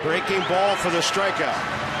 Breaking ball for the strikeout.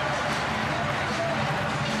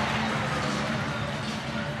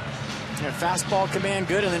 Yeah, fastball command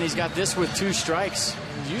good, and then he's got this with 2 strikes.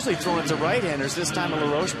 He's usually throwing it to right-handers. This time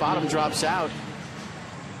LaRoche bottom drops out.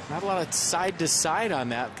 Not a lot of side to side on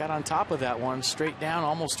that. Got on top of that one. Straight down,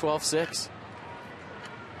 almost 12-6.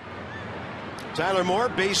 Tyler Moore,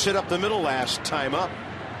 base hit up the middle last time up.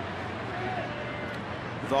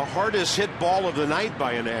 The hardest hit ball of the night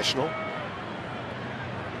by a National.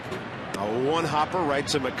 A one hopper right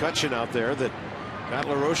to McCutchen out there that Matt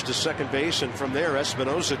LaRoche to second base, and from there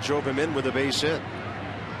Espinosa drove him in with a base hit.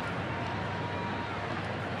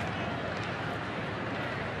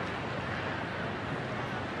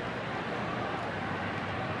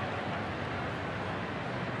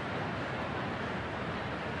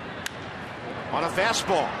 On a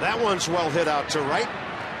fastball, that one's well hit out to right.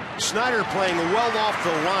 Snyder playing well off the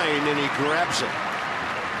line, and he grabs it.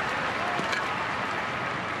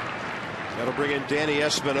 That'll bring in Danny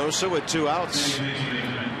Espinosa with 2 outs.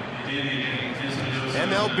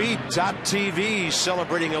 MLB.TV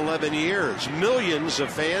celebrating 11 years. Millions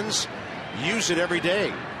of fans use it every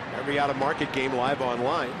day. Every out-of-market game live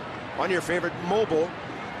online on your favorite mobile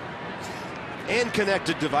and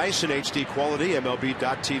connected device in HD quality.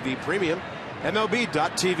 MLB.TV Premium.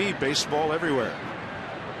 MLB.TV, baseball everywhere.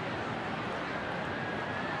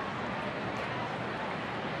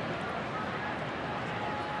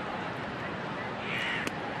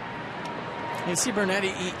 You see Burnett,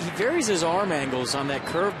 he varies his arm angles on that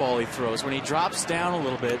curveball he throws. When he drops down a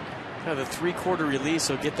little bit, kind of the 3/4 release,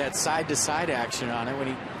 he'll get that side-to-side action on it. When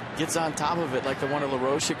he gets on top of it, like the one at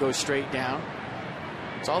LaRoche, it goes straight down.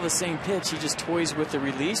 It's all the same pitch. He just toys with the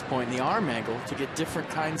release point and the arm angle to get different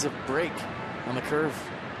kinds of break on the curve.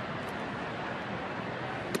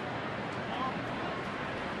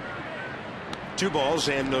 Two balls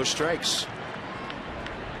and no strikes.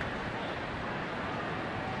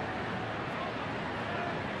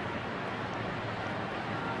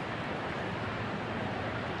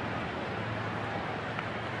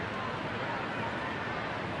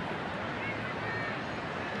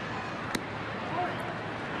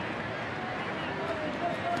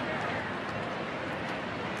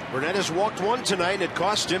 Burnett has walked 1 tonight, and it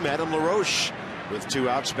cost him. Adam LaRoche with 2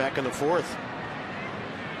 outs back in the 4th.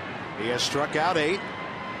 He has struck out 8.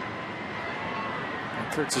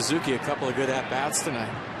 And Kurt Suzuki, a couple of good at-bats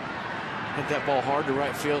tonight. Hit that ball hard to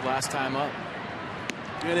right field last time up.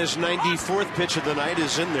 And his 94th pitch of the night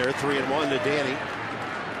is in there, 3-1 to Danny.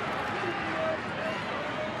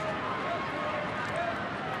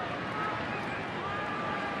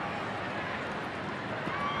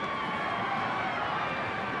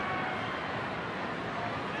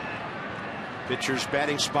 Pitcher's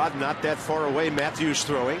batting spot not that far away. Matthews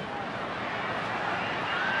throwing.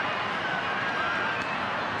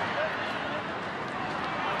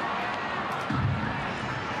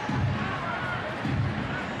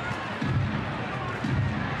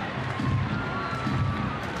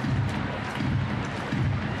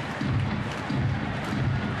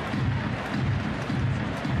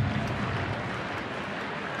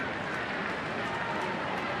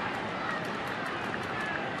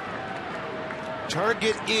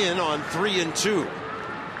 Target in on 3-2.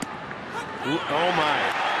 Oh my.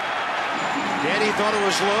 Danny thought it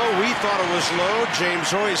was low. We thought it was low.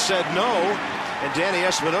 James Hoy said no. And Danny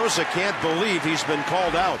Espinosa can't believe he's been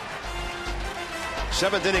called out.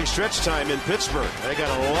 7th inning stretch time in Pittsburgh. They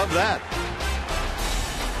gotta love that.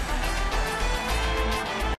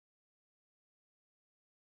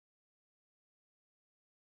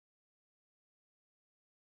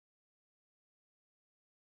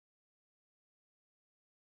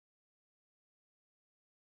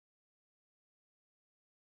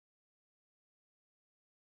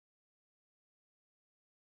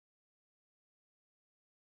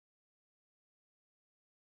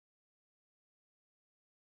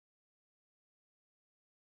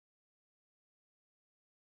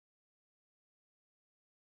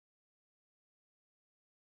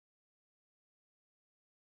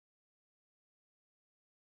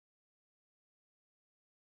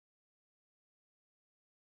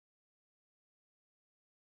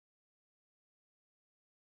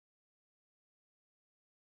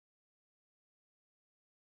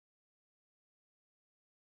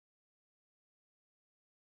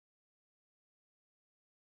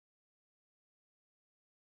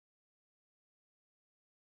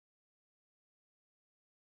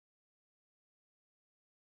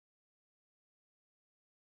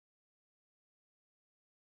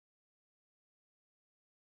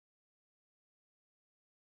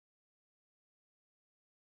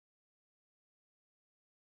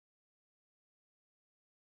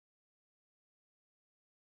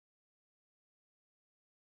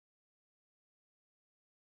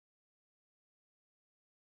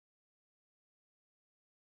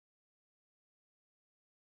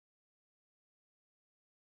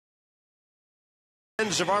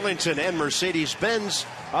 Of Arlington and Mercedes-Benz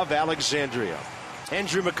of Alexandria.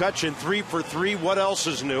 Andrew McCutchen 3 for 3. What else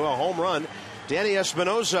is new? A home run. Danny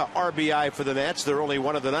Espinosa RBI for the Nats. They're only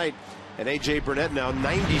 1 of the night. And A.J. Burnett now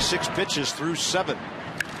 96 pitches through 7.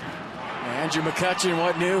 Andrew McCutchen,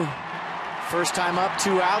 what new? First time up,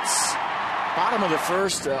 2 outs. Bottom of the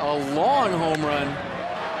first, a long home run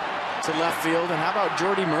to left field. And how about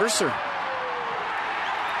Jordy Mercer?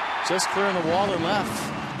 Just clearing the wall and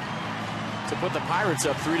left to put the Pirates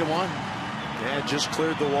up 3-1. Yeah, just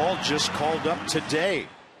cleared the wall, just called up today.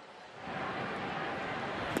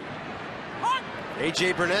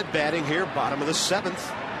 A.J. Burnett batting here, bottom of the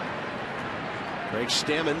 7th. Craig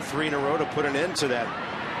Stammen, 3 in a row to put an end to that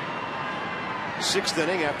 6th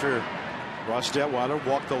inning after Ross Detwiler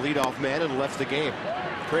walked the leadoff man and left the game.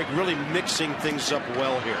 Craig really mixing things up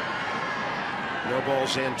well here. No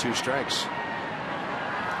balls and 2 strikes.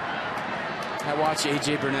 I watched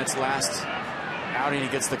A.J. Burnett's last outing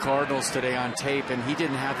against the Cardinals today on tape, and he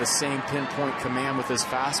didn't have the same pinpoint command with his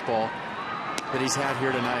fastball that he's had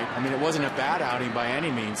here tonight. I mean, it wasn't a bad outing by any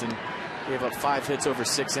means, and he gave up 5 hits over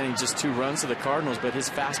 6 innings, just 2 runs to the Cardinals, but his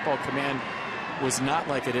fastball command was not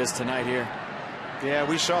like it is tonight here. Yeah,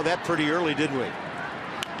 we saw that pretty early, didn't we?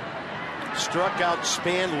 Struck out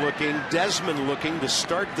Span looking, Desmond looking to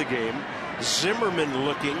start the game, Zimmerman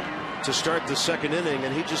looking to start the 2nd inning,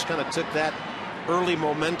 and he just kind of took that early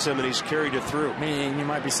momentum and he's carried it through. I mean, you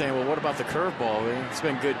might be saying, well, what about the curveball? It's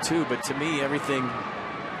been good too, but to me, everything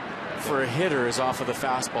for a hitter is off of the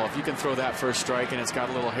fastball. If you can throw that first strike and it's got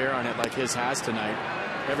a little hair on it like his has tonight,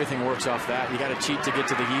 everything works off that. You got to cheat to get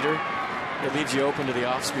to the heater. It leaves you open to the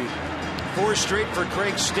off speed. 4 straight for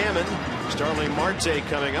Craig Stammen. Starling Marte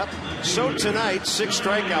coming up. So tonight, 6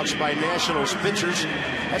 strikeouts by Nationals pitchers.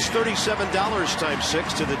 That's $37 times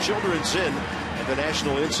 6 to the Children's Inn at the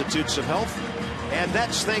National Institutes of Health. And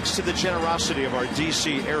that's thanks to the generosity of our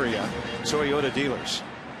D.C. area Toyota dealers.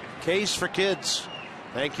 K's for kids.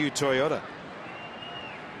 Thank you, Toyota.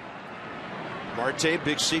 Marte,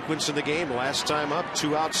 big sequence in the game. Last time up,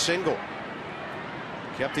 2-out single.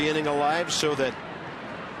 Kept the inning alive so that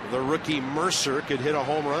the rookie Mercer could hit a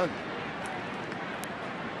home run.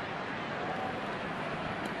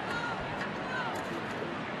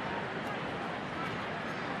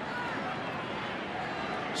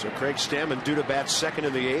 So Craig Stammen due to bat 2nd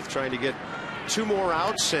in the 8th, trying to get 2 more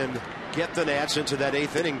outs and get the Nats into that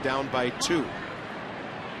 8th inning down by 2.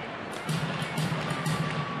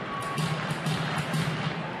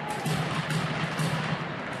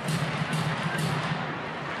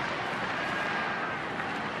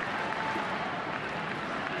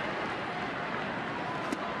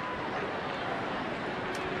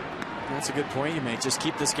 That's a good point you make. Just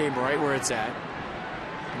keep this game right where it's at.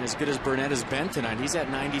 And as good as Burnett has been tonight, he's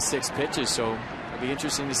at 96 pitches, so it'll be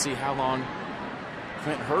interesting to see how long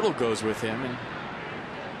Clint Hurdle goes with him. And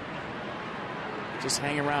just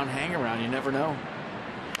hang around. You never know.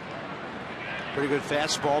 Pretty good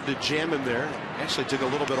fastball to jam him there. Actually took a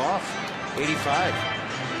little bit off. 85.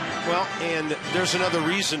 Well, and there's another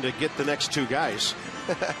reason to get the next 2 guys.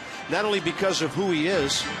 Not only because of who he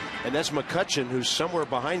is, and that's McCutchen, who's somewhere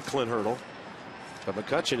behind Clint Hurdle. But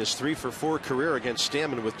McCutchen is 3 for 4 career against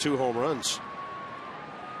Stammen with 2 home runs.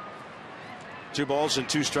 2 balls and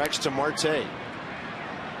 2 strikes to Marte.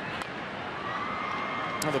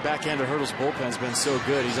 Well, the back end of Hurdle's bullpen's been so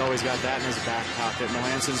good. He's always got that in his back pocket.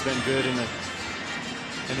 Melancon's been good in the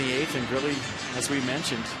 8th, and really, as we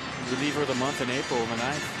mentioned, reliever of the month in April in the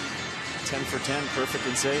 9th. 10 for 10, perfect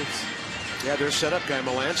in saves. Yeah, their setup guy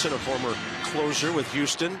Melanson, a former closer with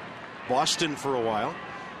Houston, Boston for a while.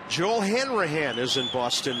 Joel Hanrahan is in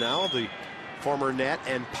Boston now, the former Nat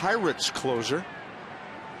and Pirates closer.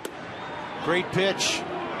 Great pitch,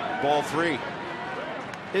 ball 3.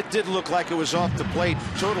 It did look like it was off the plate,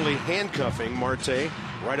 totally handcuffing Marte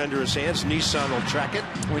right under his hands. Nissan will track it.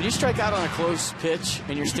 When you strike out on a close pitch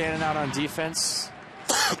and you're standing out on defense,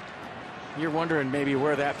 you're wondering maybe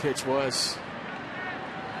where that pitch was.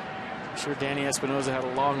 I'm sure Danny Espinosa had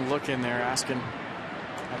a long look in there asking,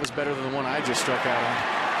 that was better than the one I just struck out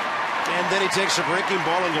on. And then he takes a breaking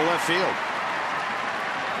ball into left field.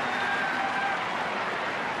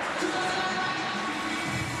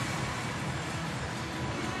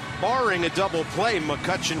 Barring a double play,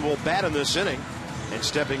 McCutchen will bat in this inning. And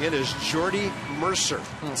stepping in is Jordy Mercer.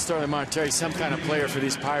 Well, Starling Marte, some kind of player for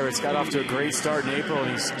these Pirates. Got off to a great start in April,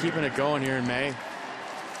 and he's keeping it going here in May.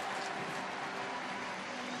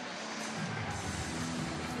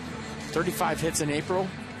 "35 hits in April.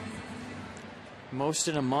 Most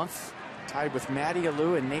in a month. Tied with Matty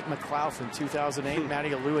Alou and Nate McLeod in 2008. Matty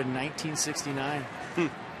Alou in 1969.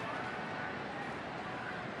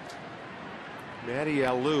 Matty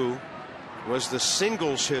Alou was the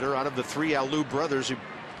singles hitter out of the 3 Alou brothers. He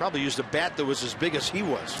probably used a bat that was as big as he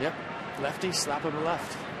was. Yep. Lefty, slap him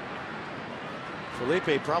left.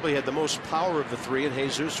 Felipe probably had the most power of the 3, and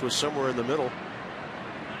Jesus was somewhere in the middle.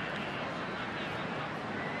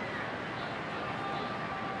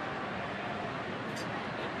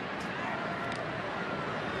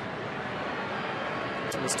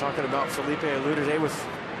 I was talking about Felipe Alou today with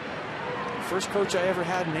the first coach I ever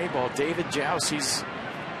had in A-ball, David Jouse. He's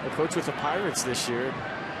a coach with the Pirates this year.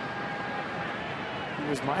 He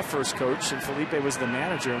was my first coach, and Felipe was the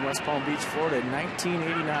manager in West Palm Beach, Florida in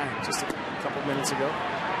 1989, just a couple minutes ago.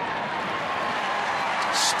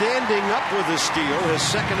 Standing up with a steal, his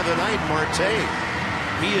second of the night, Marte.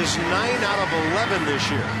 He is 9 out of 11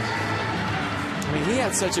 this year. I mean, he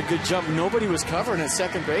had such a good jump. Nobody was covering at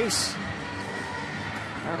second base.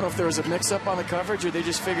 I don't know if there was a mix-up on the coverage or they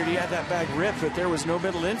just figured he had that bag ripped, but there was no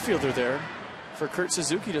middle infielder there for Kurt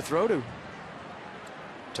Suzuki to throw to.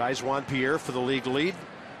 Ties Juan Pierre for the league lead.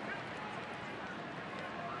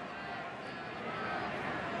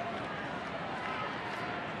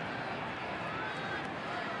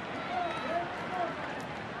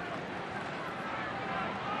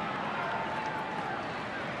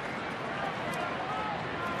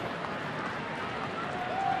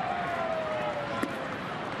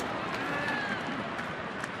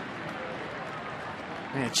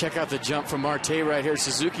 Man, check out the jump from Marte right here.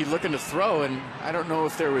 Suzuki looking to throw, and I don't know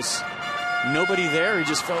if there was nobody there. He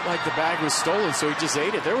just felt like the bag was stolen, so he just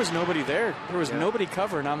ate it. There was nobody there. There was nobody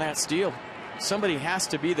covering on that steal. Somebody has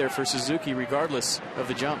to be there for Suzuki regardless of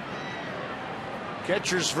the jump.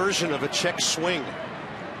 Catcher's version of a check swing.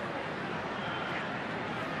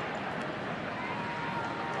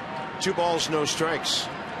 Two balls, no strikes.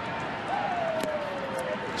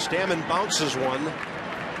 Stammen bounces one.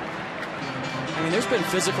 I mean, there's been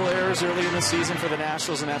physical errors early in the season for the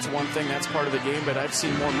Nationals, and that's one thing. That's part of the game, but I've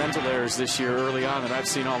seen more mental errors this year early on than I've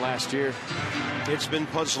seen all last year. It's been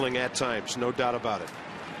puzzling at times, no doubt about it.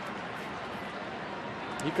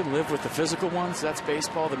 You can live with the physical ones. That's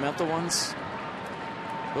baseball. The mental ones,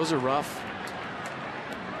 those are rough.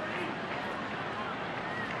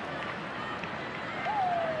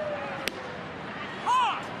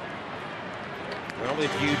 Well,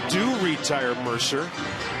 if you do retire Mercer,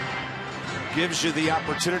 gives you the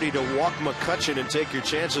opportunity to walk McCutchen and take your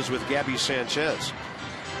chances with Gabby Sanchez.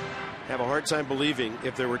 Have a hard time believing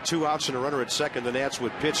if there were 2 outs and a runner at second, the Nats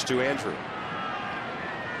would pitch to Andrew.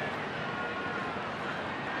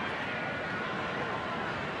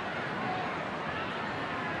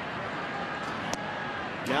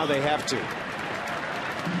 Now they have to.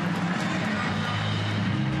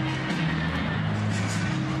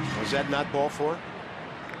 Was that not ball 4?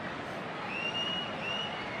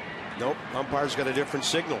 Nope, umpire's got a different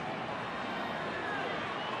signal.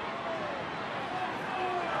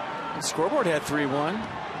 The scoreboard had 3-1.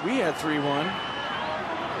 We had 3-1.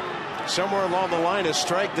 Somewhere along the line, a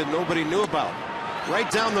strike that nobody knew about. Right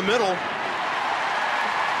down the middle.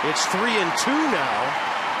 It's 3-2 now.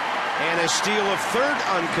 And a steal of third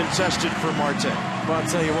uncontested for Marte. But I'll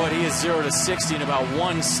tell you what, he is 0 to 60 in about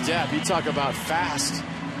 1 step. You talk about fast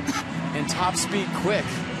and top speed quick.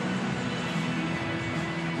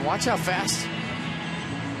 Watch how fast.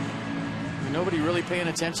 Nobody really paying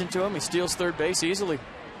attention to him. He steals third base easily.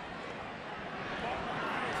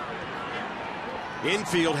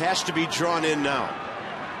 Infield has to be drawn in now.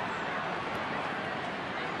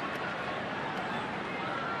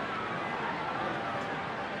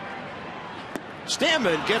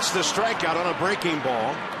 Stammen gets the strikeout on a breaking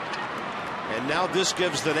ball. And now this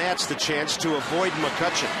gives the Nats the chance to avoid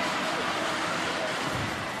McCutchen.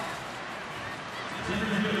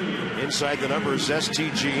 Inside the numbers,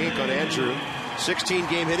 STG Inc. on Andrew.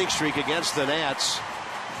 16-game hitting streak against the Nats.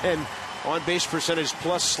 And on-base percentage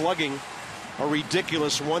plus slugging, a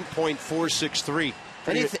ridiculous 1.463.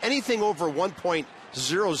 Anything over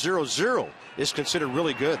 1.000 is considered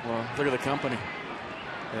really good. Well, look at the company.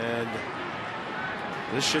 And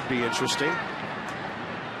this should be interesting.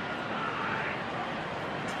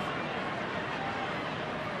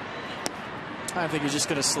 I think he's just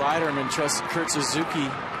going to slider him and trust Kurt Suzuki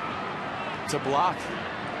to block.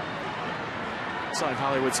 It's like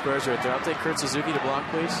Hollywood Squares right there. I'll take Kurt Suzuki to block,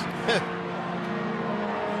 please.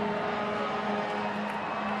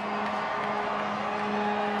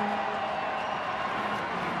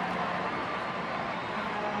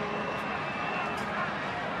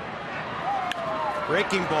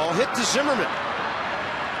 Breaking ball hit to Zimmerman.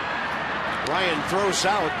 Ryan throws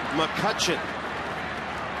out McCutchen.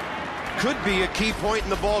 Could be a key point in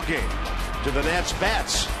the ball game. Do the Nats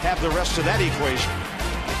bats have the rest of that equation?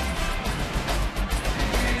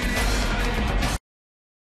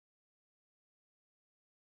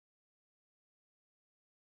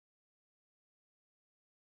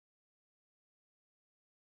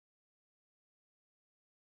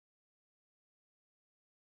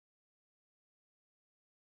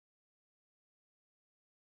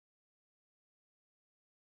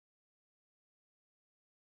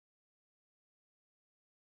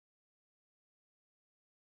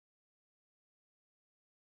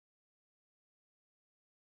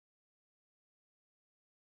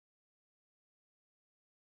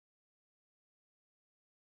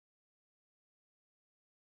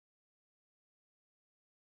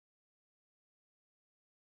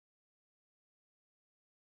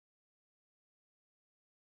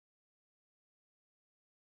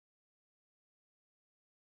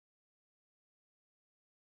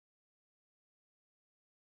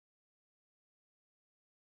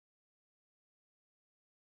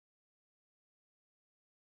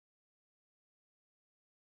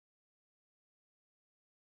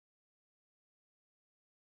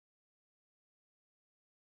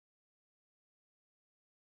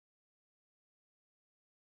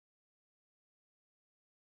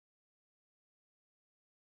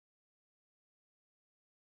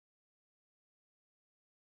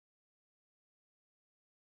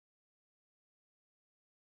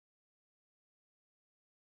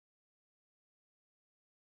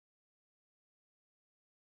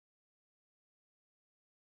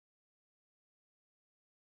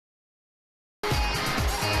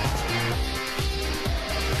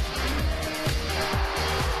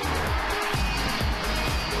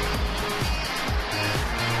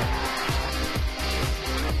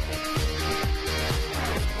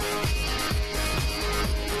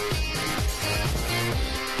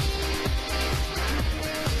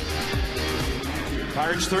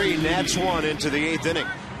 Cards 3, Nats 1 into the 8th inning.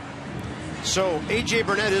 So A.J.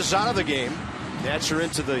 Burnett is out of the game. Nats are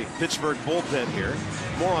into the Pittsburgh bullpen here.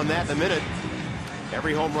 More on that in a minute.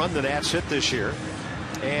 Every home run the Nats hit this year.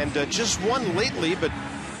 And just one lately, but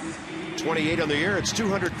 28 on the year. It's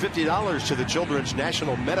 $250 to the Children's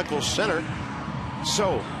National Medical Center.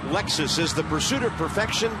 So Lexus is the pursuit of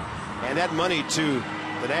perfection, and that money to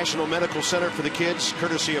the National Medical Center for the kids,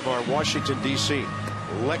 courtesy of our Washington, D.C.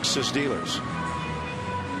 Lexus dealers.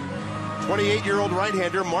 28-year-old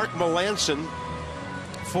right-hander Mark Melancon,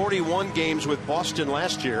 41 games with Boston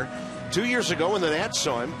last year. 2 years ago when the Nats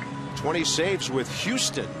saw him, 20 saves with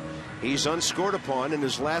Houston. He's unscored upon in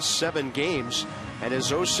his last 7 games, and his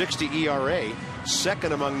 .060 ERA,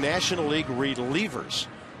 second among National League relievers.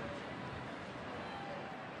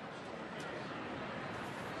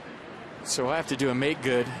 So I have to do a make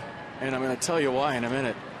good, and I'm going to tell you why in a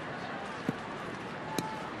minute.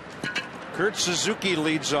 Kurt Suzuki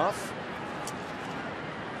leads off.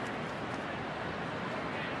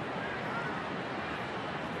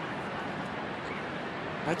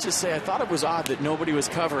 I'd just say I thought it was odd that nobody was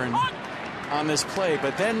covering on this play,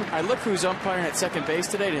 but then I look who's umpiring at second base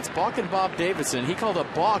today, and it's Balk and Bob Davidson. He called a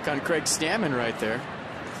balk on Craig Stammen right there.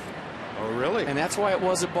 Oh, really? And that's why it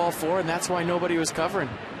was a ball 4, and that's why nobody was covering.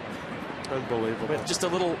 Unbelievable. But just a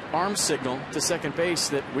little arm signal to second base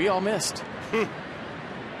that we all missed.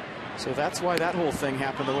 So that's why that whole thing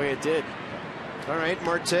happened the way it did. All right,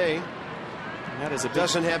 Marte. And that is a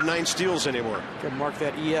doesn't have 9 steals anymore. You can mark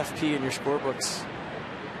that EFP in your scorebooks.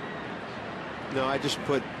 No, I just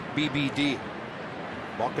put BBD.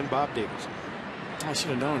 Balk and Bob Davidson. I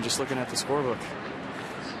should have known just looking at the scorebook.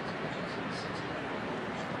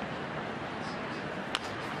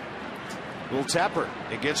 Little tapper.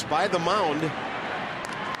 It gets by the mound.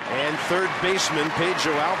 And third baseman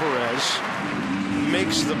Pedro Alvarez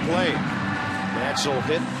makes the play. Nats will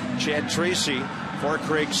hit Chad Tracy for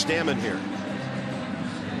Craig Stammen here.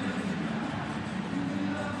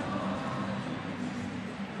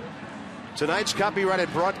 Tonight's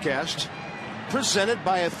copyrighted broadcast presented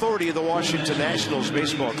by authority of the Washington Nationals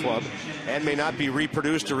Baseball Club and may not be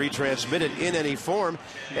reproduced or retransmitted in any form,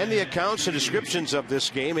 and the accounts and descriptions of this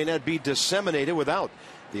game may not be disseminated without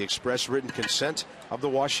the express written consent of the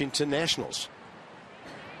Washington Nationals.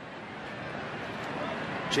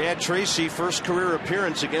 Chad Tracy, first career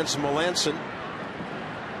appearance against Melancon.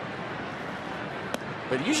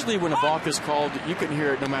 But usually when a balk is called, you can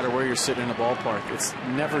hear it no matter where you're sitting in the ballpark. It's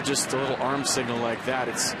never just a little arm signal like that.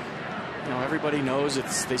 It's, you know, everybody knows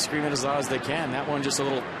they scream it as loud as they can. That one just a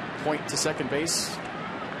little point to second base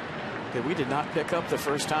that we did not pick up the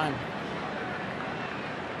first time.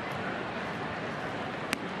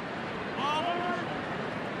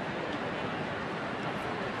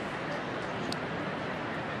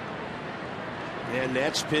 And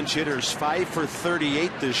Nats pinch hitters 5 for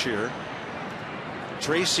 38 this year.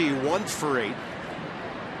 Tracy 1 for 8.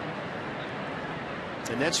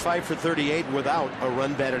 And that's 5 for 38 without a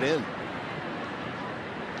run batted in.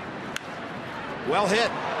 Well hit.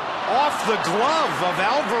 Off the glove of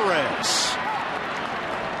Alvarez.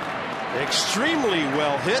 Extremely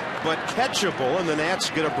well hit, but catchable, and the Nats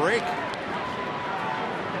get a break.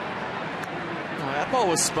 That ball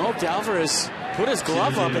was smoked. Alvarez put his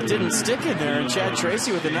glove up. It didn't stick in there, and Chad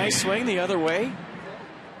Tracy with a nice swing the other way.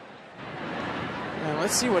 And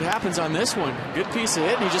let's see what happens on this one. Good piece of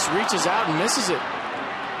hit, and he just reaches out and misses it.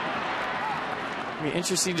 It'll be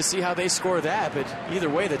interesting to see how they score that, but either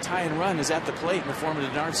way, the tie and run is at the plate in the form of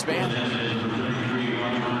Denard Span.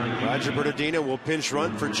 Roger Bernardino will pinch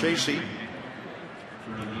run for Tracy.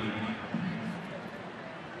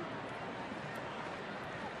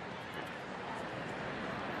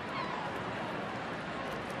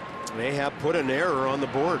 They have put an error on the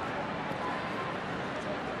board.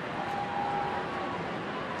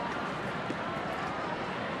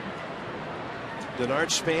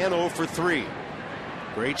 Denard Span 0 for 3.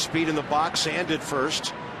 Great speed in the box and at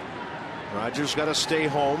first. Rogers got to stay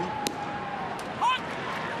home.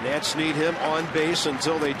 Nats need him on base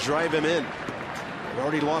until they drive him in. They've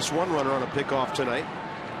already lost one runner on a pickoff tonight.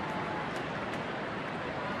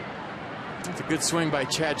 It's a good swing by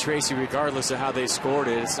Chad Tracy regardless of how they scored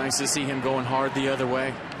it. It's nice to see him going hard the other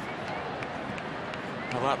way.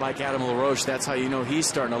 A lot like Adam LaRoche, that's how you know he's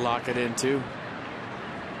starting to lock it in too.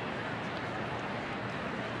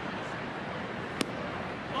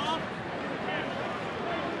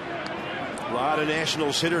 A lot of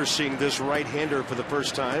Nationals hitters seeing this right-hander for the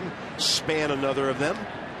first time. Span another of them.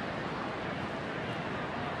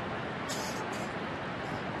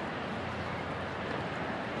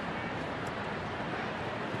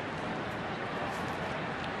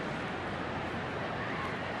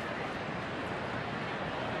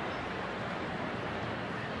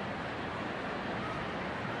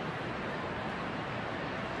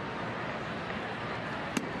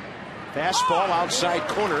 Fastball outside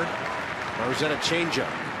corner. Or is that a changeup?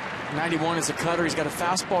 91 is a cutter. He's got a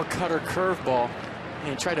fastball, cutter, curveball. And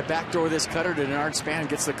he tried to backdoor this cutter to Denard Span.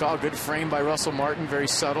 Gets the call. Good frame by Russell Martin. Very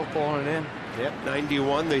subtle, pulling it in. Yep,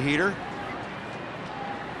 91, the heater.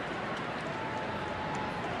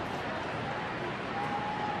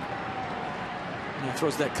 And he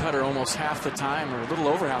throws that cutter almost half the time, or a little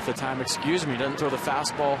over half the time, excuse me. Doesn't throw the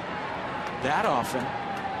fastball that often.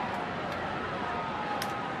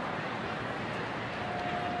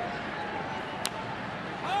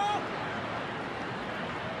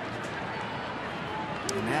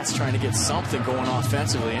 And Nats trying to get something going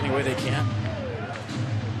offensively any way they can.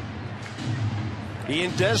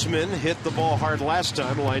 Ian Desmond hit the ball hard last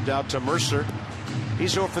time, lined out to Mercer.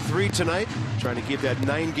 He's 0 for 3 tonight, trying to keep that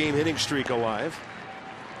 9-game hitting streak alive.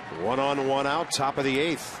 1 on, 1 out, top of the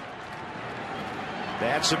 8th.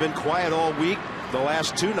 Bats have been quiet all week. The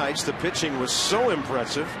last 2 nights, the pitching was so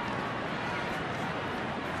impressive.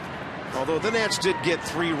 Although the Nats did get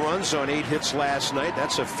 3 runs on 8 hits last night.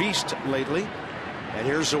 That's a feast lately. And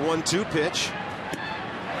here's a 1-2 pitch.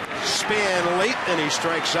 Span late, and he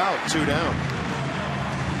strikes out. 2 down.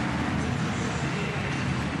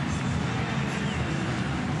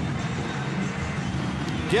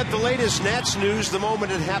 Get the latest Nats news the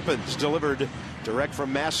moment it happens. Delivered direct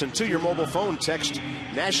from Masson to your mobile phone. Text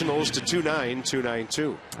Nationals to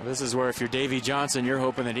 29292. This is where, if you're Davey Johnson, you're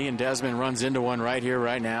hoping that Ian Desmond runs into one right here,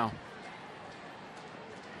 right now.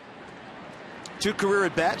 2 career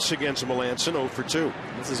at-bats against Melanson, 0 for 2.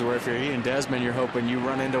 This is where, if you're Ian Desmond, you're hoping you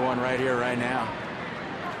run into one right here, right now.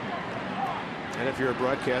 And if you're a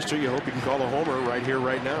broadcaster, you hope you can call a homer right here,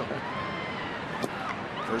 right now.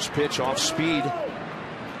 First pitch off speed.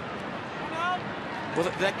 Well,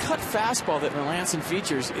 that cut fastball that Melanson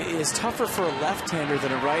features is tougher for a left-hander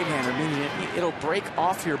than a right-hander, meaning it'll break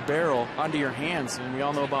off your barrel onto your hands. And we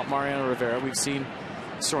all know about Mariano Rivera. We've seen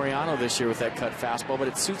Soriano this year with that cut fastball, but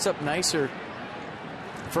it suits up nicer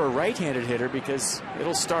for a right-handed hitter because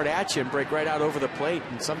it'll start at you and break right out over the plate.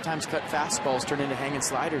 And sometimes cut fastballs turn into hanging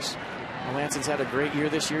sliders. Melanson's had a great year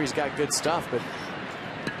this year. He's got good stuff, but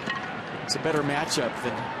it's a better matchup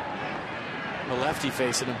than the lefty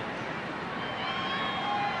facing him.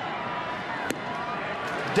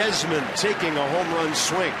 Desmond taking a home run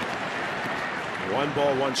swing. 1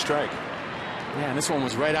 ball, 1 strike. Yeah, and this one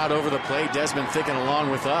was right out over the plate. Desmond thinking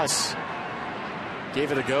along with us.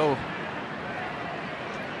 Gave it a go.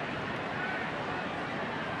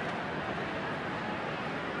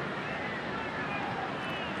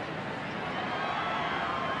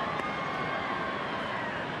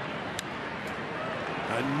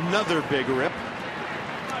 Another big rip.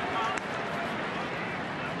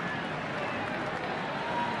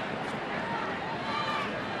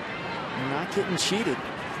 Not getting cheated.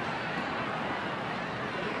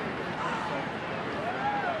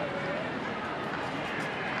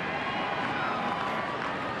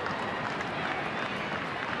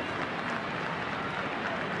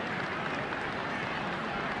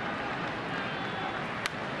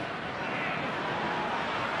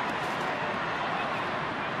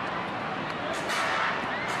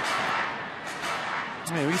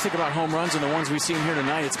 I mean, when you think about home runs and the ones we've seen here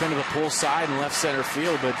tonight, it's been to the pull side and left center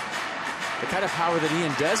field, but the kind of power that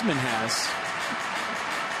Ian Desmond has,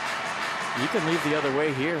 you can leave the other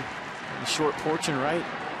way here. Short porch and right.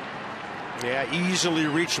 Yeah, easily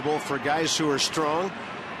reachable for guys who are strong.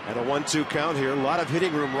 At a 1-2 count here. A lot of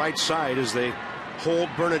hitting room right side as they hold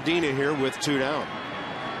Bernardina here with 2 down.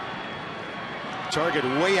 Target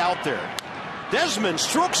way out there. Desmond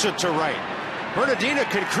strokes it to right. Bernardina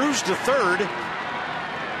can cruise to third.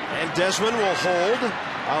 And Desmond will hold.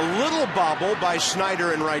 A little bobble by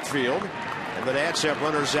Snyder in right field. And the Nats have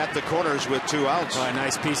runners at the corners with 2 outs. Oh, a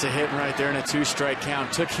nice piece of hitting right there in a 2-strike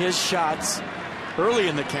count. Took his shots early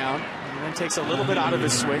in the count and then takes a little bit out of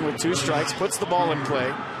his swing with 2 strikes, puts the ball in play.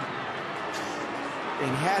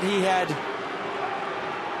 And had he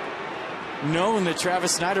known that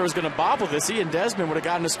Travis Snyder was going to bobble this, Ian Desmond would have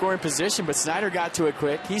gotten a scoring position, but Snyder got to it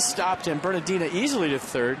quick. He stopped him. Bernardina easily to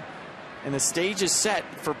third. And the stage is set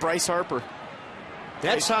for Bryce Harper.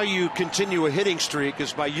 That's how you continue a hitting streak,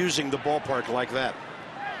 is by using the ballpark like that.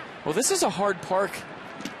 Well, this is a hard park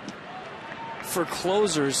for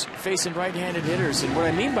closers facing right-handed hitters. And what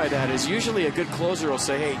I mean by that is usually a good closer will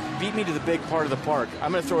say, hey, beat me to the big part of the park.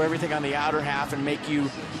 I'm going to throw everything on the outer half and make you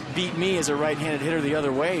beat me as a right-handed hitter the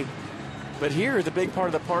other way. But here, the big part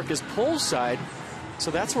of the park is pull side. So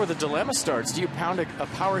that's where the dilemma starts. Do you pound a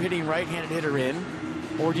power-hitting right-handed hitter in,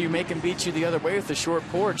 or do you make him beat you the other way with the short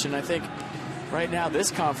porch? And I think right now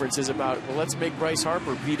this conference is about, well, let's make Bryce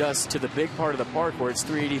Harper beat us to the big part of the park where it's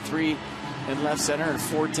 383 in left center and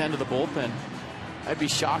 4-10 to the bullpen. I'd be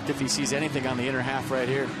shocked if he sees anything on the inner half right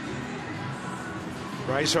here.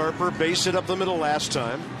 Bryce Harper based it up the middle last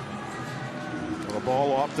time. A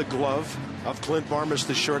ball off the glove of Clint Barmas,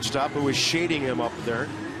 the shortstop, who was shading him up there.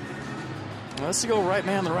 Well, let's go right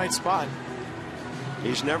man in the right spot.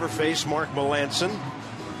 He's never faced Mark Melancon.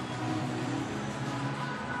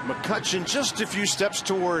 McCutchen just a few steps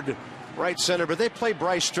toward right center, but they play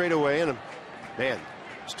Bryce straight away. And man,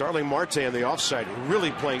 Starling Marte on the offside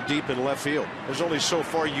really playing deep in left field. There's only so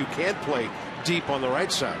far you can play deep on the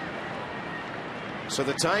right side. So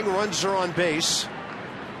the tying runs are on base.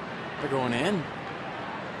 They're going in.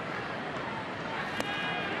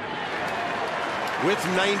 With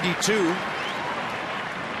 92.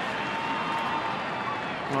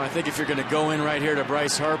 Well, I think if you're going to go in right here to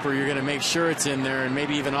Bryce Harper, you're going to make sure it's in there and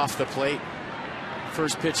maybe even off the plate.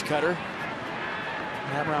 First pitch cutter.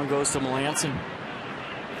 That round goes to Melancon.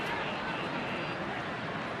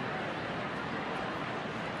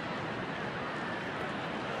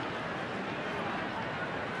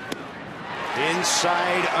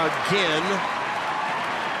 Inside again.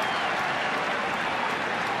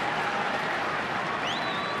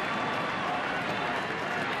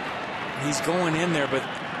 He's going in there, but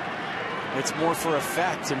it's more for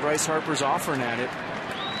effect, and Bryce Harper's offering at it.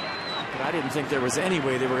 But I didn't think there was any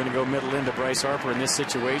way they were going to go middle into Bryce Harper in this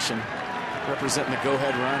situation, representing the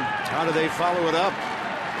go-ahead run. How do they follow it up?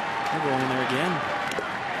 They're going in there again.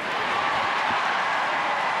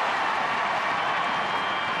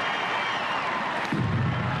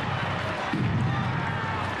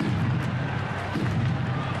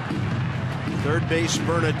 Third base,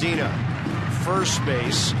 Bernardina. First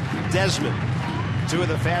base, Desmond. Two of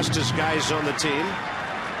the fastest guys on the team.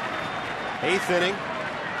 Eighth inning.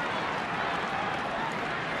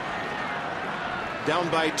 Down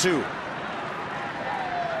by 2.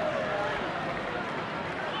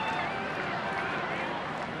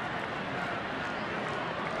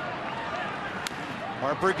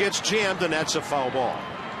 Harper gets jammed, and that's a foul ball.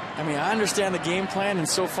 I mean, I understand the game plan, and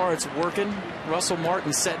so far it's working. Russell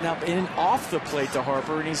Martin setting up in off the plate to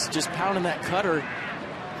Harper, and he's just pounding that cutter,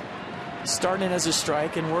 starting it as a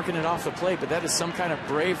strike and working it off the plate. But that is some kind of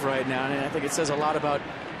brave right now, and I think it says a lot about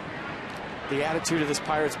the attitude of this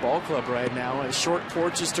Pirates ball club right now. Short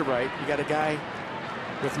porches to right. You got a guy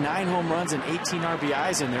with 9 home runs and 18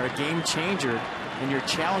 RBIs in there, a game changer, and you're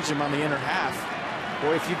challenging him on the inner half.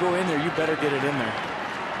 Boy, if you go in there, you better get it in there.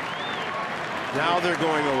 Now they're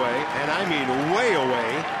going away, and I mean way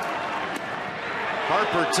away.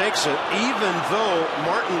 Harper takes it. Even though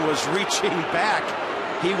Martin was reaching back,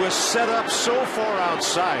 he was set up so far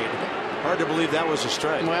outside. Hard to believe that was a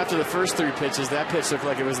strike. Well, after the first 3 pitches, that pitch looked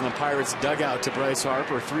like it was in the Pirates' dugout to Bryce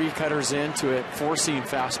Harper. 3 cutters into it, 4-seam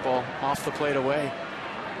fastball off the plate away.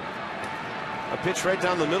 A pitch right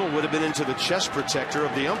down the middle would have been into the chest protector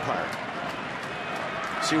of the umpire.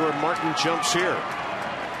 See where Martin jumps here.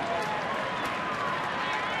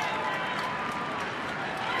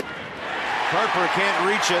 Harper can't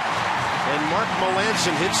reach it, and Mark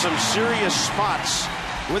Melancon hit some serious spots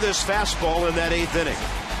with his fastball in that 8th inning.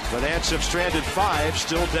 The Nats have stranded 5,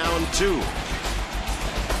 still down 2.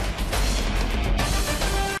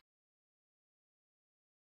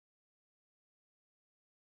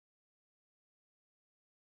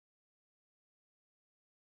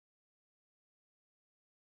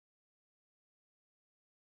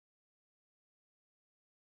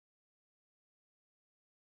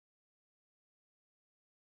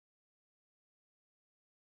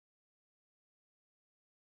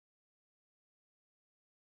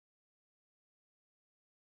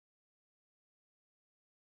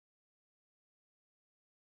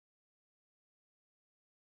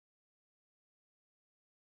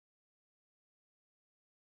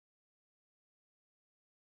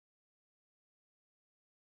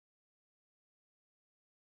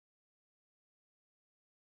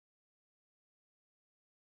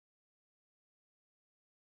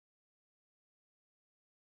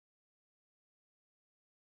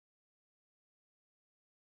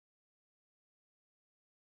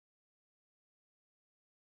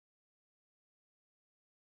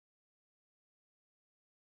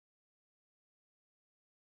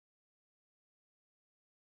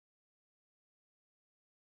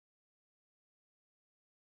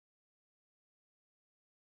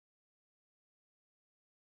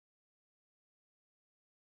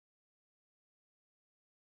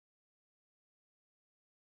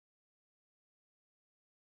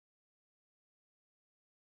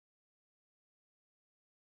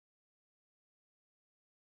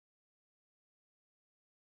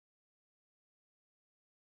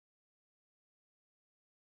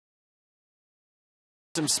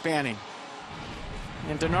 some spanning.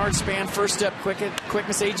 And Denard Span, first step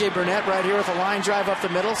quickness. A.J. Burnett right here with a line drive up the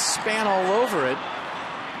middle. Span all over it.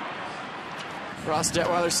 Ross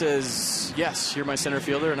Detweiler says, yes, you're my center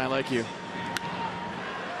fielder and I like you.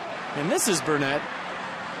 And this is Burnett.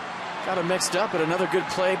 Got him mixed up, but another good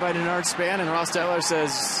play by Denard Span. And Ross Detweiler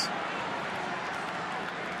says,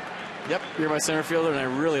 yep, you're my center fielder and I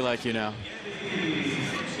really like you now.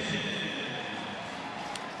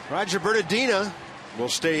 Roger Bernardina will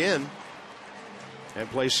stay in and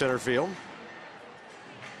play center field.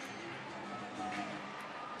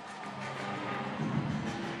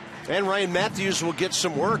 And Ryan Matthews will get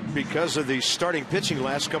some work because of the starting pitching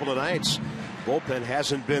last couple of nights. Bullpen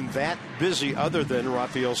hasn't been that busy other than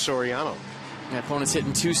Rafael Soriano. The opponent's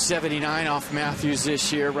hitting 279 off Matthews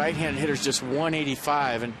this year. Right-handed hitter's just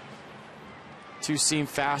 185. And two-seam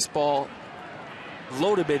fastball,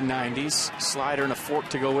 low to mid-90s. Slider and a fork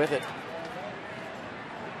to go with it.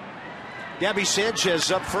 Gabby Sanchez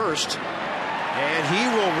up first. And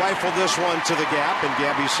he will rifle this one to the gap. And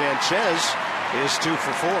Gabby Sanchez is 2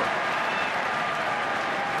 for 4.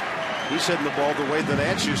 He's hitting the ball the way that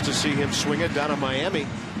Ants used to see him swing it down in Miami.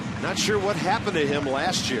 Not sure what happened to him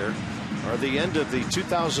last year or the end of the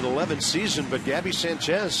 2011 season, but Gabby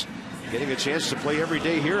Sanchez getting a chance to play every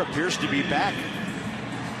day here, appears to be back.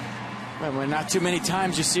 Well, not too many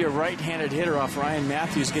times you see a right-handed hitter off Ryan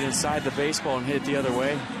Matthews get inside the baseball and hit it the other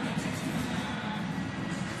way.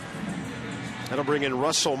 That'll bring in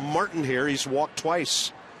Russell Martin here. He's walked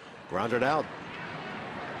twice. Grounded out.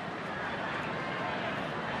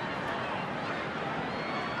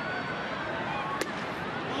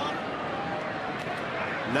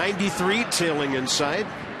 .93 tailing inside.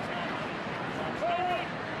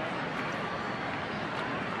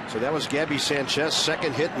 So that was Gabby Sanchez,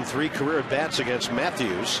 second hit in 3 career at-bats against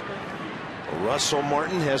Matthews. Russell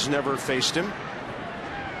Martin has never faced him.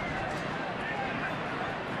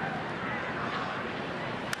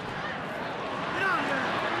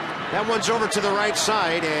 That one's over to the right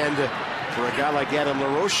side, and for a guy like Adam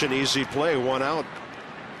LaRoche, an easy play, 1 out.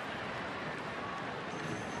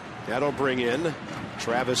 That'll bring in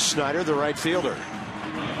Travis Snider, the right fielder.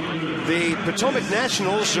 The Potomac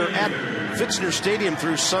Nationals are at Pfitzner Stadium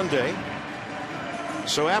through Sunday.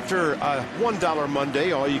 So after a $1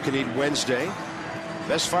 Monday, all you can eat Wednesday.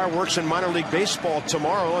 Best fireworks in minor league baseball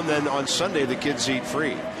tomorrow, and then on Sunday the kids eat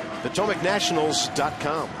free.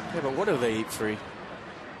 PotomacNationals.com. Yeah, but what do they eat free?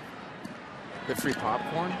 Get free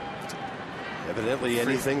popcorn? Evidently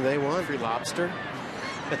anything they want. Free lobster?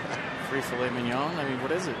 Free filet mignon? I mean,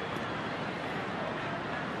 what is it?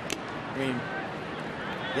 I mean,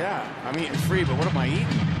 yeah, I'm eating free, but what am I eating?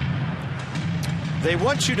 They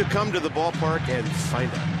want you to come to the ballpark and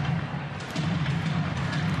find out.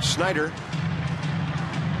 Snider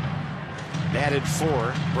batted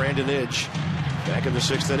 4. Brandon Idge back in the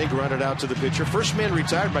 6th inning, grounded out to the pitcher. First man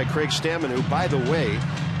retired by Craig Stammen, who, by the way,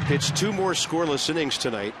 pitched 2 more scoreless innings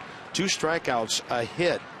tonight. 2 strikeouts, a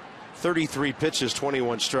hit, 33 pitches,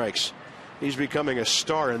 21 strikes. He's becoming a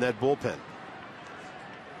star in that bullpen.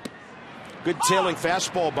 Good tailing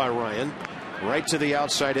fastball by Ryan. Right to the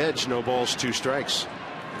outside edge. No balls, 2 strikes.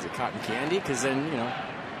 Is it cotton candy? Because then, you know,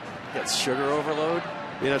 that's sugar overload.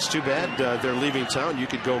 Yeah, that's too bad. They're leaving town. You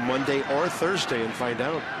could go Monday or Thursday and find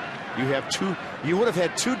out. You have 2. You would have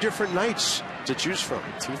had 2 different nights to choose from.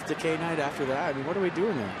 Tooth decay night after that. I mean, what are we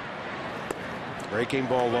doing there? Breaking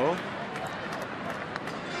ball low.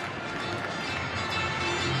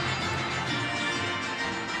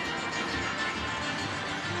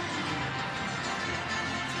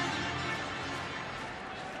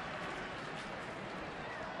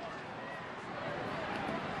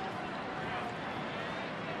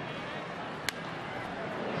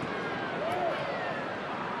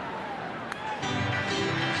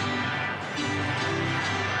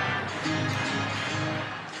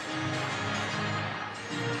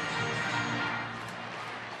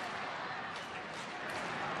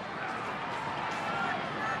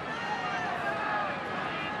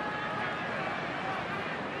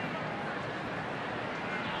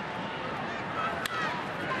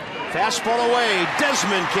 Fastball away.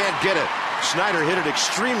 Desmond can't get it. Snider hit it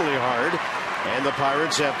extremely hard, and the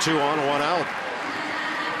Pirates have 2 on, 1 out.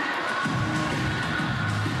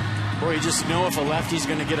 Boy, you just know if a lefty's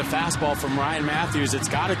going to get a fastball from Ryan Matthews, it's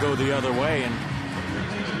got to go the other way. And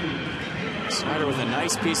Snider with a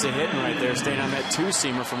nice piece of hitting right there, staying on that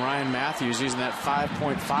 2-seamer from Ryan Matthews, using that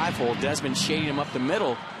 5.5 hole. Desmond shading him up the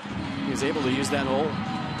middle. He was able to use that hole.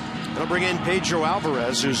 They'll bring in Pedro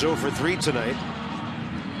Alvarez, who's 0 for 3 tonight.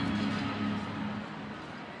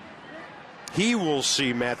 He will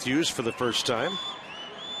see Matthews for the first time.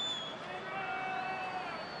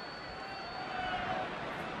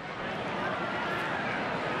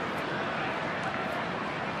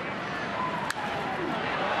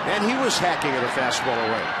 And he was hacking at a fastball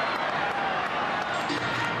away.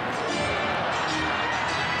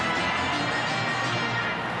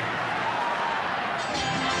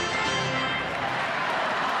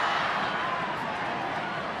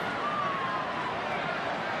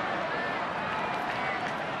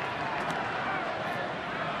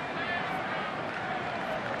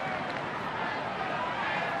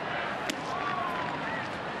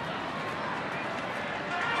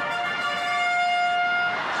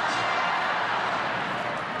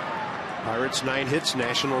 Pirates 9 hits,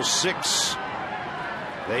 Nationals 6.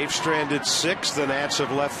 They've stranded 6. The Nats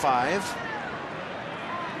have left 5.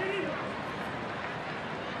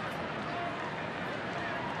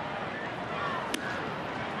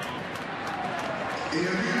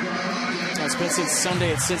 It's been since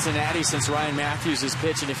Sunday at Cincinnati since Ryan Matthews has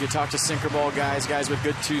pitched, and if you talk to sinker ball guys with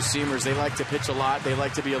good two-seamers, they like to pitch a lot. They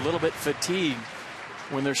like to be a little bit fatigued.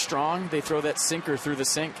 When they're strong, they throw that sinker through the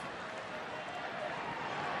sink.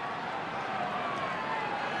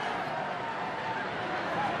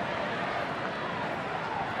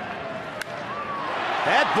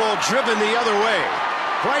 That ball driven the other way.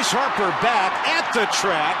 Bryce Harper back at the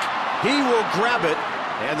track. He will grab it,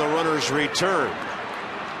 and the runners return.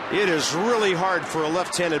 It is really hard for a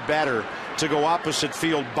left-handed batter to go opposite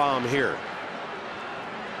field bomb here.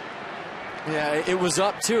 Yeah, it was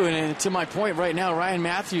up too, and to my point right now, Ryan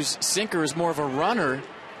Matthews' sinker is more of a runner,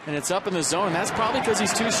 and it's up in the zone. That's probably because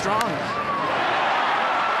he's too strong. And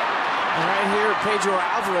right here, Pedro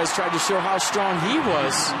Alvarez tried to show how strong he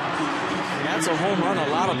was. And that's a home run, a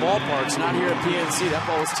lot of ballparks, not here at PNC. That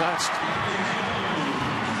ball was touched.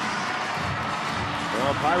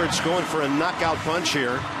 Well, Pirates going for a knockout punch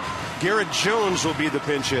here. Garrett Jones will be the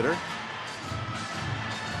pinch hitter.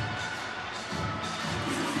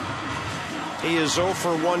 He is 0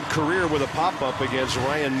 for 1 career with a pop-up against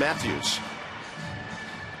Ryan Matthews.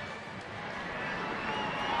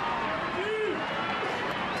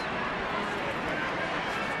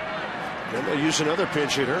 Then they'll use another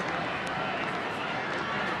pinch hitter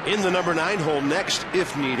in the number 9 hole next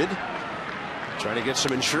if needed. Trying to get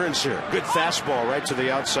some insurance here. Good fastball right to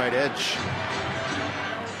the outside edge.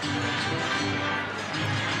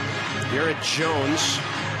 Garrett Jones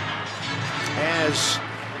as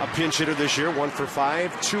a pinch hitter this year, 1 for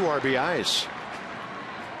 5, 2 RBIs.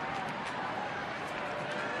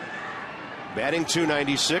 Batting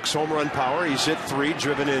 .296, home run power. He's hit 3,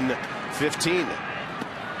 driven in 15.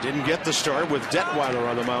 Didn't get the start with Detweiler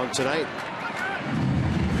on the mound tonight.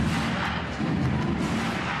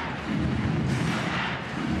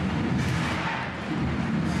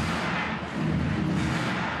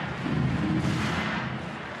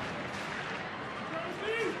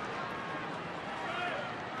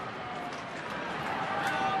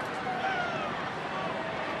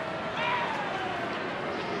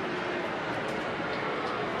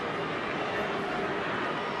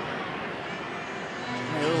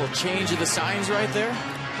 Change of the signs right there.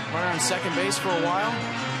 Runner on second base for a while.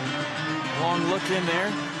 Long look in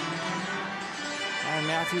there. And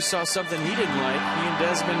Matthews saw something he didn't like. He and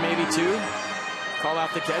Desmond maybe too. Call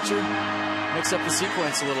out the catcher. Mix up the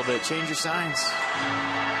sequence a little bit. Change your signs.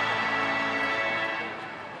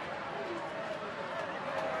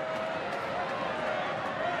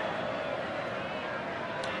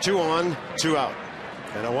 Two on, 2 out.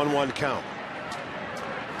 And a 1-1 count.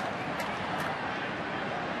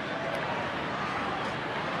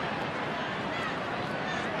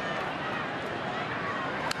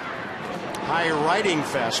 High riding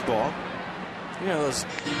fastball. You know, those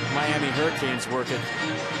Miami Hurricanes work it.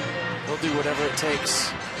 They'll do whatever it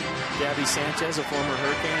takes. Gabby Sanchez, a former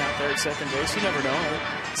Hurricane, out there at second base. You never know.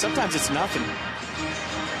 Sometimes it's nothing.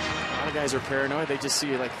 A lot of guys are paranoid. They just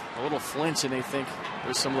see like a little flinch and they think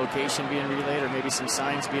there's some location being relayed or maybe some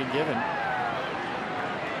signs being given.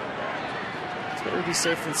 It's better to be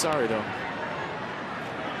safe than sorry, though.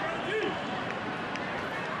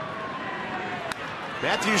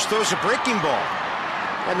 Matthews throws a breaking ball.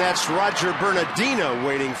 And that's Roger Bernardino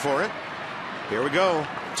waiting for it. Here we go.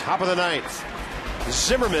 Top of the 9th.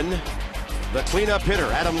 Zimmerman, the cleanup hitter.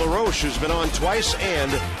 Adam LaRoche, who's been on twice,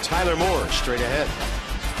 and Tyler Moore straight ahead.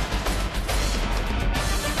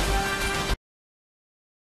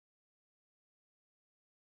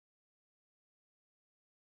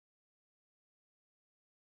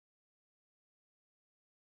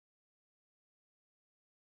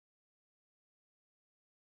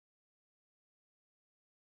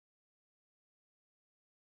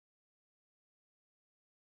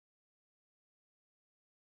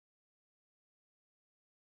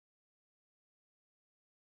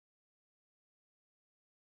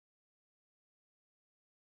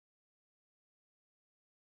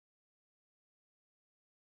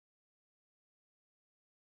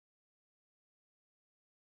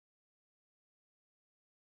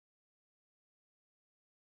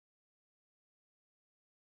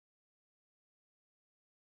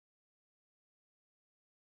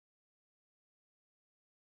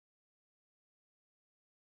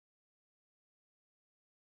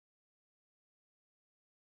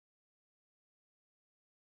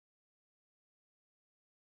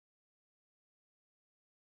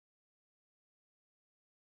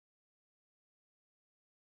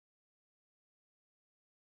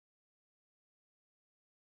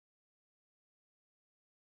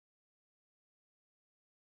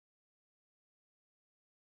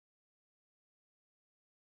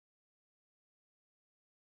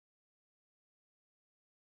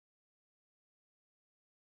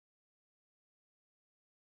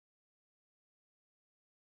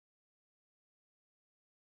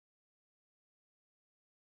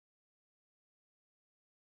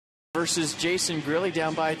 versus Jason Grilli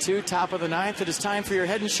down by 2, top of the 9th. It is time for your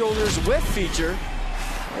Head and Shoulders Whip feature.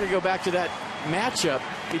 I'm going to go back to that matchup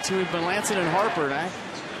between Melancon and Harper, and I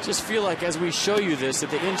just feel like as we show you this that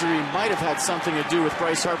the injury might have had something to do with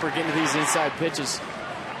Bryce Harper getting to these inside pitches.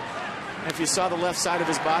 And if you saw the left side of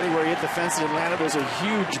his body where he hit the fence in Atlanta, there's a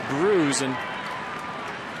huge bruise, and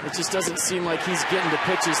it just doesn't seem like he's getting the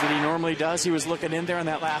pitches that he normally does. He was looking in there on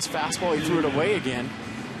that last fastball. He threw it away again.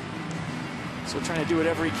 So trying to do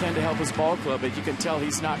whatever he can to help his ball club, but you can tell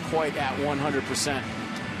he's not quite at 100%.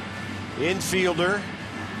 Infielder,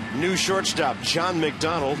 new shortstop, John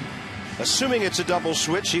McDonald. Assuming it's a double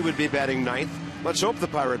switch, he would be batting 9th. Let's hope the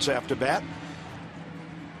Pirates have to bat.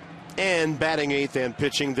 And batting 8th and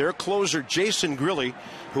pitching their closer, Jason Grilli,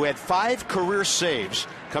 who had 5 career saves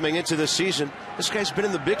coming into the season. This guy's been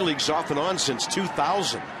in the big leagues off and on since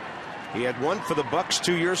 2000. He had 1 for the Bucks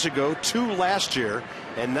 2 years ago, 2 last year,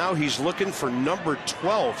 and now he's looking for number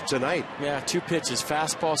 12 tonight. Yeah, 2 pitches,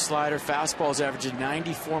 fastball, slider. Fastball's averaging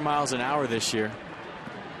 94 miles an hour this year.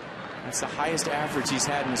 That's the highest average he's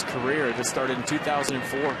had in his career. That started in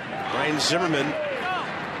 2004. Ryan Zimmerman,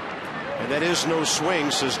 and that is no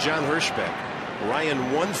swing, says John Hirschbeck.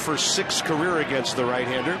 Ryan 1 for 6 career against the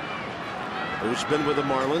right-hander, who's been with the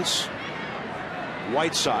Marlins,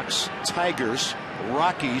 White Sox, Tigers,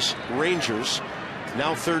 Rockies, Rangers,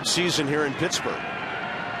 now 3rd season here in Pittsburgh.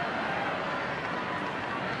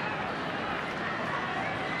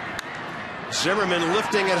 Zimmerman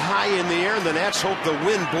lifting it high in the air, and the Nats hope the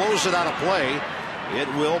wind blows it out of play. It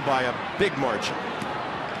will by a big margin.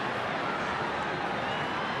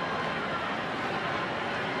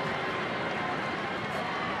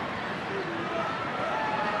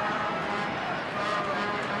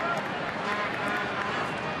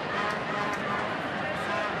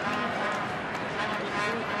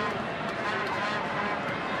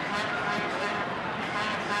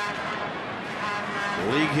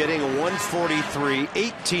 League hitting 143,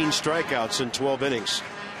 18 strikeouts in 12 innings,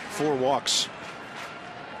 4 walks.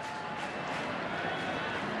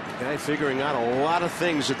 The guy figuring out a lot of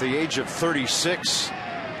things at the age of 36.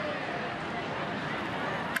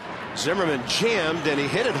 Zimmerman jammed, and he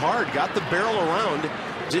hit it hard, got the barrel around,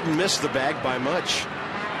 didn't miss the bag by much.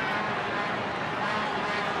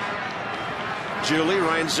 Julie,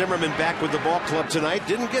 Ryan Zimmerman back with the ball club tonight.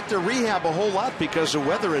 Didn't get to rehab a whole lot because of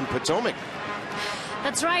weather in Potomac.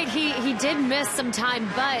 That's right. He did miss some time,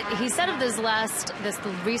 but he said of this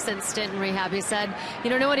recent stint in rehab, he said,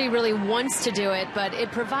 nobody really wants to do it, but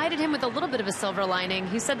it provided him with a little bit of a silver lining.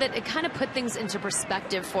 He said that it kind of put things into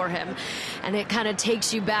perspective for him, and it kind of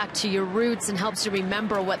takes you back to your roots and helps you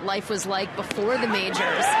remember what life was like before the majors.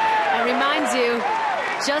 And reminds you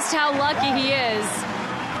just how lucky he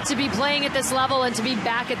is to be playing at this level and to be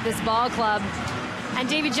back at this ball club. And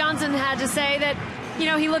Davey Johnson had to say that,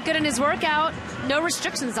 he looked good in his workout. No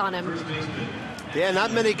restrictions on him. Yeah,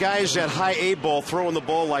 not many guys at high A ball throwing the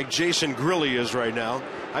ball like Jason Grilli is right now.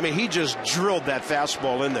 I mean, he just drilled that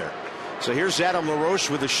fastball in there. So here's Adam LaRoche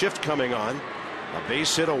with a shift coming on. A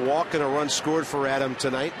base hit, a walk, and a run scored for Adam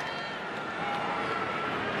tonight.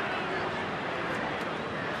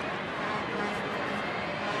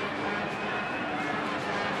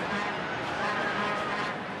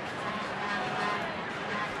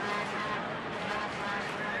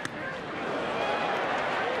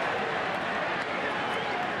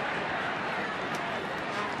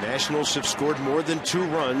 Nationals have scored more than 2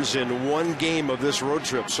 runs in 1 game of this road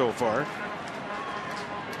trip so far.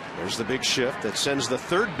 There's the big shift that sends the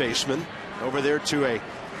 3rd baseman over there to a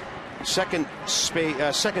second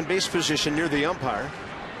base position near the umpire.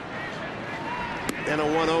 And a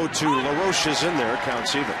 1-0 to LaRoche is in there.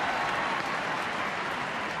 Counts even.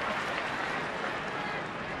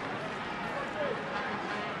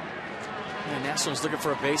 The Nationals looking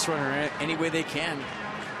for a base runner any way they can.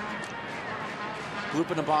 Loop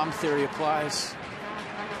in a bomb theory applies.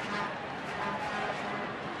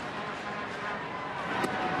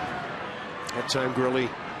 That time Grilli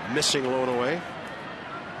missing low and away.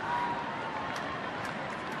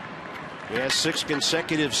 He has 6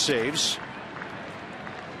 consecutive saves.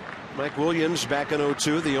 Mike Williams back in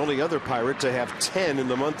 2002, the only other Pirate to have 10 in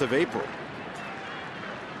the month of April.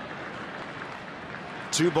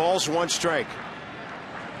 2 balls, 1 strike.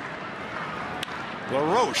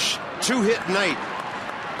 LaRoche, 2-hit night.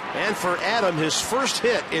 And for Adam, his first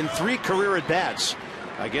hit in 3 career at-bats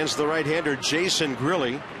against the right-hander Jason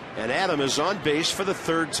Grilli. And Adam is on base for the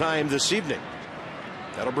 3rd time this evening.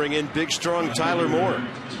 That'll bring in big, strong Tyler Moore.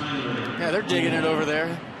 Yeah, they're digging it over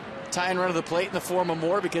there. Tying run to the plate in the form of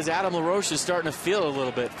Moore because Adam LaRoche is starting to feel a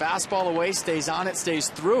little bit. Fastball away, stays on it, stays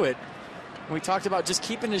through it. We talked about just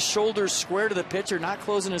keeping his shoulders square to the pitcher, not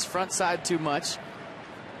closing his front side too much.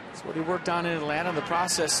 That's what he worked on in Atlanta. The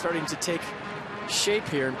process starting to take shape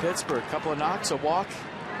here in Pittsburgh. A couple of knocks, a walk.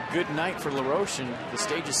 Good night for LaRoche, and the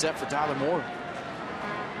stage is set for Tyler Moore.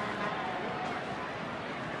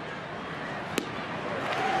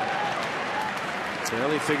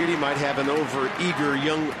 Well, he figured he might have an over-eager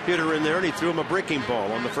young hitter in there, and he threw him a breaking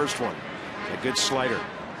ball on the first one. A good slider.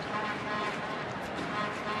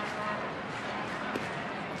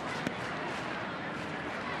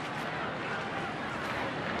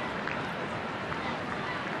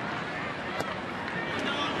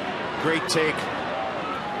 Great take.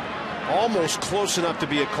 Almost close enough to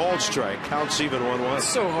be a called strike. Counts even 1-1. It's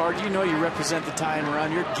so hard. You know you represent the tying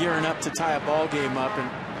run. You're gearing up to tie a ball game up, and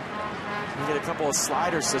you get a couple of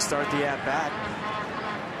sliders to start the at-bat.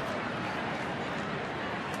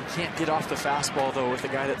 You can't get off the fastball, though, with the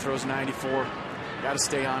guy that throws 94. Got to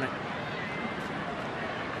stay on it.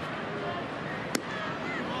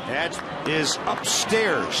 That is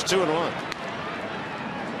upstairs. 2-1.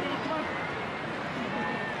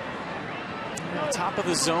 Top of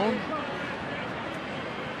the zone.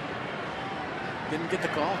 Didn't get the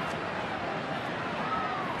call.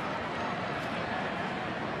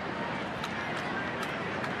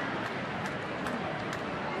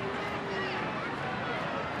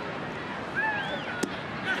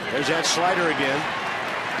 There's that slider again.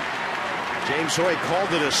 James Hoyt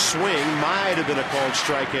called it a swing. Might have been a called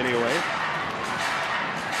strike anyway.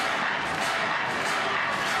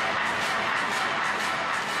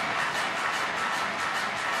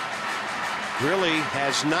 Grilli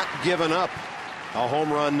has not given up a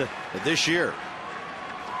home run this year.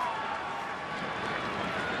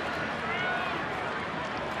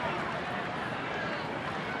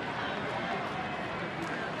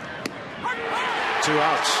 Two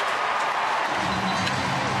outs.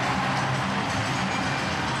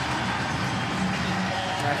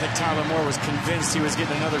 I think Tyler Moore was convinced he was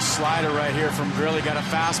getting another slider right here from Grilli. Got a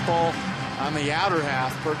fastball on the outer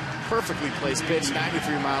half. Perfectly placed pitch,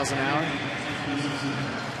 93 miles an hour.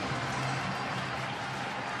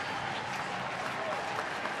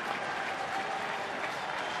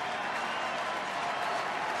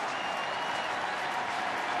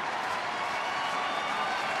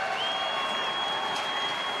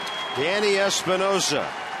 Danny Espinosa,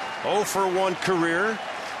 0 for 1 career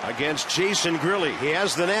against Jason Grilli. He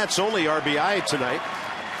has the Nats' only RBI tonight.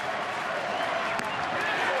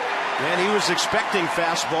 And he was expecting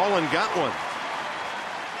fastball and got one.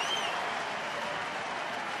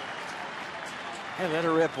 Hey, let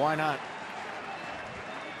her rip. Why not?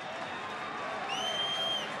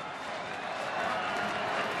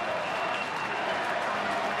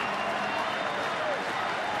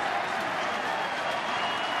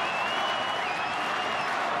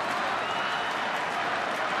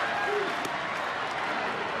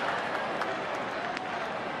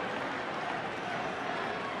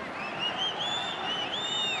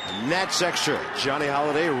 Nats extra. Johnny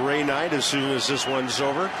Holiday, Ray Knight as soon as this one's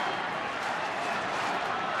over.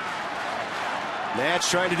 Nats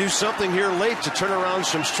trying to do something here late to turn around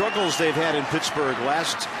some struggles they've had in Pittsburgh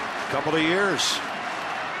last couple of years.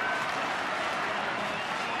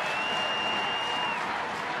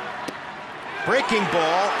 Breaking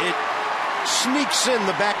ball. It sneaks in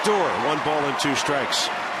the back door. 1 ball and 2 strikes.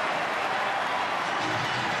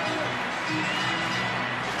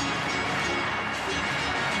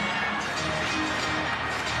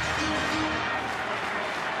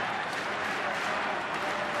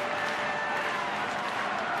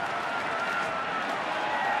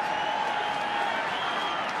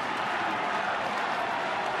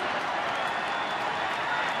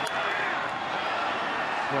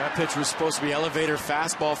 Well, that pitch was supposed to be elevator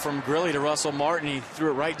fastball from Grilli to Russell Martin. He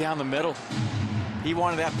threw it right down the middle. He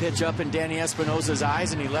wanted that pitch up in Danny Espinosa's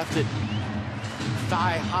eyes, and he left it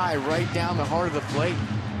thigh high right down the heart of the plate.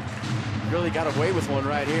 Grilli got away with one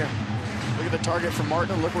right here. Look at the target for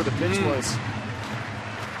Martin, and look where the pitch was.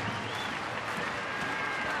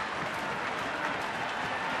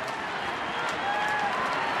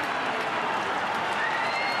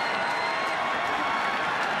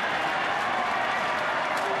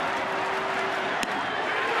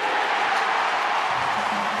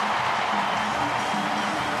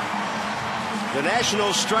 The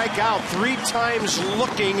Nationals strike out 3 times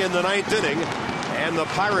looking in the 9th inning, and the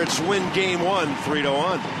Pirates win game 1,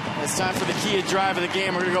 3-1. It's time for the key to drive of the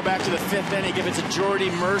game. We're going to go back to the 5th inning. Give it to Jordy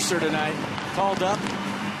Mercer tonight. Called up.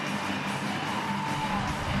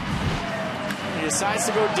 He decides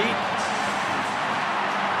to go deep.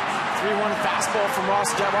 3-1 fastball from Ross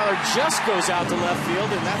Detweiler just goes out to left field,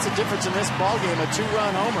 and that's the difference in this ball game. A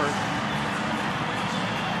 2-run homer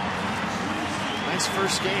Nice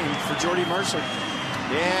first game for Jordy Mercer.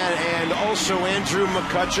 And also Andrew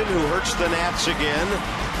McCutchen, who hurts the Nats again.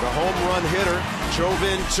 The home run hitter drove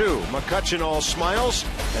in 2. McCutchen all smiles,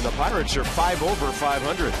 and the Pirates are 5 over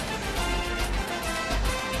 500.